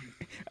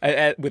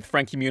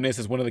Frankie Muniz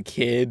as one of the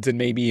kids, and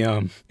maybe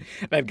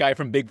that guy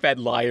from Big Fat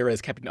Liar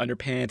as Captain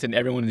Underpants, and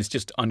everyone is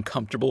just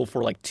uncomfortable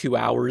for like 2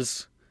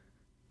 hours.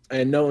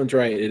 And Nolan's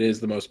right. It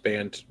is the most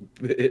banned.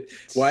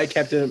 Why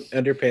Captain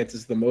Underpants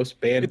is the most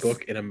banned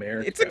book in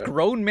America. It's a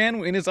grown man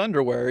in his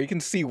underwear. You can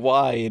see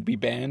why it'd be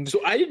banned.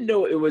 So I didn't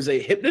know it was a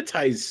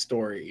hypnotized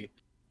story.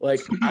 Like,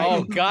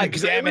 oh god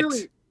damn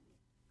it!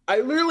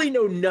 I literally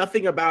know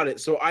nothing about it,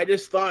 so I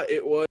just thought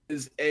it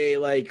was a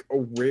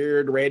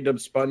weird, random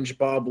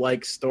SpongeBob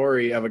like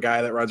story of a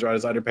guy that runs around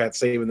his underpants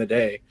saving the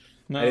day.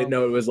 No. I didn't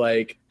know it was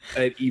like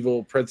an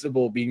evil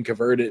principal being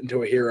converted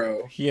into a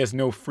hero. He has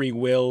no free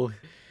will.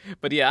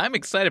 But yeah, I'm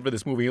excited for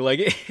this movie.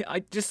 Like,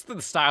 I just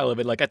the style of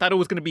it. Like, I thought it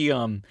was gonna be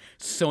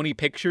Sony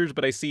Pictures,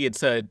 but I see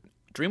it's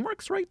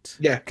DreamWorks, right?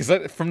 Yeah.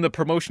 Because from the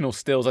promotional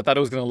stills, I thought it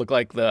was gonna look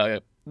like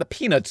the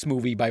Peanuts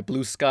movie by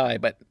Blue Sky,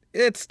 but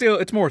it's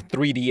more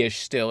 3D-ish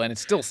still, and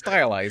it's still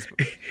stylized.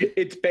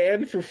 It's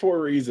banned for 4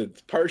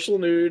 reasons: partial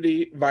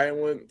nudity,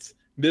 violence,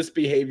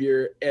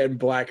 misbehavior, and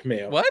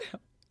blackmail. What?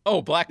 Oh,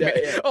 blackmail.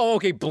 Yeah, yeah. Oh,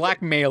 okay,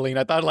 blackmailing.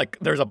 I thought like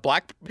there's the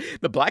black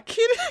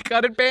kid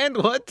got it banned.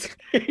 What?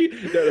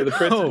 No, the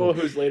principal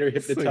who's later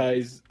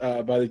hypnotized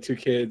by the 2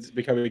 kids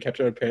becoming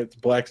Captain Underpants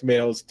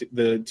blackmails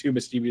the 2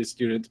 mischievous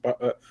students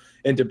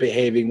into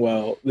behaving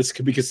well. This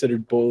could be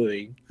considered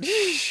bullying.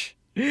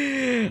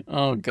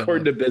 Oh god.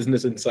 According to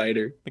Business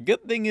Insider. The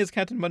good thing is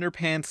Captain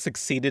Underpants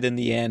succeeded in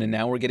the end, and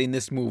now we're getting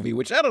this movie,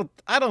 which I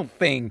don't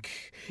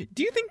think.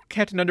 Do you think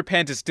Captain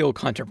Underpants is still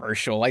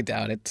controversial? I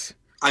doubt it.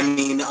 I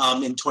mean,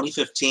 in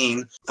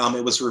 2015,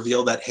 it was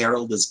revealed that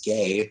Harold is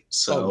gay.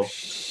 So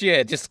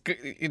shit,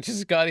 it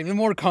just got even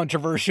more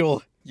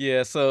controversial.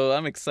 Yeah, so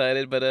I'm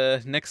excited.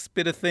 But next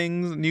bit of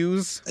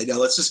news. I know.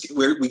 Let's just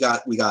we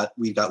got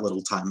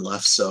little time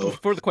left. So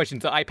for the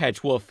questions, the Eye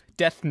Patch Wolf,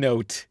 Death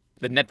Note,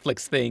 the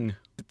Netflix thing.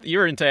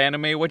 You're into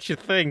anime. What you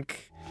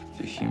think?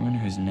 The human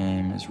whose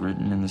name is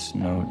written in this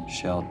note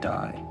shall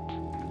die.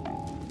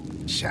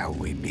 Shall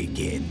we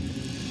begin?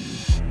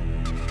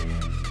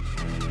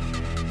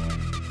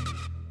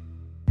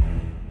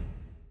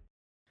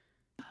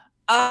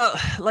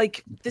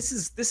 This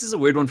is a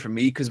weird one for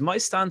me, because my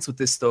stance with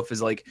this stuff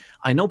is like,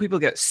 I know people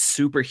get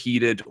super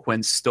heated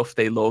when stuff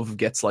they love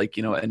gets like,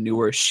 you know, a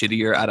newer,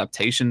 shittier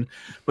adaptation.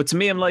 But to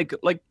me, I'm like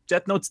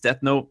Death Note's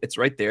Death Note. It's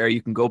right there.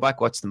 You can go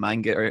back, watch the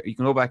manga, or you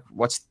can go back,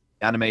 watch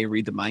the anime,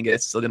 read the manga.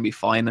 It's still going to be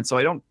fine. And so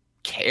I don't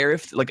care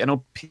if, like, I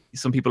know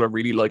some people are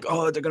really like,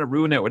 oh, they're going to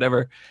ruin it,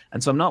 whatever.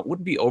 And so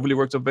wouldn't be overly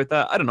worked up about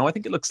that. I don't know. I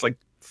think it looks like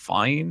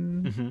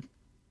fine. Mm-hmm.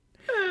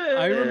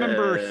 I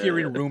remember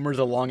hearing rumors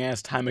a long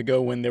ass time ago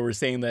when they were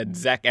saying that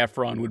Zac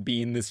Efron would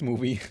be in this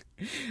movie.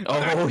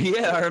 Oh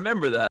yeah, I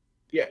remember that.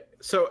 Yeah,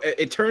 so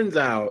it turns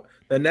out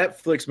the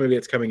Netflix movie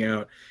that's coming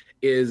out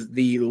is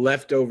the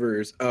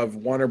leftovers of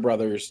Warner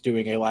Brothers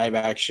doing a live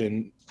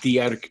action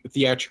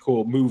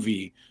theatrical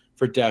movie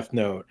for Death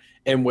Note,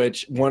 in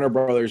which Warner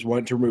Brothers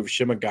wanted to remove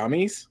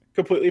Shimagamis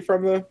completely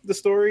from the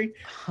story.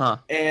 Huh.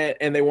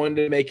 And they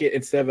wanted to make it,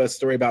 instead of a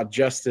story about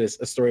justice,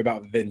 a story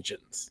about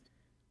vengeance,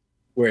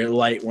 where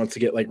Light wants to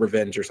get like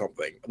revenge or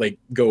something, like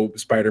go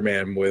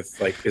Spider-Man with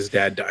like his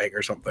dad dying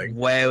or something.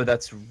 Wow,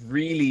 that's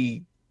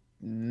really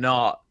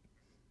not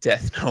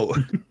Death Note.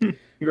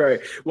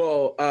 Right.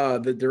 Well,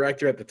 the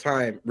director at the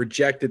time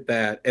rejected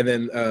that, and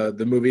then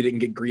the movie didn't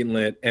get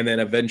greenlit, and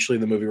then eventually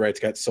the movie rights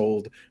got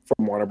sold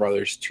from Warner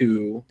Brothers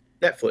to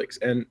Netflix,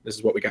 and this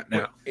is what we got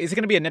now. Is it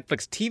going to be a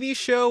Netflix TV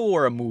show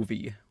or a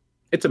movie?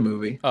 It's a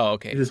movie. Oh,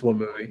 okay. It is one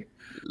movie.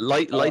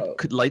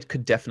 Light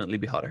could definitely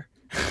be hotter.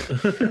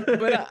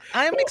 But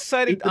I'm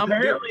excited.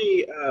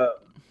 Apparently,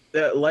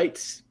 the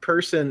Light's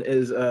person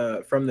is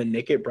from the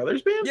Naked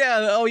Brothers band?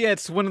 Yeah, oh yeah,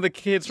 it's one of the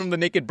kids from the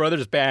Naked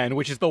Brothers band,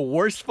 which is the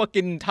worst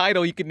fucking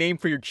title you could name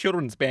for your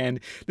children's band.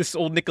 This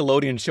old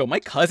Nickelodeon show. My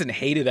cousin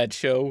hated that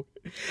show.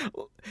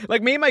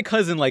 Like, me and my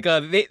cousin, like,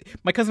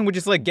 my cousin would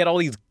just, like, get all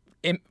these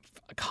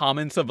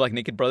comments of, like,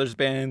 Naked Brothers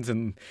bands,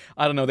 and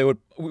I don't know, they would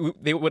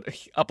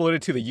upload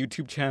it to the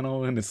YouTube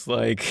channel, and it's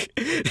like,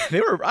 I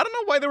don't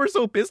know why they were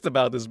so pissed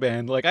about this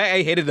band. Like,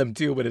 I hated them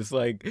too, but it's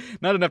like,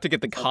 not enough to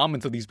get the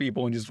comments of these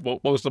people and just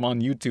post them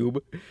on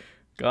YouTube.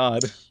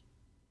 God.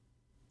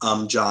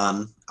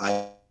 John,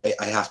 I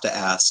have to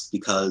ask,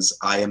 because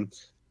I am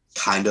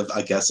kind of,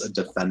 I guess, a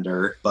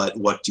defender, but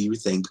what do you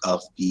think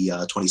of the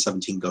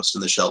 2017 Ghost in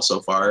the Shell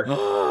so far?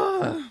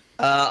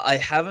 I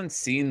haven't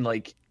seen,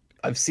 like,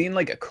 I've seen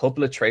like a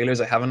couple of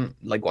trailers. I haven't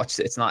like watched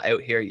it. It's not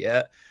out here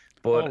yet.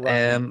 But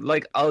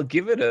like I'll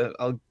give it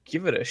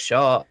a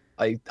shot.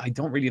 I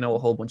don't really know a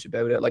whole bunch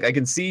about it. Like I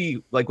can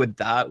see like with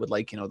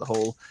like the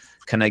whole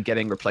kind of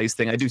getting replaced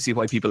thing. I do see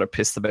why people are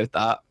pissed about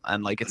that,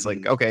 and like it's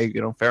like okay,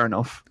 fair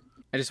enough.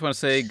 I just want to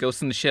say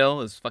Ghost in the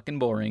Shell is fucking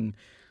boring.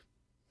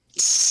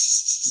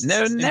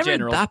 No,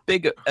 never that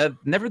big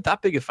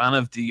a fan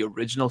of the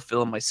original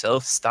film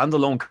myself.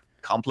 Standalone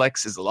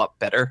Complex is a lot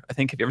better, I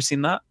think. Have you ever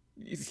seen that?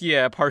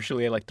 Yeah,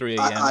 partially at like 3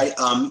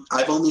 a.m.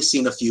 I've only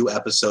seen a few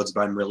episodes,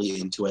 but I'm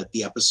really into it.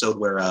 The episode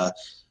where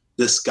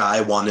this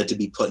guy wanted to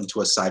be put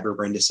into a cyber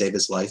brain to save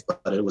his life,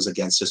 but it was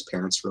against his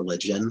parents'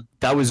 religion.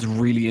 That was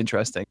really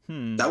interesting.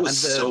 That was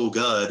so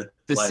good.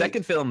 The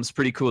second film's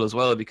pretty cool as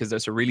well because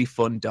there's a really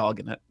fun dog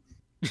in it.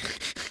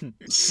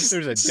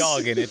 There's a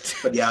dog in it.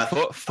 But yeah,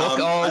 fuck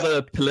all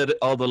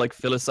the like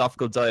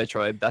philosophical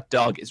diatribe. That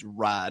dog is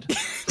rad.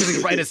 Does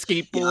he ride a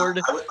skateboard?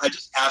 Yeah, I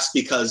just asked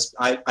because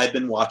I've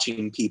been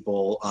watching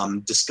people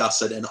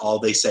discuss it, and all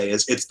they say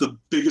is it's the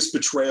biggest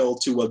betrayal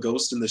to a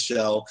Ghost in the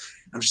Shell.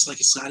 I'm just like,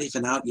 it's not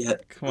even out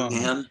yet,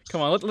 man. Come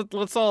on,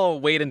 let's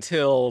all wait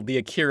until the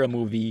Akira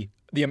movie,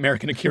 the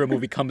American Akira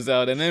movie, comes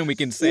out, and then we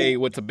can say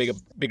what's a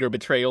bigger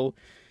betrayal.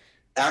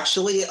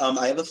 Actually,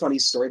 I have a funny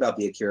story about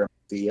the Akira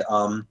movie.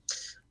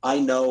 I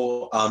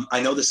know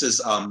this is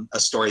a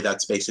story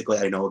that's basically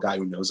I know a guy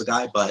who knows a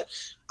guy, but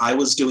I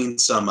was doing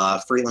some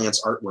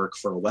freelance artwork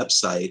for a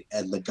website,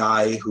 and the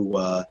guy who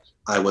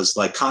I was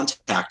like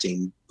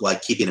contacting,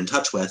 like keeping in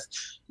touch with,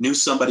 knew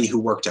somebody who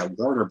worked at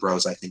Warner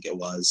Bros. I think it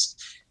was,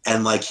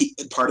 and like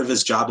part of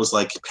his job was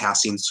like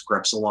passing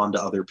scripts along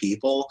to other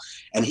people,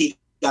 and he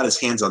got his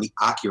hands on the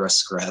Akira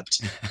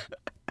script.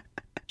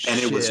 And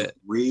it was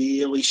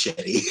really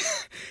shitty.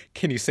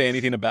 Can you say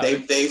anything about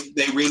it? They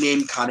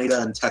renamed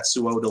Kaneda and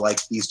Tetsuo to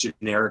like these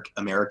generic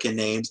American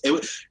names. It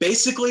was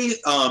basically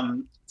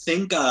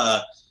think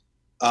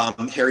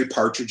Harry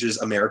Partridge's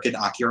American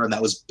Akira, and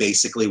that was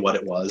basically what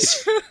it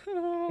was.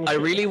 I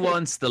really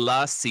want the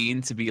last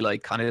scene to be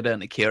like Kaneda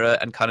and Akira,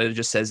 and Kaneda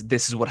just says,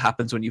 "This is what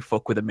happens when you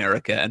fuck with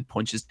America," and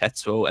punches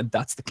Tetsuo, and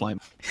that's the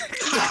climax.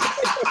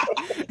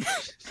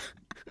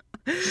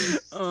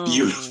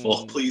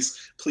 Beautiful.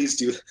 Please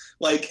do.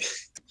 Like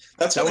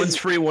that one's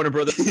free, Warner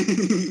Brothers.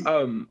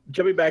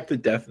 Jumping back to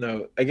Death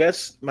Note, I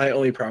guess my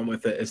only problem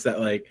with it is that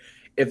like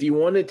if you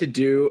wanted to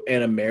do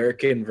an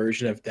American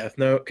version of Death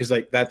Note, because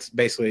like that's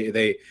basically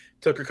they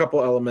took a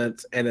couple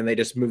elements and then they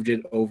just moved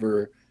it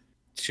over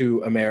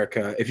to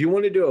America. If you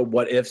want to do a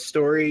what if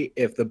story,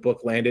 if the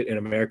book landed in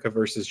America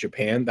versus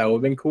Japan, that would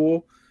have been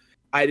cool.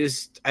 I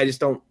just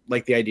don't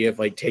like the idea of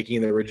like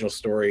taking the original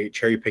story,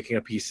 cherry picking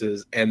up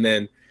pieces, and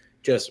then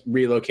just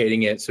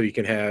relocating it so you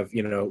can have,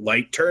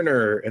 Light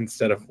Turner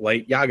instead of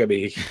Light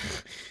Yagami.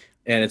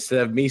 And instead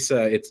of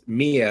Misa, it's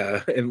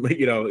Mia, and,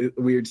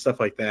 weird stuff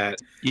like that.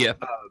 Yeah.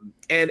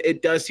 And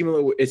it does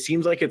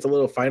seems like it's a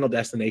little Final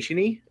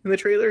Destination-y in the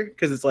trailer,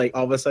 because it's like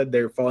all of a sudden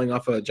they're falling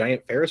off a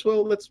giant Ferris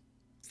wheel that's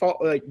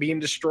being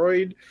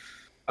destroyed.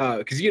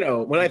 Because,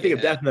 when I think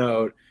of Death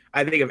Note,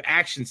 I think of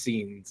action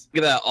scenes.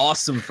 Look at that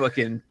awesome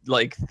fucking,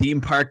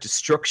 theme park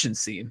destruction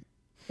scene.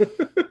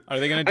 Are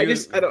they gonna do?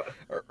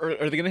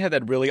 Are they gonna have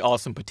that really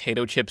awesome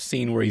potato chip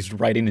scene where he's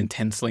writing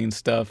intensely and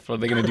stuff? Are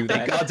they gonna do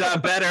that?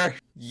 Goddamn better.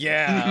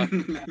 Yeah.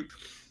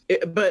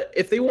 But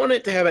if they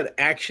wanted to have an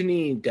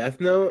action-y Death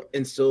Note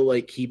and still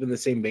keep in the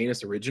same vein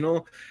as the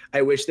original,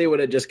 I wish they would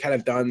have just kind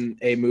of done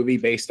a movie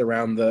based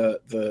around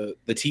the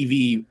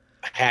TV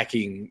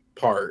hacking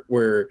part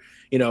where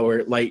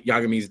where Light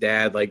Yagami's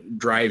dad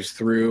drives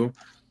through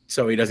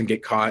so he doesn't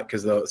get caught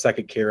because the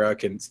second Kira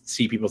can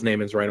see people's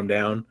names and write them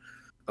down.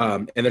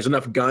 And there's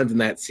enough guns in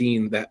that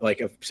scene that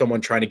if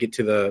someone trying to get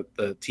to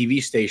the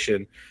TV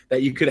station,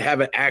 that you could have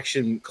an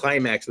action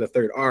climax of the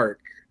third arc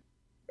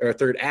or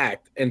third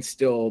act and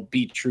still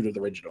be true to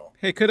the original.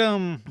 Hey, could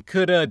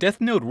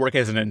Death Note work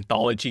as an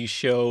anthology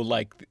show?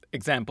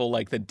 Example,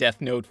 the Death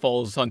Note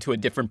falls onto a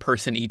different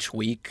person each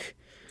week.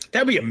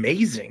 That'd be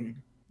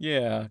amazing.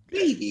 Yeah,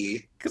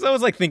 maybe. Because I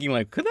was thinking,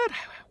 could that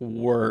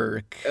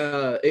work?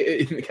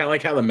 Kind of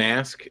like how The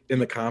Mask in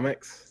the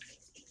comics.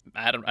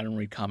 I don't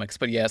read comics,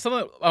 but yeah,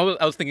 I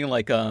was thinking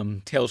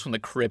Tales from the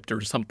Crypt or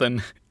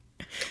something.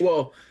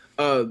 Well,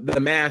 The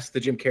Mask,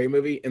 the Jim Carrey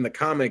movie, in the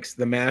comics,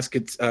 The Mask,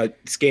 it's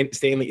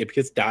Stanley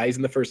Ipkiss dies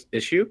in the first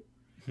issue,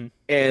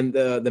 and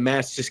the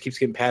mask just keeps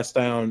getting passed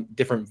down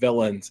different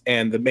villains,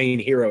 and the main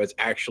hero is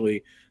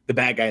actually the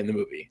bad guy in the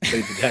movie. So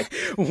he's a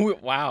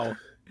detective. Wow.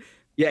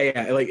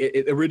 Yeah.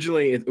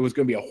 Originally it was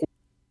going to be a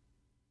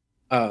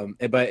horror,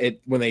 but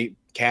when they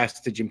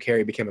cast Jim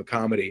Carrey, it became a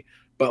comedy.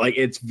 But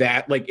it's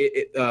that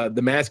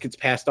the mask gets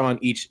passed on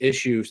each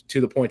issue to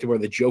the point to where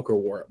the Joker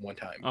wore it one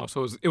time. Oh,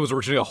 so it was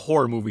originally a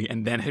horror movie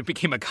and then it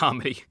became a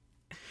comedy.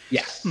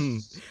 Yeah.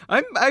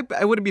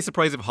 I wouldn't be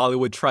surprised if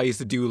Hollywood tries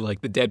to do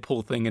like the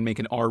Deadpool thing and make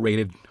an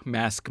R-rated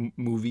mask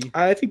movie.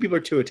 I think people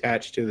are too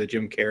attached to the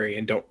Jim Carrey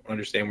and don't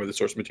understand where the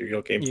source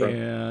material came from.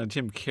 Yeah,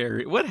 Jim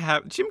Carrey. What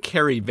happened? Jim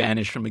Carrey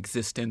vanished from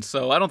existence,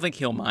 so I don't think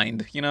he'll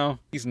mind. You know,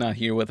 he's not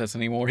here with us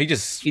anymore. He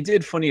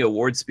did funny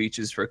award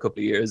speeches for a couple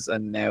of years,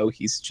 and now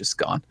he's just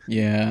gone.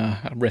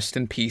 Yeah, rest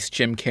in peace,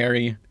 Jim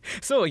Carrey.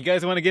 So, you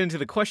guys want to get into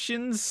the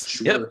questions?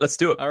 Sure. Yep, let's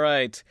do it. All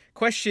right.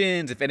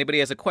 Questions. If anybody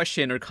has a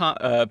question,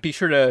 or be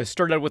sure to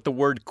start out with the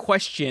word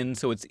question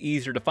so it's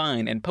easier to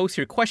find, and post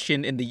your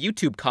question in the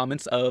YouTube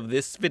comments of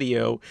this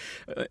video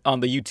on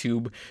the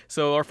YouTube.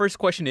 So our first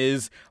question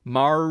is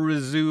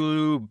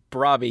Marzu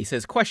Bravi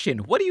says, question,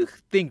 what do you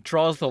think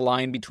draws the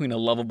line between a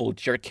lovable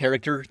jerk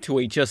character to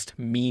a just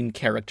mean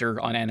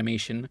character on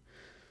animation?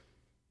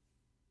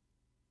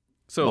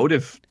 So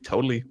motive,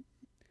 totally.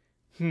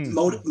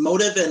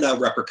 Motive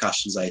and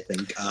repercussions, I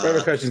think.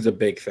 Repercussions a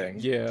big thing.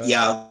 Yeah.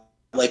 Yeah.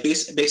 Like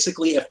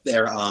basically, if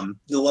they're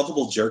the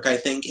lovable jerk, I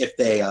think if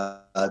they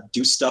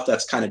do stuff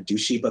that's kind of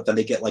douchey, but then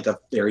they get like a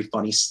very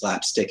funny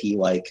slapsticky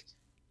like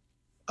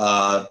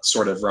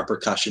sort of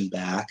repercussion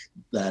back,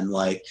 then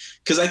like,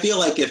 because I feel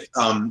like if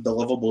the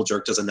lovable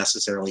jerk doesn't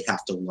necessarily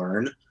have to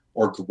learn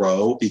or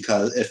grow,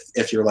 because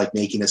if you're like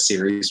making a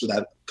series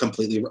that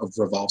completely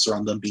revolves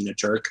around them being a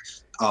jerk,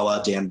 a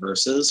la Dan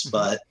Versus,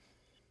 but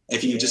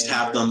if you just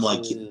have them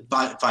like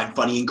find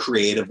funny and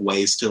creative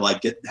ways to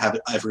like have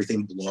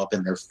everything blow up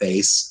in their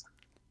face,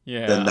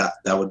 then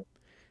that would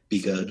be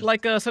good.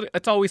 Like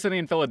It's Always Sunny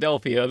in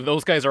Philadelphia.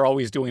 Those guys are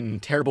always doing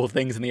terrible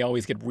things, and they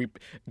always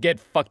get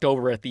fucked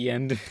over at the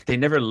end. They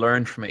never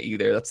learn from it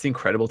either. That's the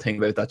incredible thing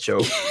about that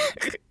show.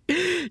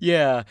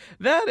 Yeah,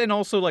 that, and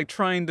also like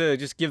trying to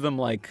just give them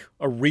like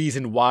a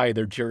reason why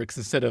they're jerks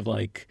instead of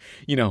like,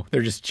 you know,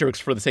 they're just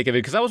jerks for the sake of it.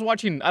 Because I was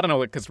watching, I don't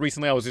know, because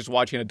recently I was just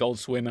watching Adult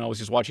Swim, and I was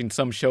just watching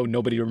some show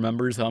nobody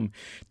remembers,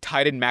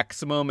 Titan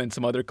Maximum, and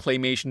some other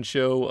claymation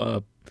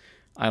show.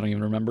 I don't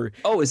even remember.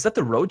 Oh, is that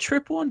the road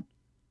trip one?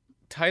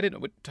 Titan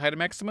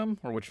Maximum,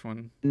 or which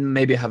one?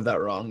 Maybe I have that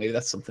wrong. Maybe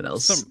that's something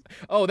else.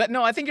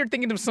 No, I think you're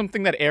thinking of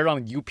something that aired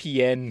on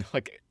UPN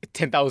like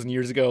 10,000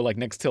 years ago, like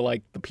next to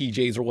like the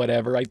PJs or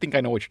whatever. I think I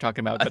know what you're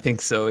talking about. I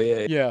think so,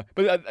 yeah. Yeah,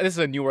 but this is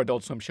a newer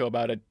Adult Swim show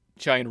about a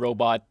giant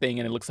robot thing,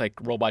 and it looks like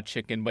Robot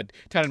Chicken, but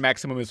Titan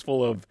Maximum is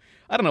full of,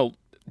 I don't know,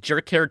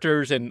 jerk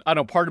characters, and I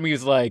don't know, part of me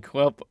is like,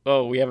 well,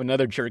 we have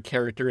another jerk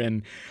character,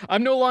 and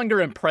I'm no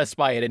longer impressed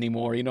by it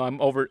anymore. You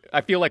know,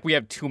 I feel like we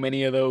have too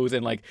many of those,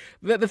 and like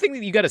the thing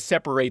that you got to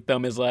separate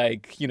them is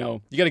like, you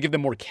know, you got to give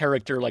them more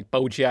character, like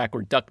BoJack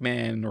or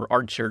Duckman or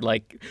Archer.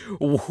 Like,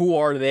 who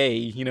are they?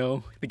 You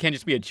know, they can't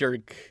just be a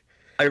jerk.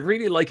 I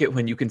really like it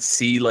when you can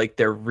see like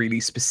their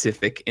really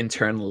specific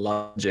internal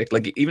logic.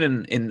 Like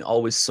even in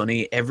Always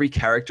Sunny, every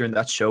character in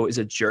that show is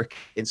a jerk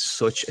in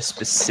such a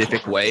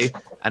specific way,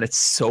 and it's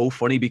so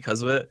funny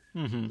because of it.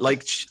 Mm-hmm.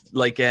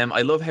 Like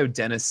I love how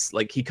Dennis,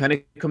 like, he kind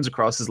of comes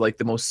across as like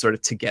the most sort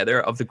of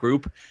together of the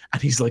group, and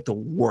he's like the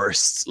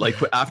worst. Like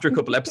after a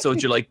couple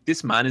episodes, you're like,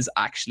 this man is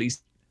actually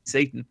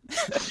Satan.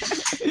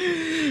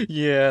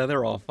 Yeah,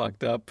 they're all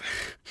fucked up.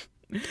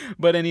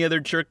 But any other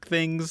jerk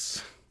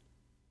things?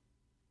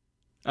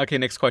 Okay,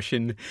 next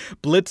question.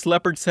 Blitz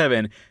Leopard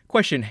 7.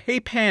 Question, hey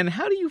Pan,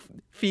 how do you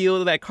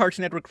feel that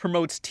Cartoon Network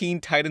promotes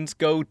Teen Titans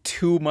Go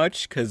too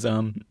much? Because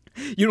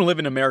you don't live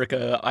in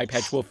America,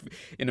 Eyepatch Wolf.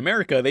 In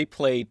America, they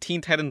play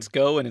Teen Titans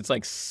Go, and it's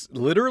like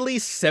literally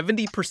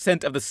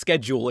 70% of the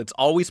schedule. It's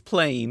always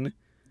playing.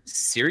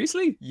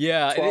 Seriously?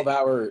 Yeah.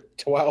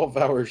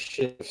 12-hour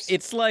shifts.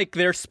 It's like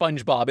their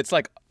SpongeBob. It's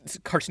like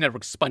Cartoon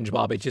Network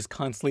SpongeBob. It just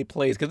constantly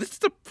plays because it's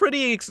a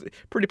pretty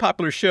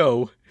popular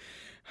show.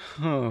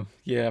 Oh,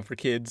 yeah, for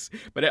kids.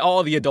 But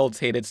all the adults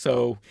hate it,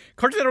 so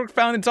Cartoon Network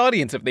found its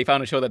audience if they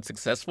found a show that's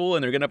successful,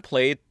 and they're going to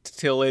play it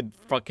till it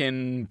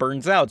fucking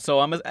burns out. So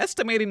I'm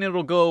estimating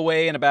it'll go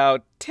away in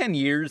about 10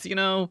 years, you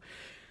know,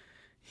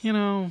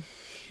 it'll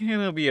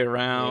be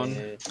around.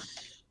 Yeah.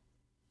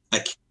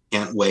 I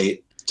can't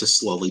wait to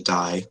slowly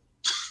die.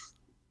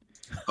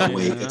 Oh,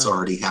 wait, it's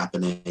already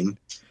happening.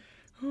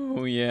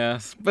 Oh,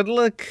 yes. But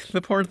look, the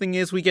poor thing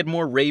is we get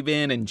more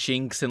Raven and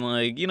Jinx, and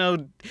like, you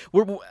know,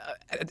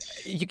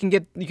 you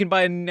can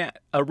buy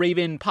a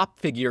Raven pop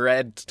figure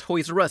at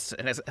Toys R Us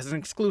as an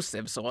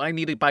exclusive, so I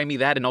need to buy me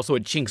that and also a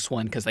Jinx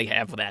one because they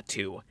have that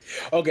too.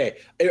 Okay,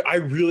 the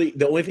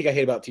only thing I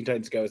hate about Teen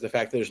Titans Go is the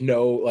fact that there's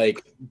no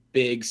like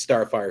big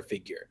Starfire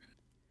figure.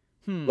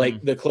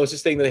 Like the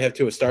closest thing that they have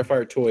to a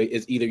Starfire toy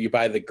is either you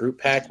buy the group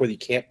pack where you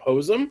can't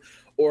pose them,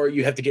 or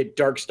you have to get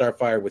Dark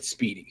Starfire with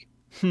Speedy.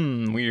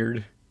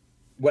 Weird.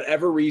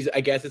 Whatever reason,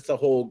 I guess it's the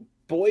whole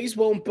boys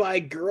won't buy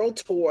girl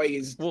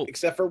toys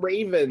except for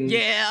Raven.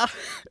 Yeah.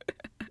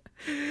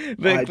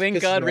 Thank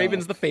God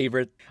Raven's the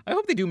favorite. I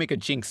hope they do make a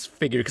Jinx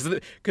figure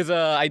because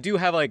I do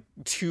have like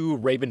 2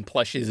 Raven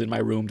plushes in my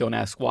room. Don't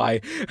ask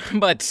why,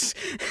 but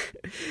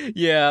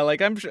yeah,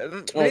 like I'm sure.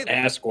 Don't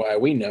ask why.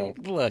 We know.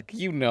 Look,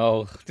 you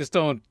know, just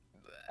don't.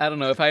 I don't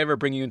know if I ever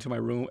bring you into my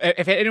room.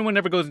 If anyone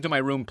ever goes into my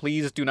room,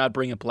 please do not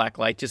bring a black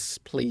light.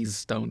 Just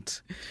please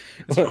don't.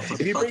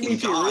 If you bring me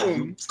into your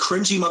room,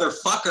 cringy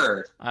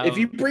motherfucker. If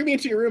you bring me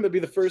into your room, it'd be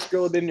the first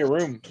girl in your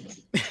room.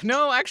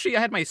 No, actually, I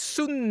had my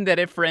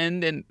tsundere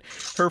friend and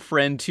her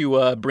friend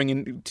to bring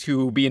in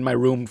to be in my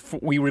room.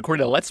 We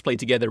recorded a Let's Play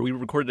together. We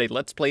recorded a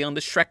Let's Play on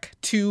the Shrek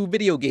 2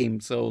 video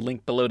game. So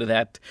link below to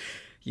that.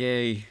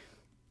 Yay.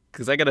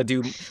 Because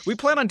we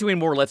plan on doing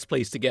more Let's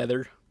Plays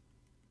together.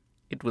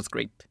 It was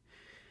great.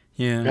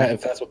 Yeah.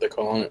 If that's what they're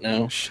calling it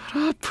now. Shut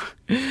up.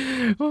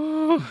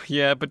 Oh,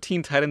 yeah, but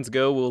Teen Titans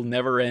Go will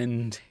never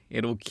end.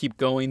 It'll keep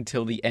going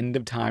till the end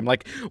of time.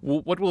 Like,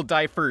 what will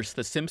die first?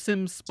 The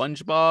Simpsons,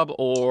 SpongeBob,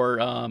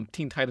 or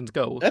Teen Titans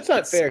Go? That's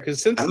not fair,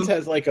 because Simpsons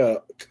has like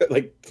a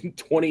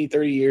 20,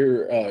 30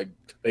 year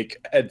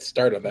head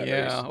start on that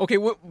Yeah. race.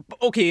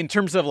 Okay, in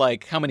terms of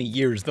like how many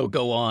years they'll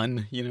go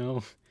on, you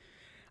know.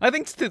 I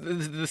think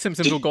the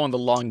Simpsons will go on the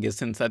longest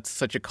since that's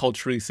such a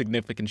culturally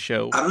significant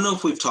show. I don't know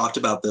if we've talked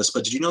about this,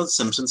 but did you know The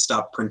Simpsons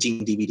stopped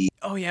printing DVDs?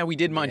 Oh yeah, we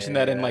did mention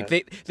that, and like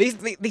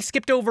they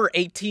skipped over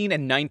 18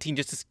 and 19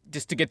 just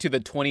to get to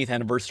the 20th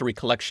anniversary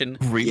collection.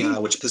 Really? Yeah,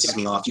 which pisses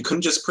me off. You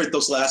couldn't just print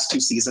those last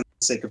 2 seasons for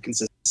the sake of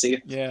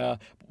consistency. Yeah.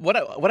 What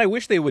I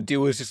wish they would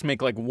do is just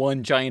make like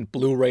one giant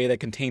Blu-ray that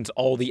contains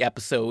all the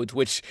episodes,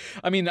 which,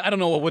 I mean, I don't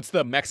know what's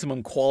the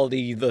maximum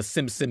quality the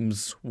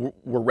Simpsons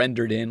were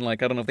rendered in.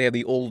 Like, I don't know if they have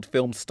the old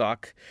film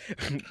stock,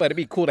 but it'd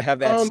be cool to have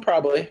that.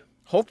 Probably.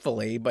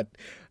 Hopefully, but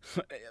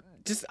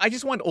I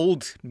just want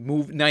old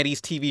 90s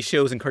TV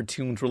shows and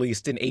cartoons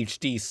released in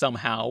HD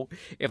somehow.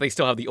 If they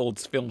still have the old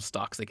film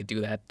stocks, they could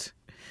do that.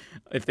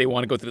 If they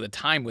want to go through the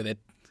time with it,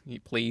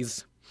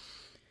 please.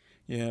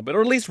 Yeah, but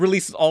or at least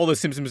release all the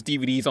Simpsons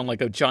DVDs on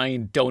like a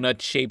giant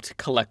donut-shaped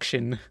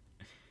collection.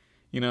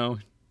 You know,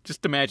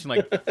 just imagine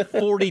like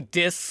 40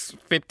 discs,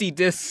 50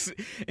 discs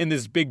in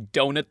this big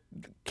donut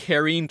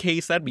carrying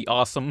case. That'd be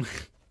awesome.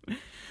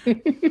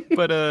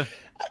 But I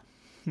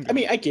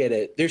mean, I get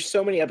it. There's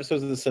so many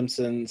episodes of The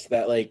Simpsons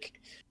that like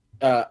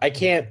I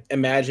can't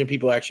imagine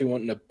people actually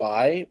wanting to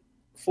buy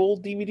full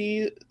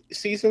DVD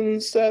season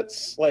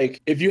sets.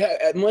 Like, if you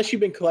have, unless you've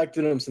been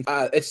collecting them since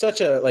it's such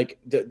a like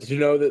to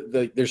know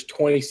that there's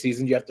 20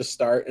 seasons you have to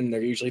start, and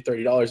they're usually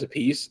 $30 a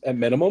piece at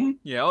minimum.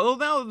 Yeah, although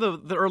now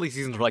the early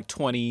seasons were like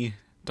 $20.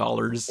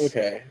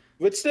 Okay,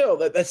 but still,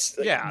 that's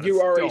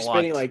you're already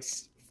spending like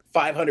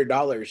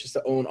 $500 just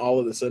to own all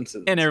of The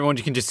Simpsons, and everyone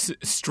can just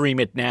stream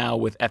it now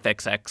with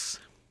FXX.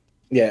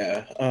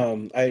 Yeah,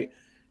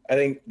 I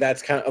think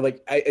that's kind of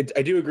like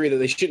I do agree that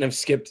they shouldn't have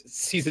skipped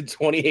season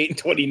 28 and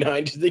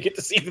 29 till they get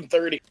to season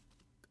 30.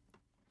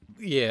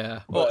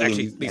 Yeah. Well,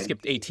 actually, they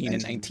skipped 18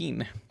 and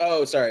 19.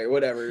 Oh, sorry.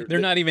 Whatever. They're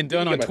not even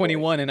done on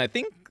 21, and I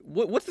think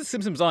what's The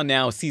Simpsons on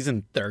now?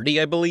 Season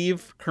 30, I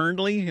believe,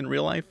 currently in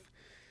real life.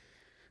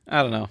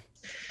 I don't know.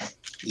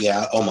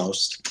 Yeah,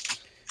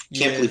 almost.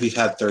 Can't believe we've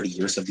had 30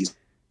 years of these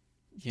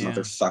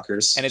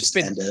motherfuckers. And it's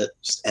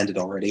just end it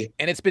already.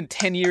 And it's been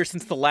 10 years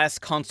since the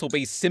last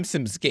console-based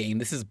Simpsons game.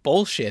 This is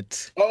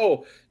bullshit.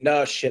 Oh,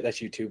 no, shit, that's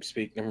YouTube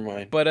speak. Never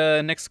mind. But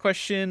next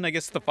question, I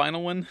guess the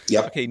final one.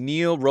 Yep. Okay,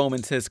 Neil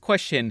Roman says,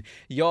 question,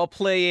 y'all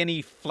play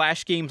any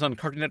Flash games on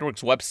Cartoon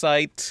Network's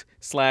website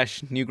 /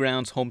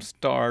 Newgrounds,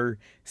 Homestar,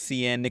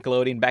 CN,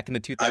 Nickelodeon back in the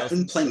 2000s? I've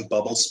been playing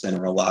Bubble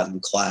Spinner a lot in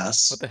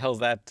class. What the hell's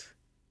that?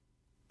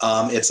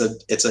 It's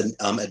an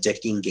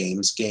addicting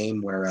games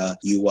game where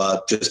you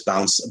just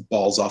bounce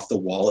balls off the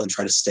wall and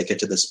try to stick it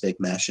to this big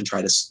mesh and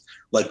try to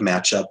like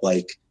match up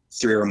like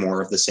 3 or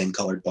more of the same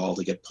colored ball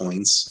to get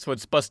points. So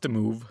it's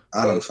Bust-A-Move.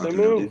 I don't fucking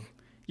know, dude.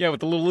 Yeah,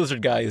 with the little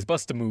lizard guy is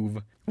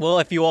Bust-A-Move. Well,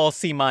 if you all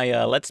see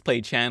my Let's Play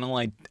channel,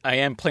 I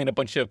am playing a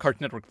bunch of Cartoon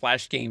Network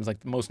Flash games,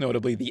 like most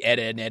notably the Ed,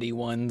 Ed and Eddie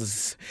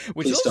ones.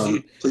 Which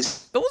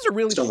Please those are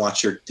really. Don't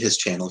watch his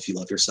channel if you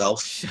love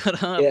yourself.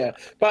 Shut up. Yeah.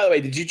 By the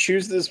way, did you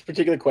choose this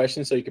particular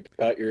question so you could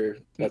pick out your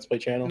Let's Play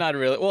channel? Not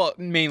really. Well,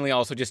 mainly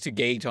also just to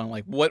gauge on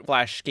like what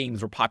Flash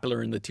games were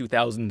popular in the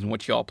 2000s and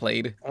what y'all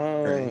played.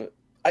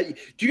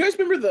 Do you guys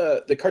remember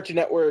the Cartoon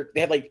Network?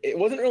 They had like, it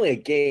wasn't really a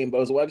game, but it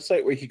was a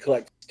website where you could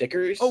collect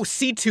stickers. Oh,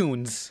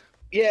 C-Tunes.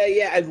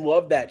 Yeah, I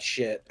love that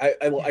shit.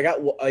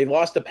 I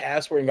lost the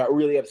password and got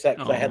really upset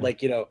because I had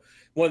like, you know,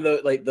 one of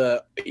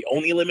the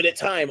only limited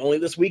time, only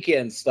this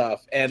weekend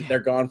stuff, and they're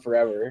gone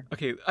forever.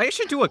 Okay, I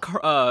should do a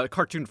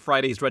Cartoon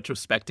Fridays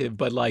retrospective,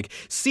 but like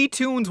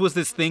C-Tunes was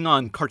this thing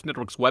on Cartoon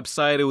Network's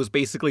website. It was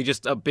basically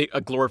just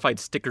a glorified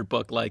sticker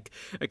book. Like,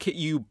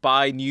 you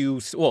buy new,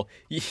 well,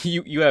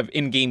 you have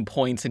in-game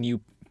points and you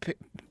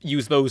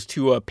use those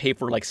to pay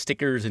for like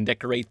stickers and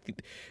decorate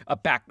a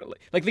back.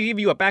 Like they give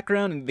you a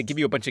background and they give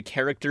you a bunch of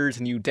characters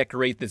and you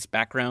decorate this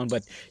background.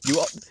 But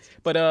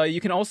you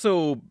can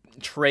also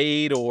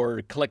trade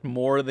or collect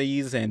more of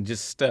these and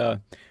just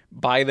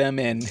buy them.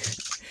 And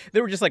they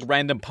were just like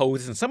random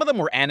poses, and some of them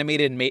were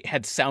animated and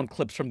had sound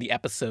clips from the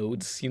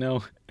episodes. You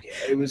know. Yeah,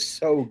 it was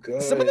so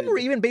good. Some of them were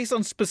even based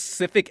on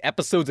specific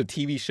episodes of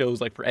TV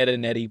shows, like for Ed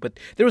and Eddie. But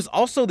there was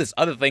also this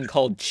other thing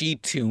called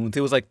G-Tunes.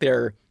 It was like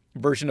their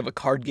version of a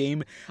card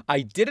game.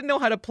 I didn't know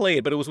how to play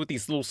it, but it was with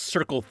these little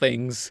circle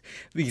things,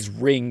 these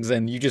rings,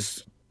 and you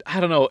just, I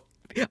don't know.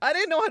 I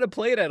didn't know how to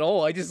play it at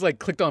all. I just like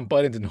clicked on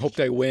buttons and hoped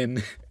I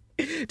win.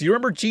 Do you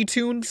remember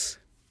G-Tunes?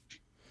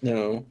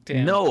 No.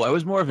 Damn. No, I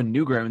was more of a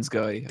Newgrounds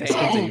guy.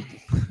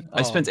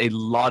 I spent a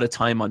lot of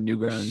time on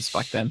Newgrounds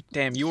back then.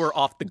 Damn, you were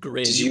off the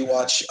grid. Did you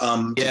watch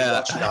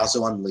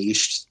Nazo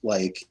Unleashed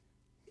like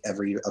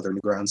every other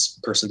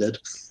Newgrounds person did?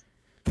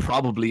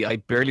 Probably. I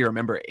barely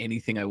remember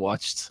anything I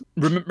watched.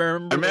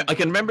 I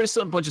can remember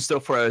some bunch of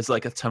stuff where I was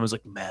like, at the time I was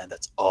like, man,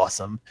 that's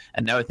awesome.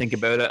 And now I think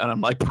about it and I'm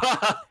like,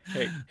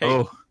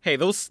 hey,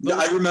 those... No,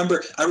 I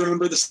remember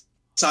the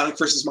Sonic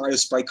versus Mario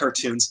sprite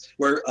cartoons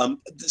where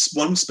this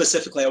one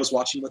specifically I was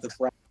watching with a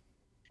friend,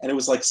 and it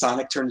was like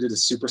Sonic turned into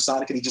Super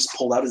Sonic and he just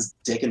pulled out his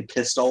dick and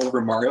pissed all over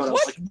Mario, and I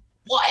was like,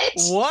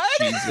 what?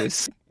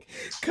 Jesus.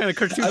 Kind of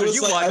cartoons are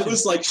you watching? I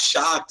was like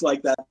shocked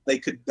like that they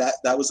could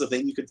that was a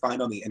thing you could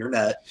find on the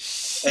internet.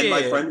 Shit. And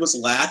my friend was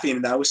laughing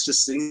and I was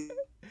just sitting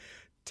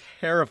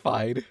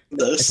terrified.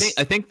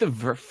 I think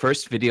the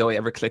first video I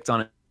ever clicked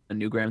on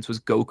Newgrounds was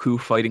Goku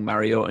fighting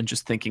Mario and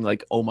just thinking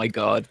like, oh my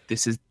god,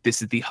 this is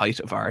the height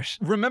of art.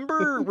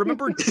 Remember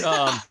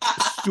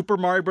Super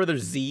Mario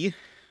Brothers Z?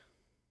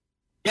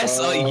 Yes,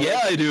 yeah,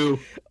 I do.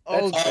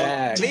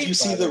 Did you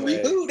see the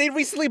reboot? They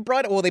recently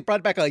brought it. Well, they brought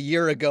it back a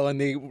year ago, and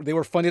they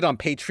were funded on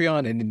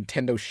Patreon, and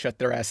Nintendo shut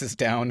their asses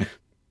down.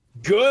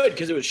 Good,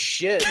 because it was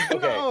shit. Okay.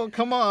 No,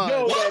 come on.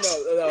 No.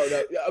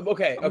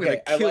 Okay.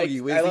 I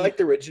like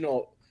the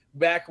original.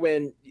 Back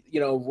when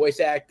voice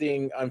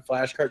acting on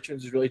Flash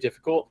cartoons was really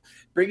difficult.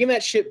 Bringing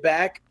that shit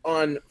back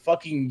on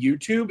fucking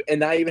YouTube and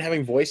not even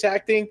having voice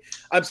acting.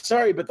 I'm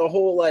sorry, but the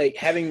whole like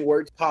having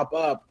words pop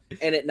up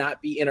and it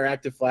not be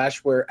interactive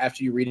Flash, where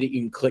after you read it you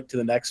can click to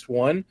the next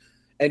one,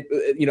 and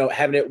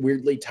having it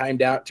weirdly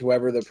timed out to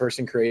whoever the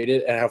person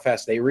created and how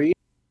fast they read.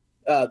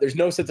 There's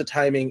no sense of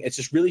timing. It's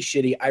just really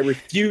shitty. I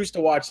refuse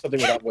to watch something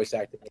without voice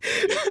acting.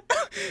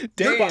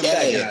 Damn.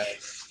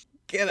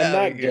 I'm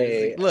not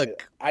gay.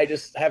 Look, I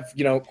just have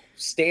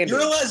standards. You're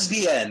a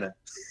lesbian.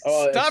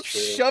 Stop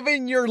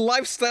shoving your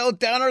lifestyle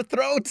down our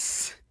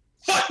throats.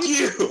 Fuck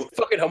you.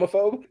 Fucking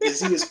homophobe.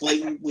 Izzy is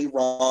blatantly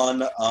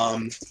wrong.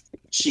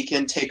 She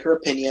can take her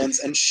opinions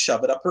and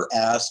shove it up her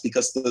ass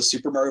because the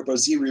Super Mario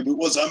Bros. Z reboot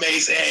was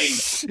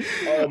amazing.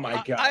 Oh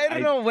my god! I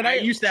don't know. When I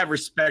used to have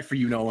respect for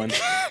you, Nolan.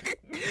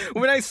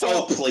 When I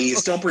saw, oh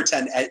please, don't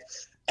pretend.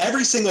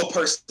 Every single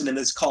person in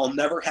this call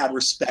never had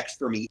respect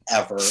for me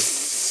ever.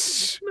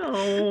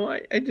 No,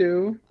 I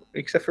do.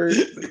 Except for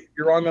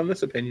you're wrong on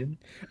this opinion.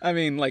 I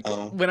mean, like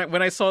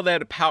when I saw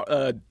that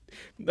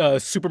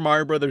Super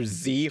Mario Brothers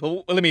Z.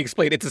 Well, let me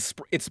explain.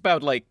 It's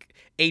about like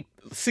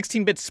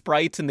 16-bit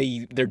sprites, and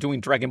they're doing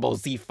Dragon Ball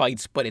Z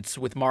fights, but it's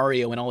with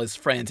Mario and all his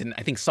friends, and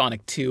I think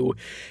Sonic too.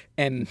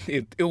 And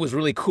it was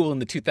really cool in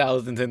the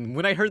 2000s. And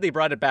when I heard they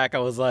brought it back, I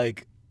was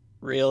like,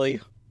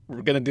 really?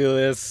 We're gonna do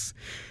this?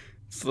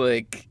 It's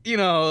like, it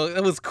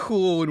was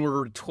cool when we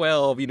were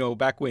 12,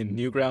 back when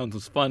Newgrounds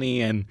was funny,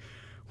 and,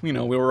 we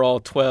were all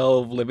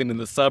 12, living in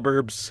the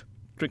suburbs,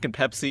 drinking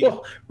Pepsi,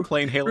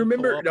 playing Halo.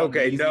 Remember,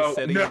 okay, no,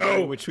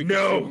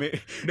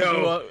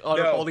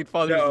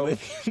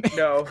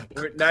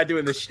 we're not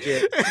doing this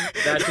shit.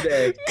 Not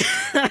today.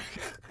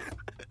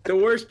 The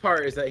worst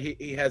part is that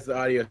he has the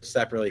audio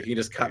separately. He can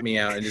just cut me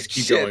out and just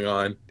keep going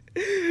on.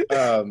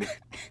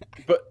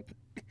 But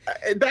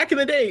back in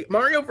the day,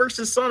 Mario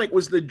versus Sonic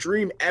was the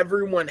dream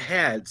everyone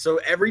had. So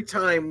every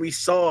time we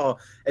saw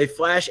a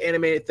Flash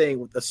animated thing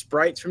with the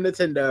sprites from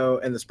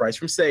Nintendo and the sprites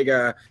from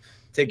Sega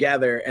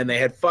together and they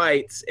had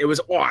fights, it was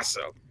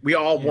awesome. We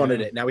all wanted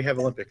it. Now we have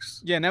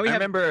Olympics. Yeah, now we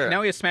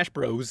have Smash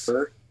Bros.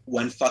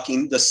 When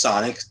fucking the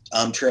Sonic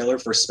trailer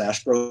for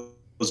Smash Bros.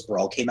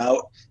 Brawl came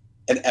out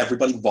and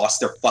everybody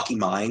lost their fucking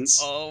minds.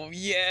 Oh,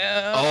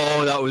 yeah.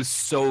 Oh, that was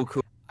so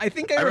cool. I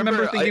think I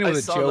remember thinking it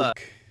was a joke.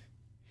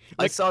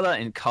 I saw that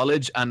in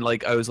college, and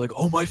I was like,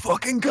 "Oh my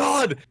fucking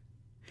god!"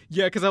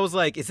 Yeah, because I was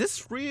like, "Is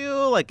this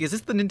real? Like, is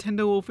this the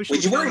Nintendo official?"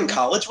 Wait, you were in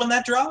college when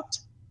that dropped?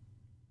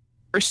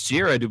 First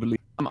year, I do believe.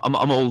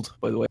 I'm old,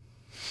 by the way.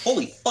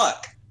 Holy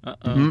fuck!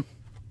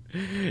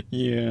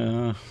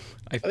 Yeah,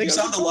 I think you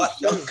sound a lot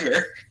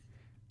younger.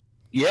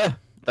 Yeah,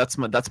 that's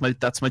my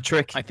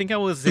trick. I think I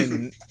was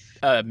in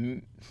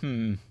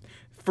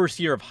first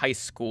year of high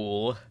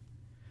school.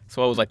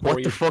 So I was like,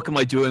 what the fuck am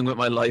I doing with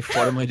my life?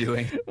 What am I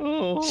doing?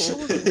 Oh,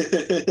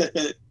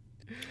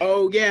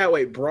 yeah.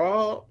 Wait,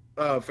 Brawl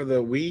for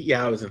the Wii?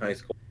 Yeah, I was in high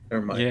school.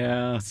 Never mind.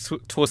 Yeah,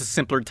 it was a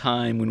simpler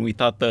time when we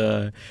thought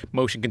the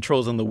motion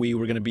controls on the Wii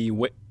were going to be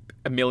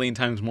a million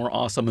times more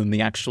awesome than they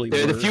actually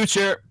were. The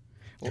future.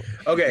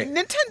 Okay.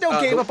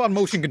 Nintendo gave up on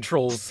motion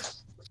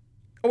controls.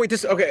 Oh, wait,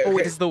 this is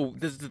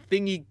the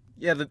thingy.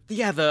 Yeah,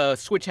 the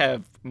Switch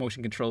have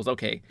motion controls.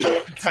 Okay.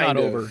 It's not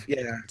over.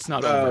 Yeah. It's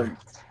not over.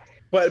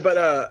 But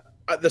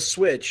the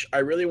Switch, I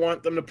really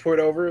want them to port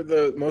over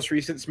the most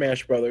recent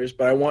Smash Brothers,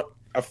 but I want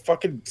a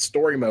fucking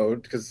story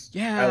mode because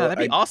that'd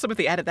be awesome if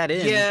they added that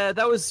in. Yeah,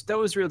 that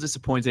was real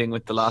disappointing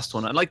with the last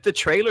one, and like the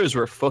trailers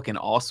were fucking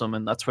awesome,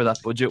 and that's where that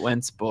budget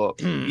went. But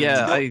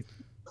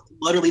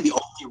literally the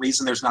only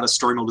reason there's not a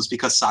story mode was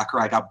because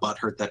Sakurai got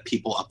butthurt that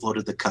people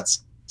uploaded the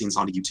cutscenes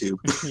onto YouTube.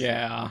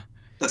 Yeah.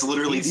 That's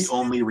literally the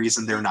only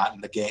reason they're not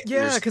in the game.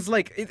 Yeah, because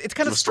like it's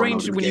kind of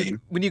strange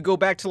when you go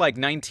back to like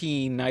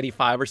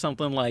 1995 or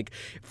something, like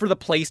for the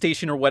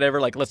PlayStation or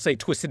whatever. Like let's say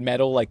Twisted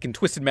Metal, like in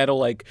Twisted Metal,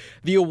 like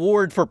the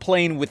award for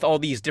playing with all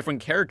these different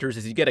characters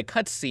is you get a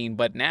cutscene.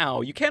 But now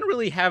you can't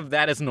really have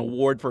that as an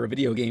award for a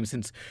video game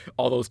since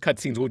all those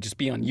cutscenes will just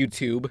be on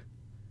YouTube.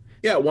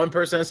 Yeah, one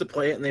person has to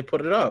play it and they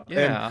put it up.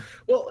 Yeah. And,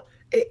 well,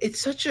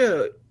 it's such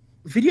a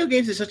video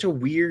games is such a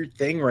weird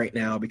thing right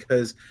now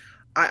because.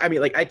 I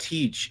mean, like I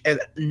teach, and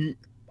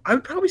I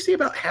would probably say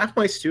about half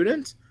my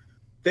students,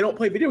 they don't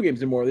play video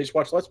games anymore. They just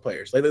watch Let's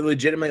Players. Like they're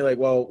legitimately like,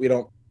 well, we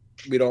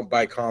don't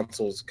buy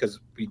consoles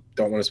because we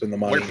don't want to spend the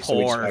money. So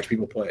we just watch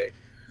people play.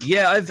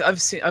 Yeah,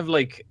 I've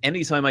like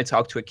anytime I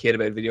talk to a kid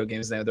about video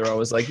games now, they're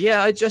always like,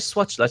 yeah, I just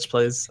watch Let's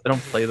Plays. I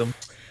don't play them.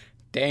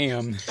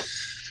 Damn.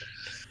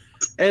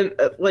 And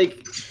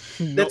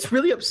that's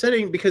really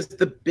upsetting because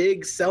the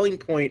big selling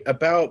point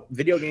about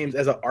video games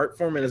as an art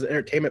form and as an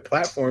entertainment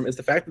platform is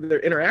the fact that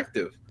they're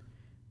interactive.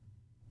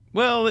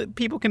 Well,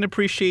 people can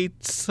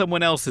appreciate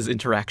someone else's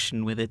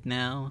interaction with it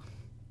now.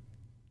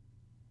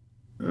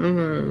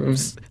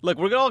 Look,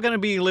 we're all going to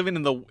be living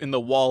in the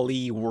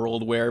Wall-E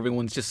world where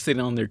everyone's just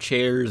sitting on their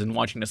chairs and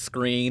watching a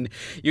screen.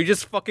 You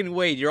just fucking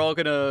wait. You're all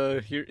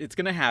it's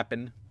going to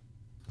happen.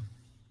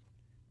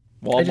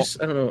 I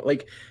don't know.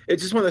 Like,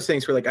 it's just one of those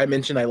things where, like, I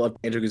mentioned I love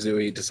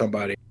Banjo-Kazooie to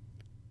somebody.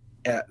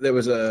 It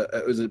was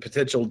a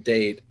potential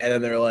date, and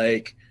then they're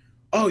like,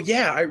 "Oh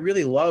yeah, I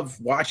really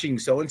love watching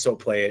so and so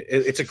play it.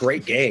 It's a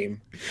great game."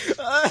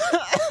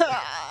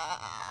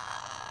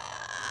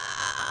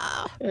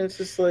 And it's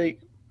just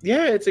like,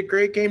 yeah, it's a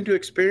great game to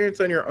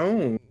experience on your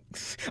own.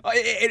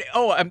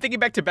 I'm thinking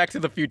back to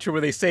the Future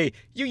where they say,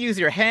 "You use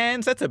your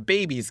hands. That's a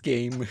baby's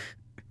game."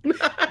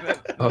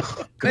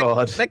 Oh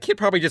God! That kid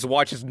probably just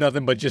watches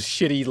nothing but just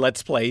shitty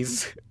Let's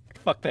Plays.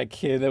 Fuck that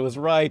kid. That was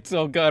right.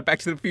 Oh God! Back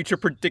to the Future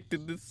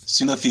predicted this.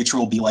 Soon the future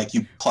will be like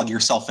you plug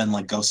yourself in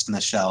like Ghost in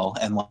the Shell,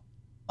 and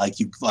like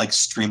you like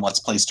stream Let's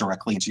Plays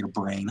directly into your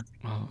brain.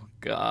 Oh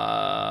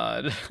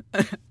God!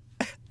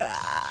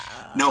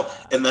 No,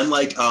 and then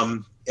like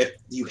if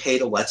you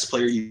hate a Let's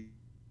Player, you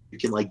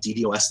can like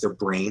DDoS their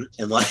brain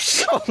and like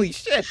holy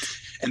shit.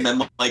 And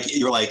then, like,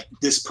 you're like,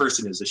 this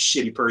person is a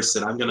shitty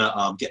person. I'm going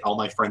to get all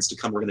my friends to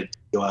come. We're going to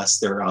DOS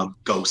their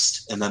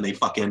ghost. And then they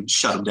fucking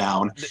shut them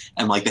down.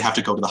 And, like, they have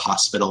to go to the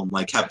hospital and,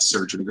 like, have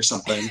surgery or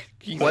something.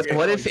 What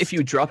if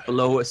you drop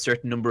below a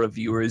certain number of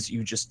viewers,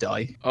 you just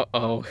die?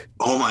 Uh-oh.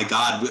 Oh, my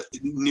God.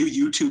 New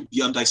YouTube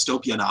Young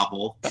Dystopia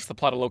novel. That's the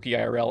plot of Loki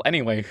IRL.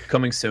 Anyway.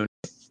 Coming soon.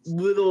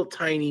 Little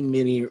tiny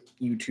mini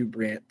YouTube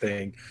rant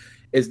thing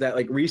is that,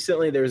 like,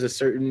 recently there was a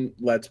certain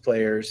Let's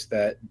Players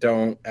that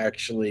don't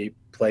actually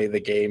play the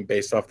game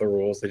based off the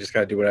rules. They just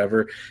gotta do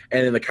whatever.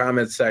 And in the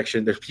comments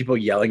section, there's people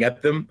yelling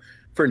at them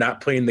for not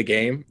playing the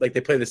game. Like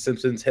they play The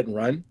Simpsons Hit and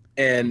Run,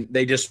 and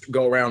they just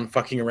go around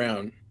fucking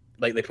around.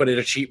 Like they put in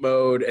a cheat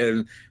mode,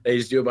 and they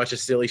just do a bunch of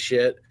silly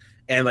shit.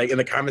 And like in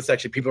the comment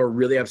section, people are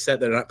really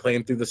upset they're not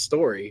playing through the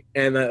story.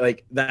 And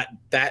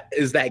that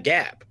is that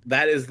gap.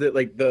 That is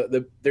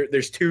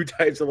there's two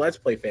types of Let's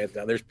Play fans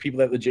now. There's people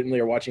that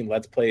legitimately are watching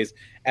Let's Plays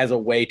as a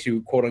way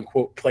to quote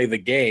unquote play the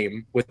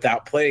game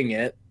without playing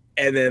it.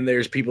 And then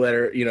there's people that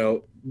are,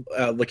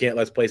 looking at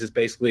Let's Plays as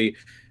basically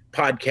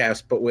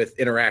podcasts, but with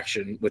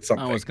interaction with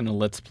something. I was going to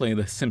Let's Play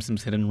The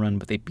Simpsons Hit and Run,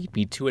 but they beat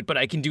me to it. But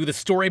I can do the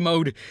story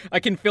mode. I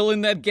can fill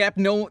in that gap.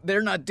 No,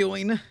 they're not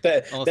doing.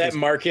 That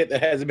market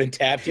that hasn't been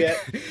tapped yet.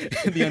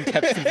 The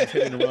untapped Simpsons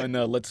Hit and Run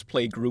Let's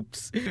Play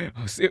groups.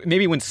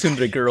 Maybe when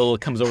Sundra Girl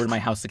comes over to my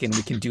house again,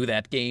 we can do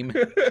that game.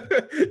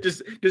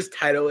 just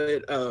title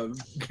it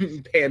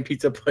Pan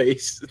Pizza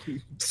Place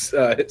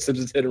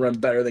Simpsons Hit and Run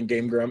better than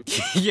Game Grump.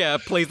 Yeah,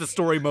 plays the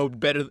story mode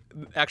better.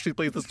 Actually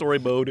plays the story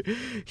mode.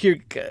 Here,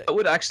 it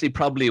would actually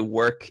probably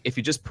work if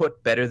you just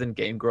put better than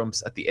Game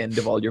Grumps at the end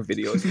of all your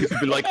videos. You'd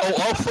be like, oh,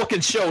 I'll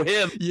fucking show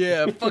him.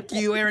 Yeah, fuck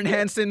you, Aaron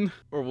Hansen.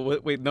 Or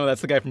wait, no,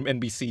 that's the guy from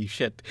NBC.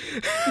 Shit.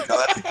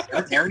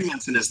 Aaron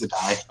Hansen is the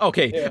guy.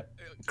 Okay. Yeah.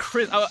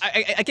 Chris,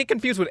 I get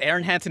confused with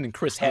Aaron Hansen and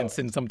Chris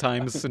Hansen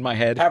sometimes in my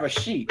head. Have a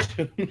sheet.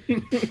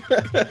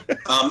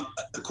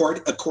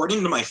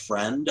 According to my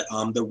friend,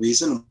 the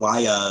reason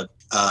why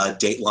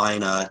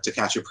Dateline To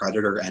Catch a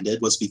Predator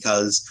ended was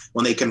because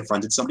when they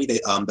confronted somebody,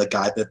 the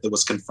guy that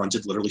was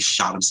confronted literally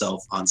shot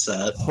himself on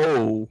set.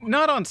 Oh,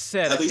 not on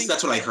set. At least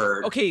that's what I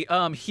heard. Okay,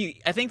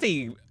 I think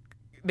they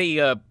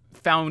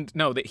found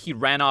that he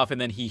ran off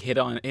and then he hid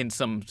in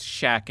some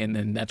shack and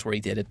then that's where he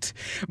did it.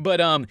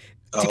 But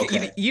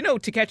okay.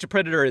 To Catch a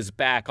Predator is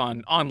back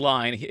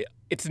online.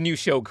 It's a new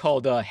show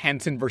called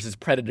Hansen vs.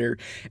 Predator,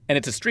 and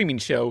it's a streaming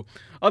show.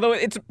 Although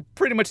it's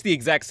pretty much the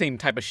exact same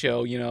type of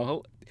show,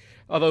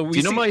 Although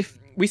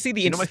we see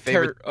the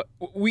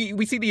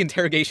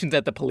interrogations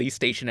at the police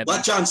station.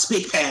 Let John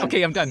speak, Pan.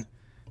 Okay, I'm done.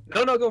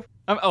 No, go.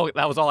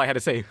 That was all I had to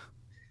say.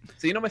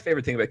 So my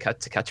favorite thing about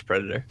To Catch a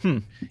Predator? Yeah.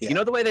 You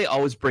know the way they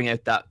always bring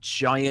out that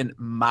giant,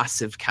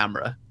 massive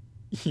camera?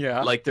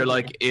 Yeah. Like they're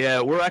like,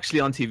 yeah, we're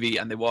actually on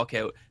TV, and they walk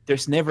out.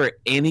 There's never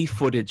any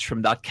footage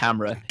from that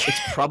camera.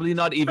 It's probably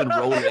not even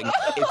rolling.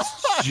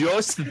 It's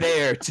just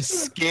there to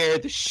scare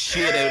the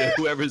shit out of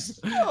whoever's.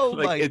 Oh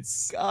like, my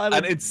God.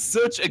 And it's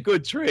such a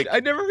good trick. I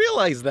never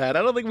realized that.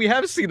 I don't think we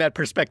have seen that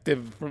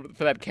perspective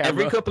for that camera.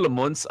 Every couple of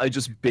months, I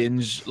just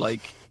binge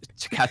like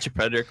To Catch a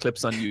Predator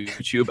clips on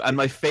YouTube, and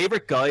my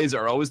favorite guys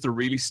are always the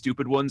really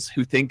stupid ones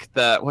who think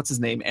that what's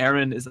his name,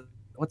 Aaron is.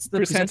 What's the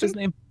Chris presenter's Hansen?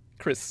 name?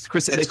 Chris.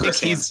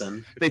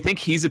 Hansen. They think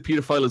he's a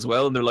pedophile as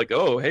well, and they're like,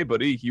 "Oh, hey,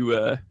 buddy, you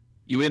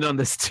in on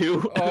this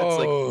too?" And it's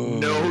like,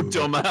 no,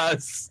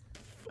 dumbass.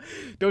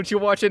 Don't you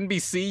watch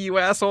NBC, you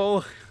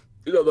asshole?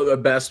 The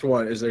best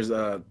one is there's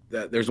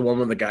one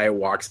when the guy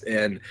walks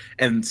in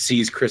and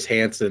sees Chris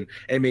Hansen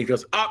and he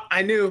goes, "Oh,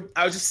 I knew.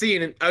 I was just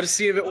seeing it. I was just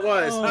seeing if it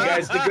was." You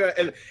guys did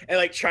good, and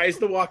like tries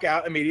to walk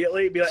out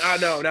immediately, be like, "Oh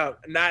no,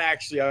 not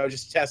actually. I was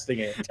just testing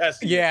it.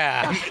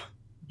 Yeah."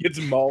 Gets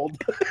mauled.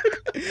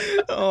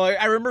 Oh,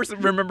 I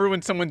remember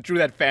when someone drew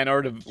that fan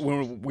art of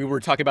when we were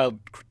talking about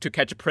To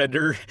Catch a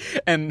Predator,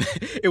 and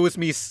it was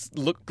me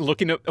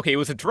looking up. Okay, it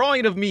was a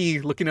drawing of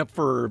me looking up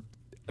for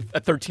a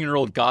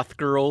 13-year-old goth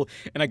girl,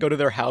 and I go to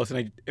their house,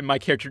 and my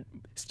character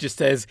just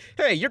says,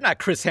 "Hey, you're not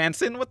Chris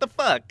Hansen. What the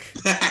fuck?"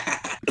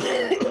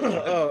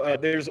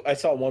 I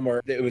saw one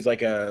more. It was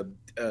like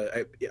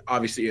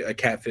obviously a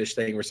catfish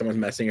thing where someone's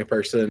messaging a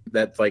person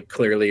that's like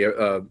clearly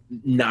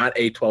not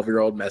a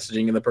 12-year-old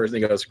messaging, and the person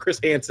goes, "Chris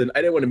Hansen,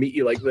 I didn't want to meet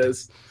you like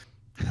this."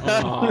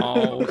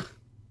 Oh.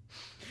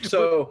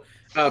 So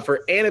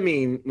for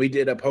Animeme, we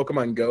did a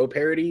Pokemon Go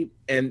parody,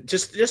 and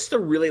just to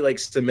really like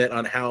submit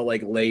on how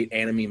like late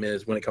Animeme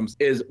is when it comes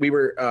is we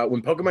were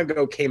when Pokemon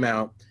Go came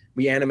out.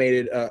 We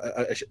animated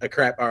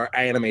I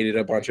animated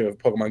a bunch of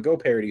Pokemon Go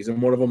parodies,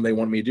 and one of them they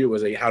wanted me to do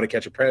was a How to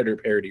Catch a Predator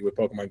parody with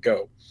Pokemon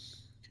Go,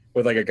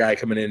 with like a guy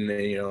coming in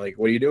and like,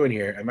 "What are you doing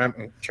here?"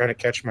 I'm trying to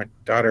catch my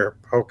daughter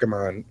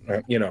Pokemon,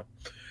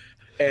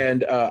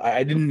 And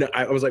I didn't.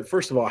 I was like,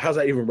 first of all, how's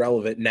that even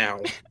relevant now?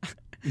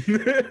 It's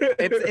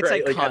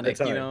Right, iconic,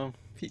 like, you know.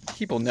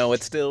 People know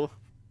it still.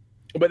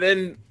 But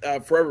then,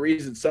 for whatever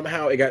reason,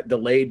 somehow it got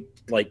delayed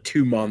like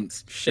 2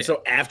 months. And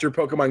so after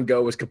Pokemon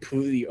Go was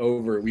completely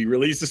over, we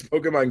released this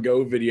Pokemon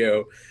Go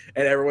video,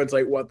 and everyone's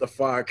like, "What the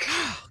fuck?"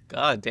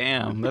 God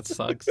damn, that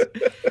sucks.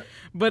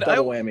 But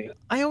Double whammy.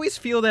 I always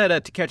feel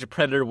that To Catch a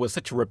Predator was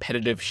such a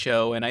repetitive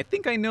show, and I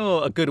think I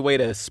know a good way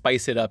to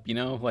spice it up, you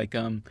know? Like,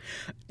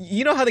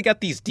 you know how they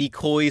got these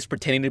decoys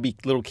pretending to be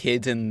little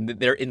kids and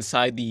they're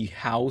inside the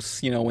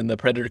house, you know, when the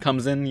Predator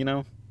comes in, you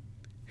know?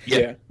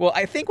 Yeah. Well,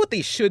 I think what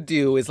they should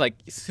do is like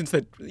since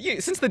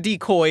the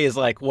decoy is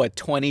like what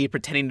 20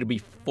 pretending to be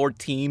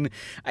 14,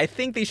 I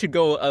think they should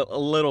go a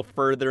little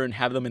further and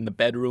have them in the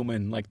bedroom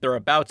and like they're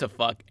about to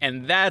fuck,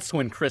 and that's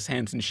when Chris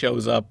Hansen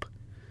shows up.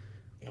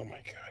 Oh my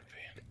god,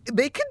 man!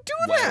 They can do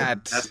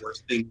that. That's the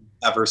worst thing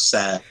ever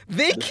said.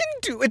 They can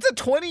do. It's a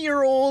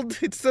 20-year-old.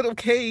 It's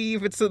okay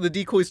if it's the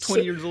decoy's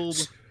 20 years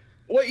old.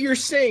 What you're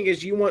saying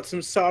is you want some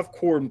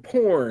softcore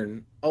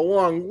porn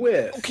along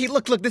with. Okay,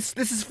 look, this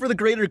is for the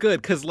greater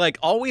good, because like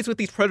always with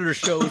these Predator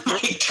shows. Oh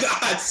my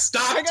god,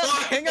 stop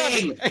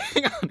talking!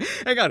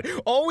 Hang on.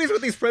 Always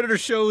with these Predator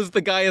shows, the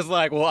guy is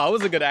like, "Well, I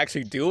wasn't gonna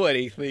actually do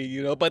anything,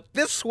 you know." But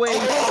this way,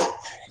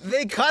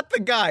 they caught the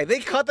guy. They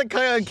caught the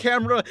guy on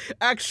camera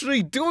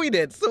actually doing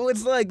it. So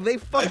it's like they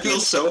fucking. I feel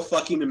so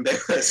fucking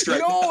embarrassed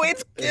right now. No,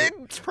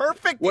 it's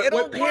perfect.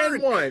 What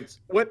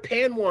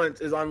Pan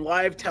wants is on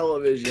live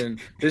television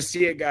to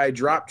see a guy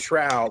drop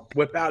trout,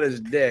 whip out his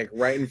dick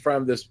right in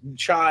front of this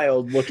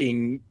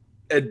child-looking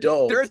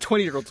adult. They're a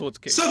 20-year-old, so it's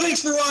okay. So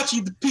thanks for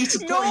watching the Pizza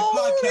Party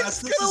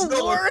Podcast. This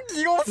is work.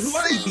 You'll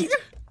see.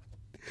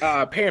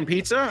 Pan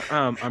Pizza.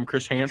 I'm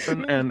Chris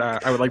Hansen, and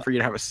I would like for you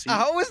to have a seat.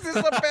 How is this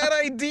a bad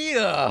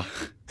idea?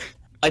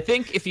 I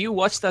think if you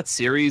watch that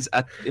series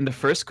in the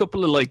first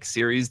couple of like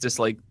series, just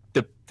like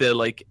the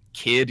like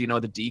kid, you know,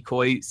 the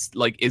decoy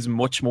like is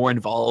much more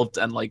involved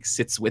and like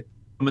sits with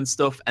them and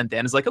stuff, and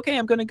then it's like, okay,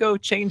 I'm gonna go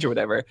change or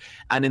whatever.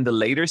 And in the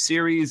later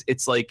series,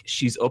 it's like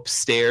she's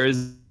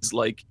upstairs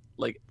like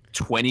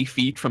 20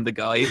 feet from the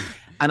guy.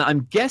 And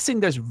I'm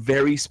guessing there's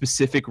very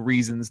specific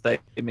reasons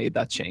that they made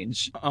that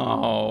change.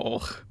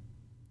 Oh.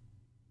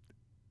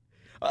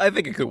 I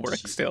think it could work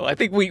still. I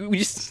think we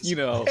just, you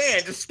know.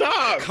 Hey, just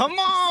stop! Come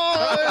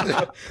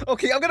on!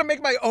 Okay, I'm gonna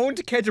make my own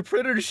To Catch a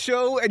Predator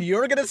show, and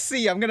you're gonna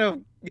see. I'm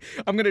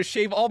gonna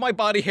shave all my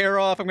body hair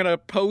off. I'm gonna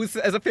pose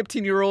as a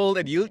 15-year-old,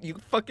 and you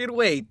fucking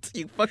wait.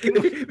 You fucking.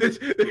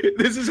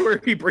 This is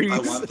where he brings. I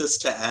want this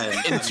to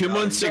end. In 2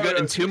 months, you're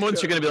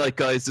gonna be like,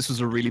 guys, this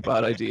was a really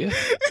bad idea.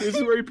 This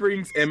is where he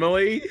brings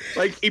Emily.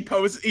 Like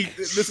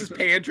this is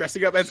Pan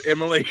dressing up as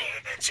Emily,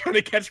 trying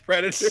to catch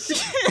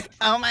predators.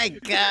 Oh my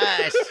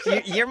gosh,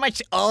 you're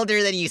much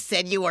older than you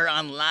said you were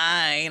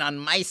online on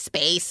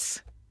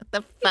MySpace. What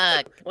the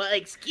fuck? Well,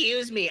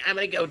 excuse me, I'm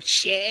gonna go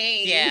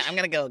change. Yeah, I'm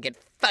gonna go get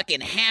fucking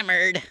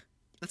hammered.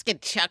 Let's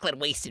get chocolate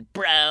wasted,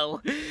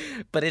 bro.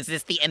 But is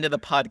this the end of the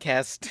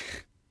podcast?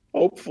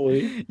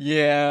 Hopefully.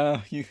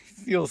 Yeah,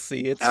 you'll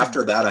see. It's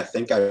After that, I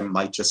think I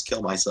might just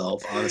kill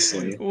myself,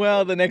 honestly.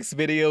 Well, the next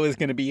video is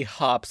going to be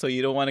Hop, so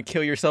you don't want to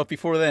kill yourself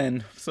before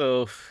then.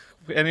 So,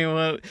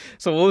 anyone?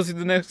 So, what was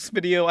the next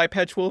video,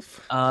 iPatch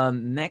Wolf?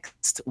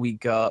 Next we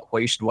got Why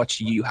You Should Watch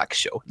Yu Yu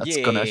Hakusho. That's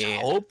gonna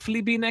hopefully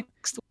be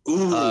next.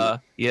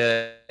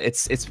 Yeah,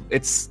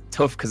 it's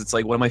tough because it's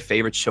like one of my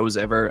favorite shows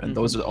ever, and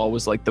those are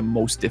always like the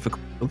most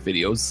difficult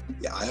videos.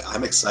 Yeah,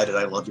 I'm excited.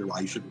 I love your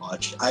Why You Should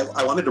Watch.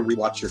 I wanted to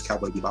rewatch your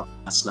Cowboy Bebop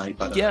last night,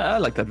 but yeah, I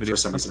like that video.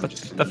 For some reason,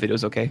 that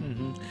video's okay.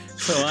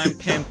 So I'm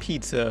Pan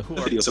Pizza.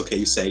 The video's okay.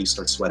 You say, you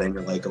start sweating.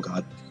 You're like, oh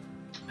god.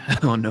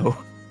 Oh no.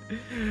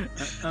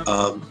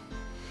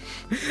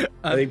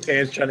 I think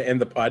Pan's trying to end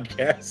the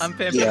podcast. I'm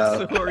Pan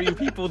Pizza. Who are you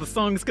people? The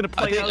song's gonna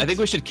play out. I think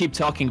we should keep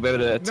talking about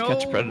To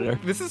Catch a Predator.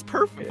 This is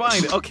perfect.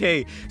 Fine.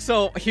 Okay.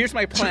 So here's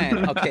my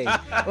plan. Okay.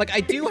 Like I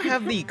do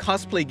have the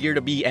cosplay gear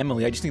to be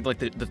Emily. I just need like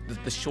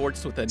the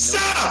shorts with the.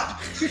 Stop!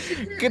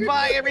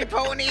 Goodbye, every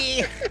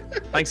pony.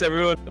 Thanks,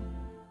 everyone.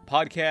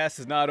 Podcast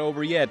is not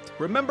over yet.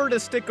 Remember to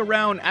stick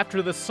around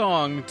after the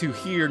song to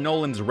hear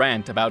Nolan's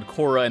rant about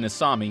Korra and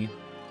Asami.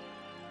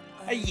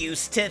 I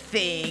used to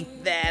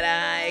think that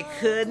I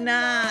could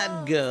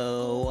not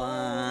go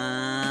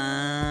on.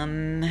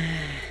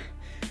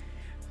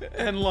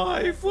 And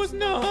life was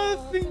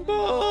nothing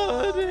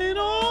but an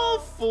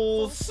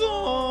awful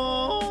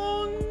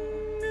song.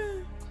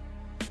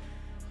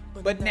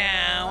 But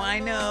now I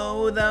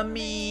know the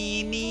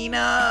meaning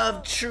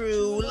of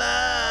true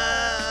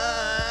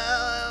love.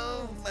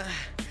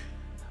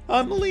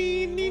 I'm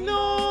leaning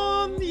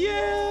on the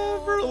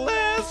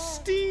everlasting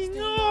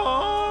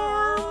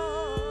arms.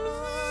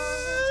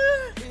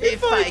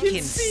 If I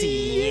can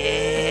see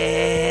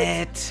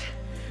it,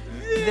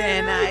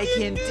 then I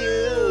can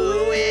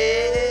do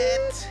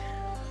it.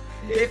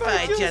 If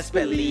I just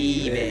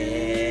believe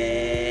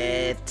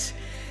it,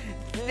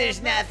 there's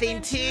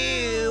nothing to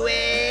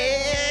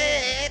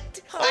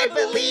it. I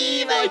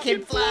believe I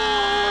can fly.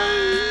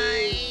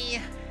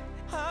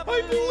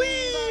 I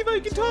believe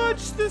I can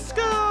touch the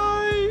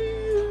sky.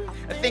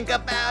 I think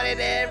about it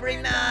every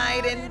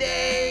night and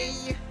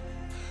day.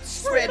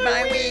 Spread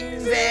my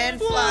wings and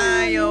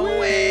fly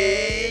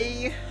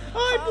away.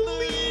 I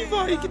believe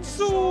I can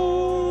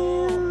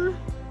soar.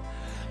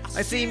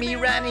 I see me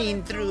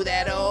running through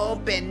that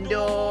open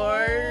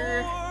door.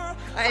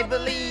 I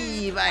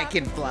believe I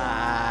can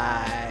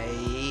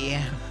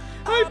fly.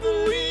 I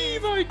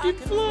believe I can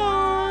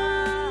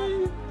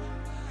fly.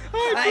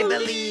 I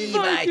believe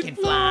I can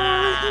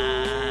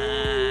fly.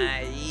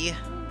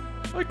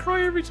 I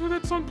cry every time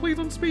that song plays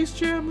on Space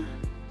Jam.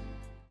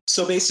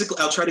 So basically,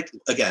 I'll try to,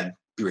 again,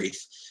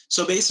 brief.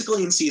 So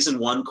basically in season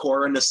 1,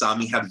 Korra and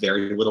Asami had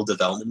very little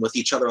development with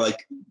each other.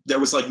 Like there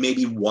was like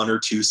maybe 1 or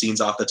 2 scenes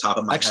off the top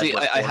of my head. Actually,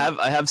 I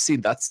have seen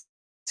that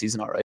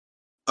season already.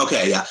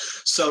 Okay, yeah.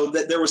 So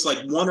there was like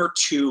 1 or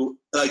 2,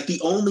 like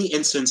the only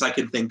instance I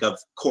can think of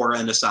Korra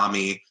and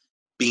Asami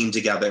being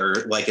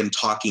together, like and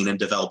talking and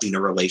developing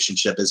a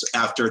relationship is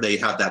after they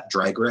have that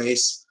drag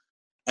race.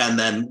 And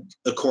then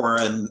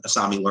Korra and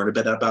Asami learn a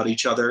bit about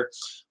each other.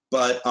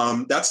 But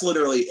that's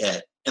literally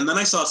it. And then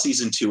I saw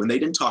season 2 and they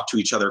didn't talk to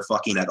each other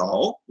fucking at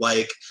all.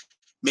 Like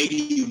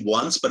maybe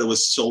once, but it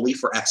was solely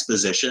for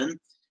exposition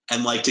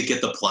and like to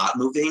get the plot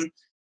moving.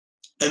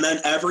 And then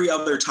every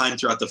other time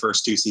throughout the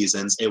first 2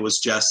 seasons, it was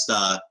just,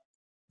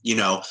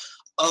 they're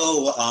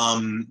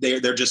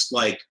just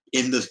like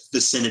in the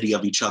vicinity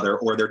of each other,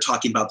 or they're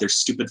talking about their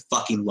stupid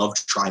fucking love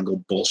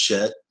triangle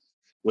bullshit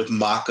with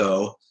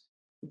Mako.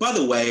 By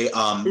the way,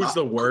 who's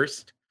the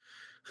worst?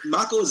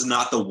 Mako is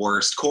not the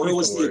worst. Korra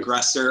was the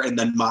aggressor, and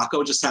then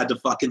Mako just had to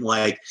fucking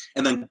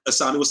and then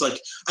Asami was like,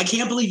 I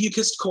can't believe you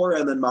kissed Korra,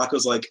 and then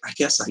Mako's like, I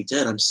guess I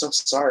did. I'm so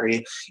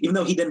sorry. Even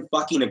though he didn't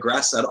fucking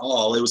aggress at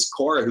all, it was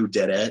Korra who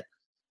did it.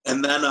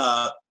 And then,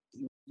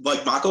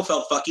 Mako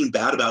felt fucking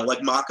bad about it.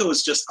 Like, Mako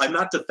is just, I'm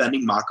not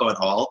defending Mako at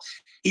all.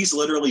 He's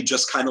literally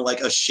just kind of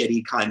like a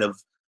shitty kind of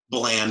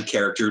bland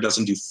character who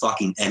doesn't do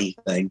fucking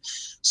anything.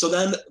 So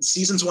then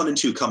seasons 1 and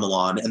 2 come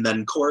along, and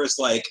then Korra's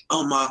like,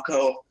 oh,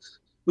 Mako,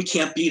 we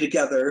can't be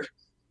together.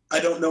 I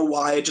don't know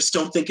why. I just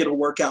don't think it'll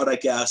work out, I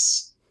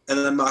guess. And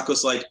then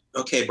Mako's like,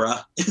 okay,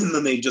 bruh. And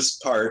then they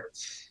just part.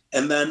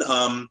 And then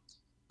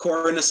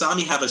Korra and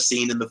Asami have a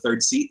scene in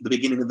the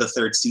beginning of the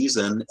 3rd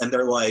season, and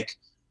they're like,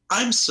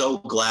 I'm so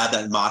glad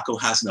that Mako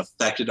hasn't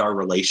affected our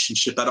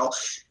relationship at all.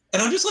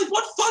 And I'm just like,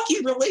 what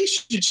fucking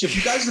relationship?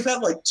 You guys have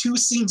had like 2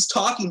 scenes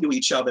talking to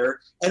each other,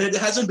 and it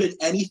hasn't been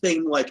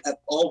anything like at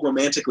all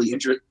romantically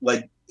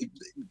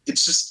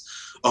it's just,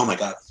 oh my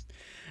God.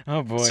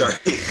 Oh boy. Sorry,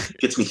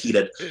 gets me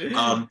heated.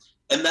 And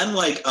then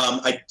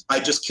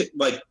I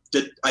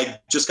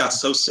just got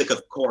so sick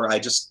of Korra. I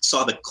just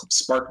saw the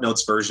Spark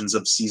Notes versions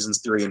of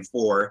seasons 3 and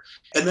 4.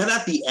 And then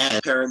at the end,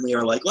 apparently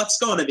are like, let's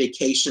go on a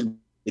vacation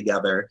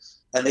together.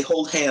 And they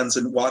hold hands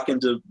and walk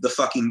into the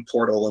fucking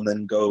portal and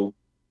then go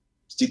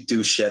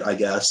do shit, I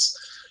guess.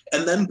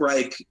 And then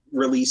Bryke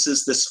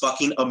releases this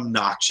fucking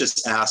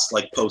obnoxious ass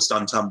like post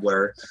on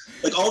Tumblr.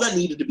 Like all that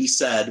needed to be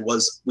said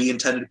was we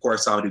intended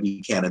Kurosama to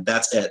be canon.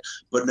 That's it.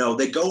 But no,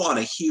 they go on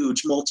a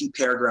huge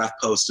multi-paragraph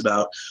post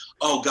about,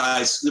 oh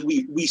guys,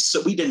 we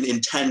didn't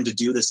intend to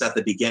do this at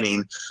the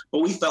beginning, but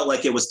we felt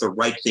like it was the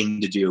right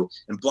thing to do,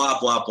 and blah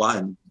blah blah,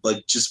 and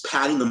like just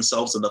patting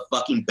themselves on the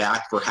fucking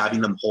back for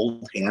having them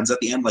hold hands at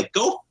the end. Like,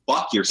 go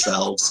fuck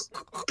yourselves.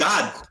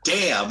 God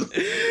damn.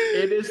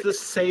 It is the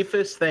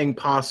safest thing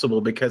possible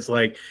because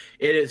like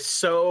it is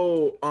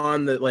so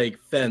on the like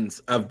fence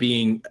of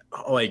being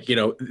like, you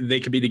know, they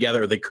could be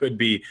together or they could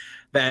be,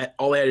 that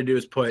all they had to do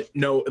is put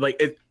no,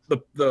 like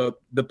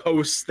the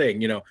post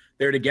thing, you know,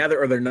 they're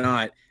together or they're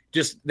not.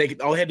 Just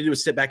all they had to do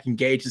was sit back and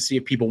gauge to see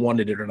if people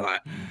wanted it or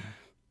not.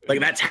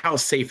 Like that's how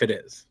safe it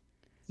is.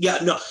 Yeah,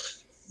 no.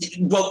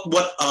 Well,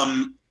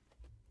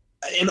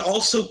 and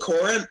also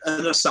Korra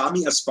and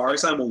Asami, as far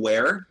as I'm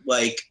aware,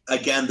 like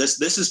again,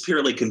 this is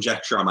purely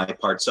conjecture on my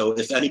part. So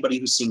if anybody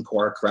who's seen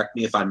Korra, correct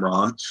me if I'm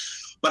wrong.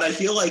 But I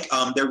feel like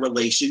their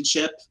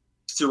relationship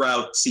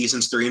throughout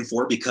seasons 3 and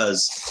 4,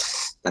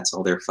 because that's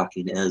all there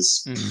fucking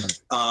is,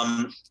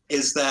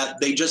 is that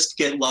they just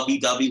get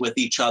lovey-dovey with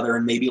each other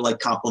and maybe like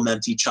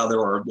compliment each other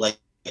or like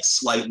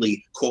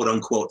slightly quote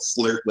unquote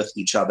flirt with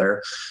each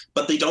other,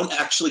 but they don't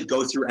actually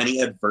go through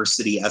any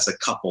adversity as a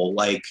couple.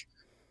 Like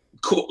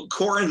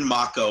Korra and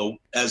Mako,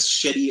 as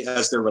shitty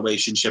as their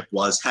relationship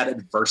was, had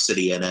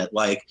adversity in it.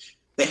 Like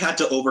they had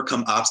to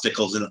overcome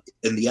obstacles, and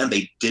in the end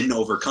they didn't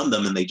overcome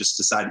them and they just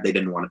decided they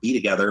didn't want to be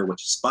together,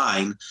 which is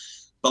fine.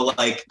 But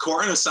like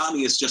Korra and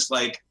Asami is just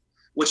like,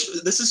 which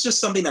this is just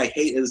something I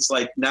hate, is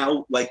like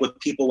now, like with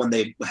people when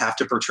they have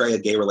to portray a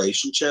gay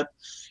relationship,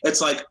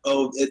 it's like,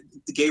 oh, the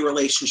gay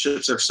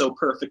relationships are so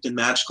perfect and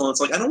magical. And it's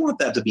like, I don't want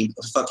that to be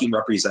fucking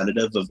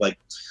representative of like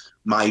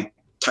my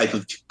type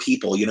of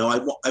people. You know,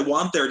 I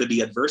want there to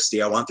be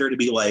adversity. I want there to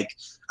be like,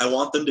 I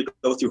want them to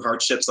go through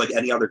hardships like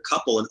any other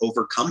couple and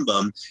overcome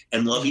them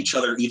and love each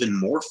other even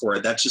more for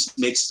it. That just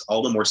makes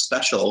all the more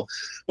special.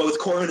 But with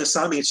Korra and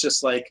Asami, it's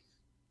just like,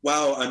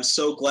 wow, I'm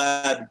so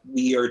glad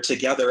we are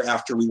together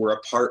after we were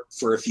apart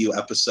for a few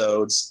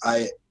episodes.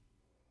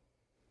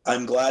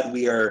 I'm glad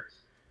we are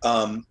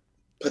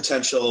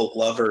potential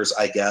lovers,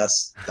 I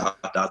guess. ...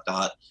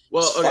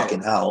 Well, okay.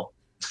 Fucking hell.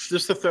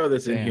 Just to throw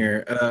this in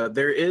here,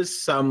 there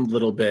is some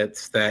little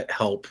bits that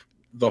help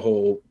the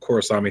whole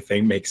Kurosami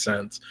thing make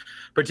sense.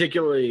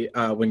 Particularly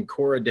when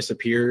Korra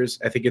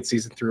disappears, I think it's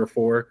season 3 or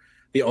 4,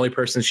 the only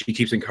person she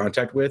keeps in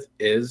contact with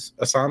is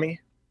Asami.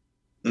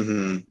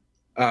 Mm-hmm.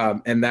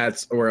 And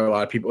that's where a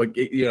lot of people, like,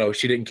 you know,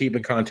 she didn't keep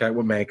in contact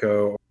with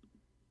Mako,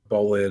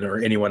 Bolin, or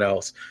anyone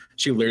else.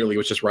 She literally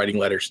was just writing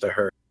letters to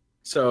her.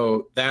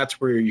 So that's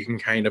where you can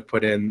kind of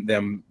put in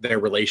their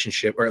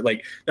relationship, or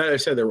like, not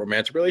necessarily their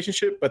romantic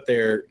relationship, but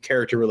their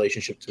character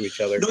relationship to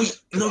each other.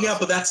 No, yeah,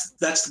 but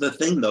that's the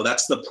thing, though.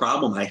 That's the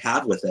problem I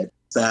have with it.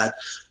 That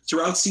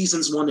throughout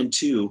seasons 1 and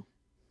 2,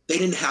 they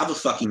didn't have a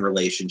fucking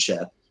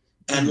relationship.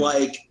 And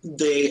like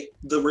the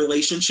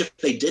relationship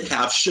they did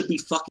have should be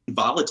fucking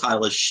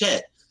volatile as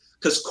shit.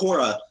 Because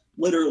Korra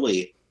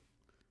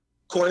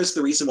is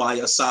the reason why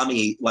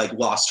Asami like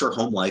lost her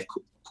home life.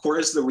 Korra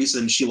is the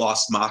reason she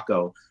lost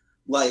Mako.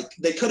 Like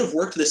they could have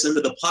worked this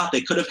into the plot.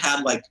 They could have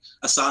had like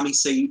Asami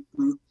say,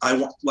 "I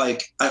want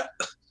like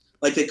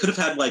they could have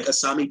had like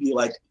Asami be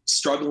like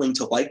struggling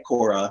to like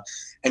Korra,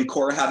 and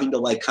Korra having to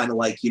like kind of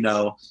like, you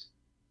know,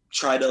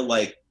 try to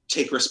like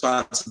take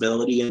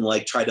responsibility and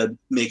like try to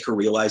make her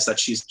realize that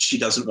she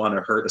doesn't want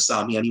to hurt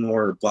Asami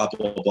anymore, or blah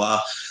blah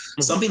blah."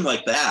 Something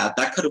like that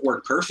could have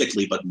worked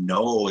perfectly. But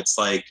no, it's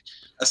like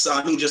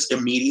Asami just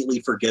immediately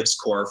forgives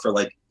Korra for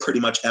like pretty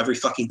much every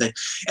fucking thing.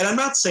 And I'm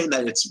not saying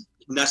that it's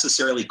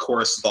necessarily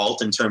Korra's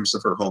fault in terms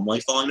of her home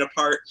life falling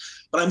apart,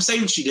 but I'm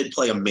saying she did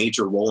play a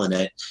major role in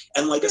it.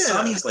 And like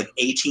Asami's like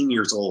 18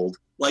 years old.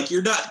 Like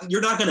you're not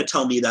going to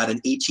tell me that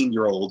an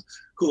 18-year-old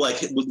who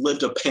like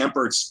lived a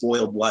pampered,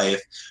 spoiled life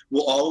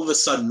will all of a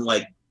sudden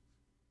like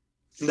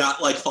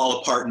not like fall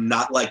apart and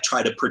not like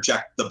try to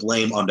project the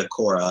blame onto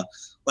Korra.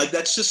 Like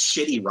that's just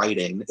shitty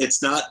writing.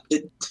 It's not.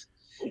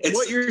 It's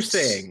what you're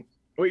saying.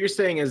 What you're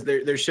saying is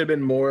there should have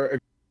been more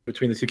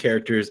between the two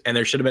characters, and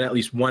there should have been at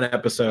least one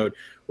episode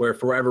where,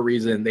 for whatever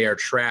reason, they are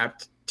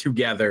trapped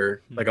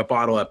together, like a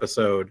bottle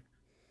episode,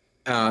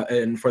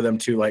 and for them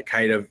to like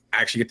kind of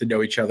actually get to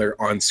know each other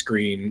on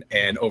screen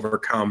and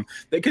overcome.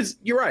 Because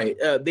you're right,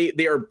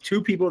 they are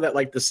two people that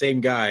like the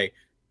same guy.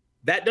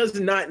 That does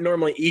not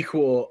normally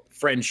equal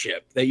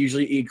friendship. That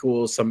usually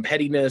equals some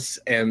pettiness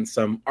and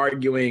some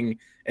arguing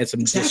and some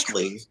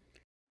distrust.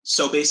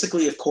 So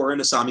basically, if Korra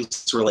and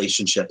Asami's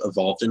relationship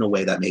evolved in a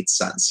way that made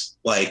sense,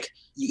 like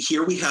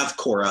here we have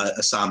Korra,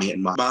 Asami,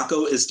 and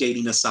Mako is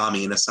dating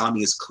Asami, and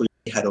Asami is clearly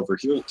head over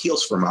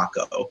heels for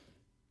Mako.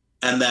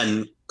 And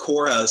then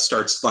Korra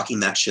starts fucking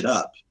that shit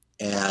up,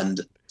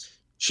 and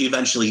she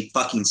eventually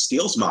fucking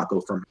steals Mako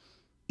from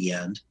the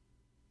end.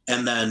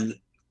 And then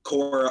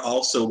Korra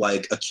also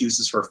like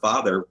accuses her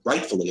father,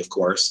 rightfully of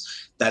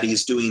course, that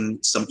he's doing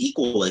some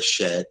equalist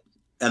shit.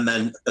 And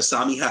then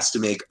Asami has to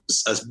make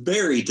a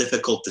very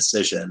difficult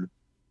decision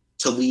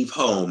to leave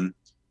home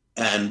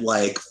and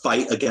like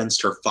fight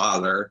against her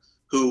father,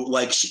 who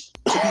like to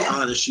be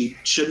honest,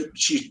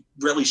 she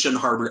really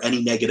shouldn't harbor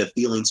any negative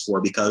feelings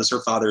for, because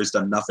her father has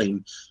done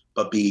nothing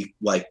but be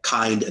like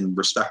kind and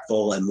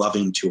respectful and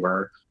loving to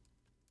her.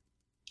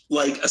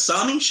 Like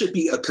Asami should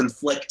be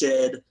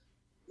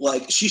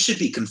she should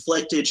be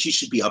conflicted. She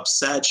should be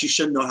upset. She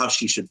shouldn't know how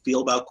she should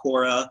feel about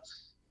Korra.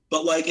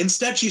 But like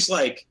instead she's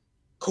like,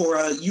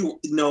 Korra, you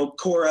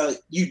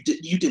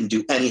didn't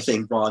do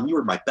anything wrong. You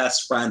were my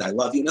best friend. I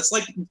love you. And it's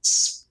like,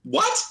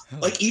 what?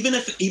 Like even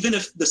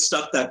if the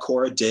stuff that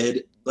Korra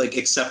did, like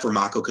except for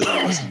Mako, because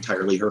it was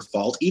entirely her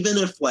fault, even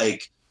if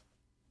like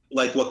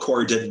what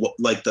Korra did,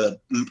 like the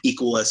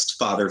equalist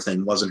father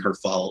thing wasn't her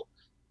fault,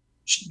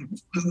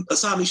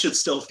 Asami should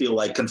still feel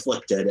like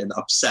conflicted and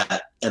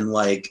upset, and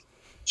like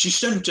she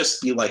shouldn't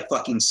just be like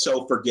fucking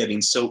so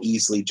forgiving so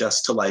easily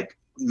just to like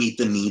meet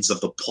the needs of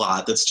the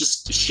plot. That's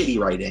just shitty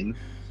writing.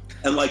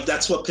 And like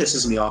that's what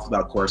pisses me off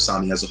about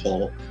Korrasami as a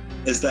whole,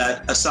 is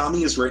that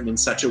Asami is written in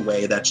such a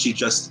way that she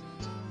just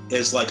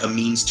is like a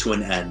means to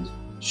an end.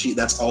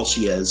 That's all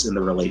she is in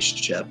the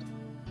relationship.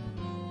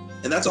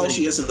 And that's all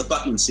she is in the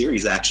fucking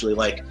series, actually.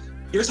 Like,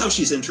 here's how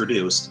she's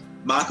introduced.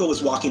 Mako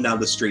is walking down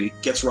the street,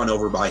 gets run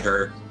over by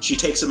her. She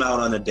takes him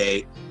out on a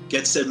date,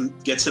 gets her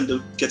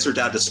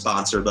dad to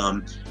sponsor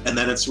them, and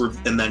then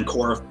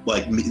Korra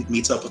like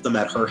meets up with them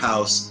at her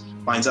house,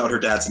 finds out her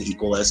dad's an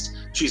equalist.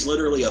 She's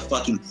literally a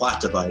fucking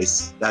plot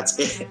device. That's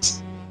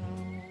it.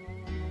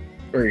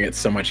 We're gonna get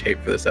so much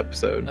hate for this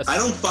episode. I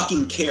don't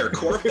fucking care.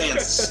 Korra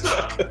fans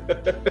suck.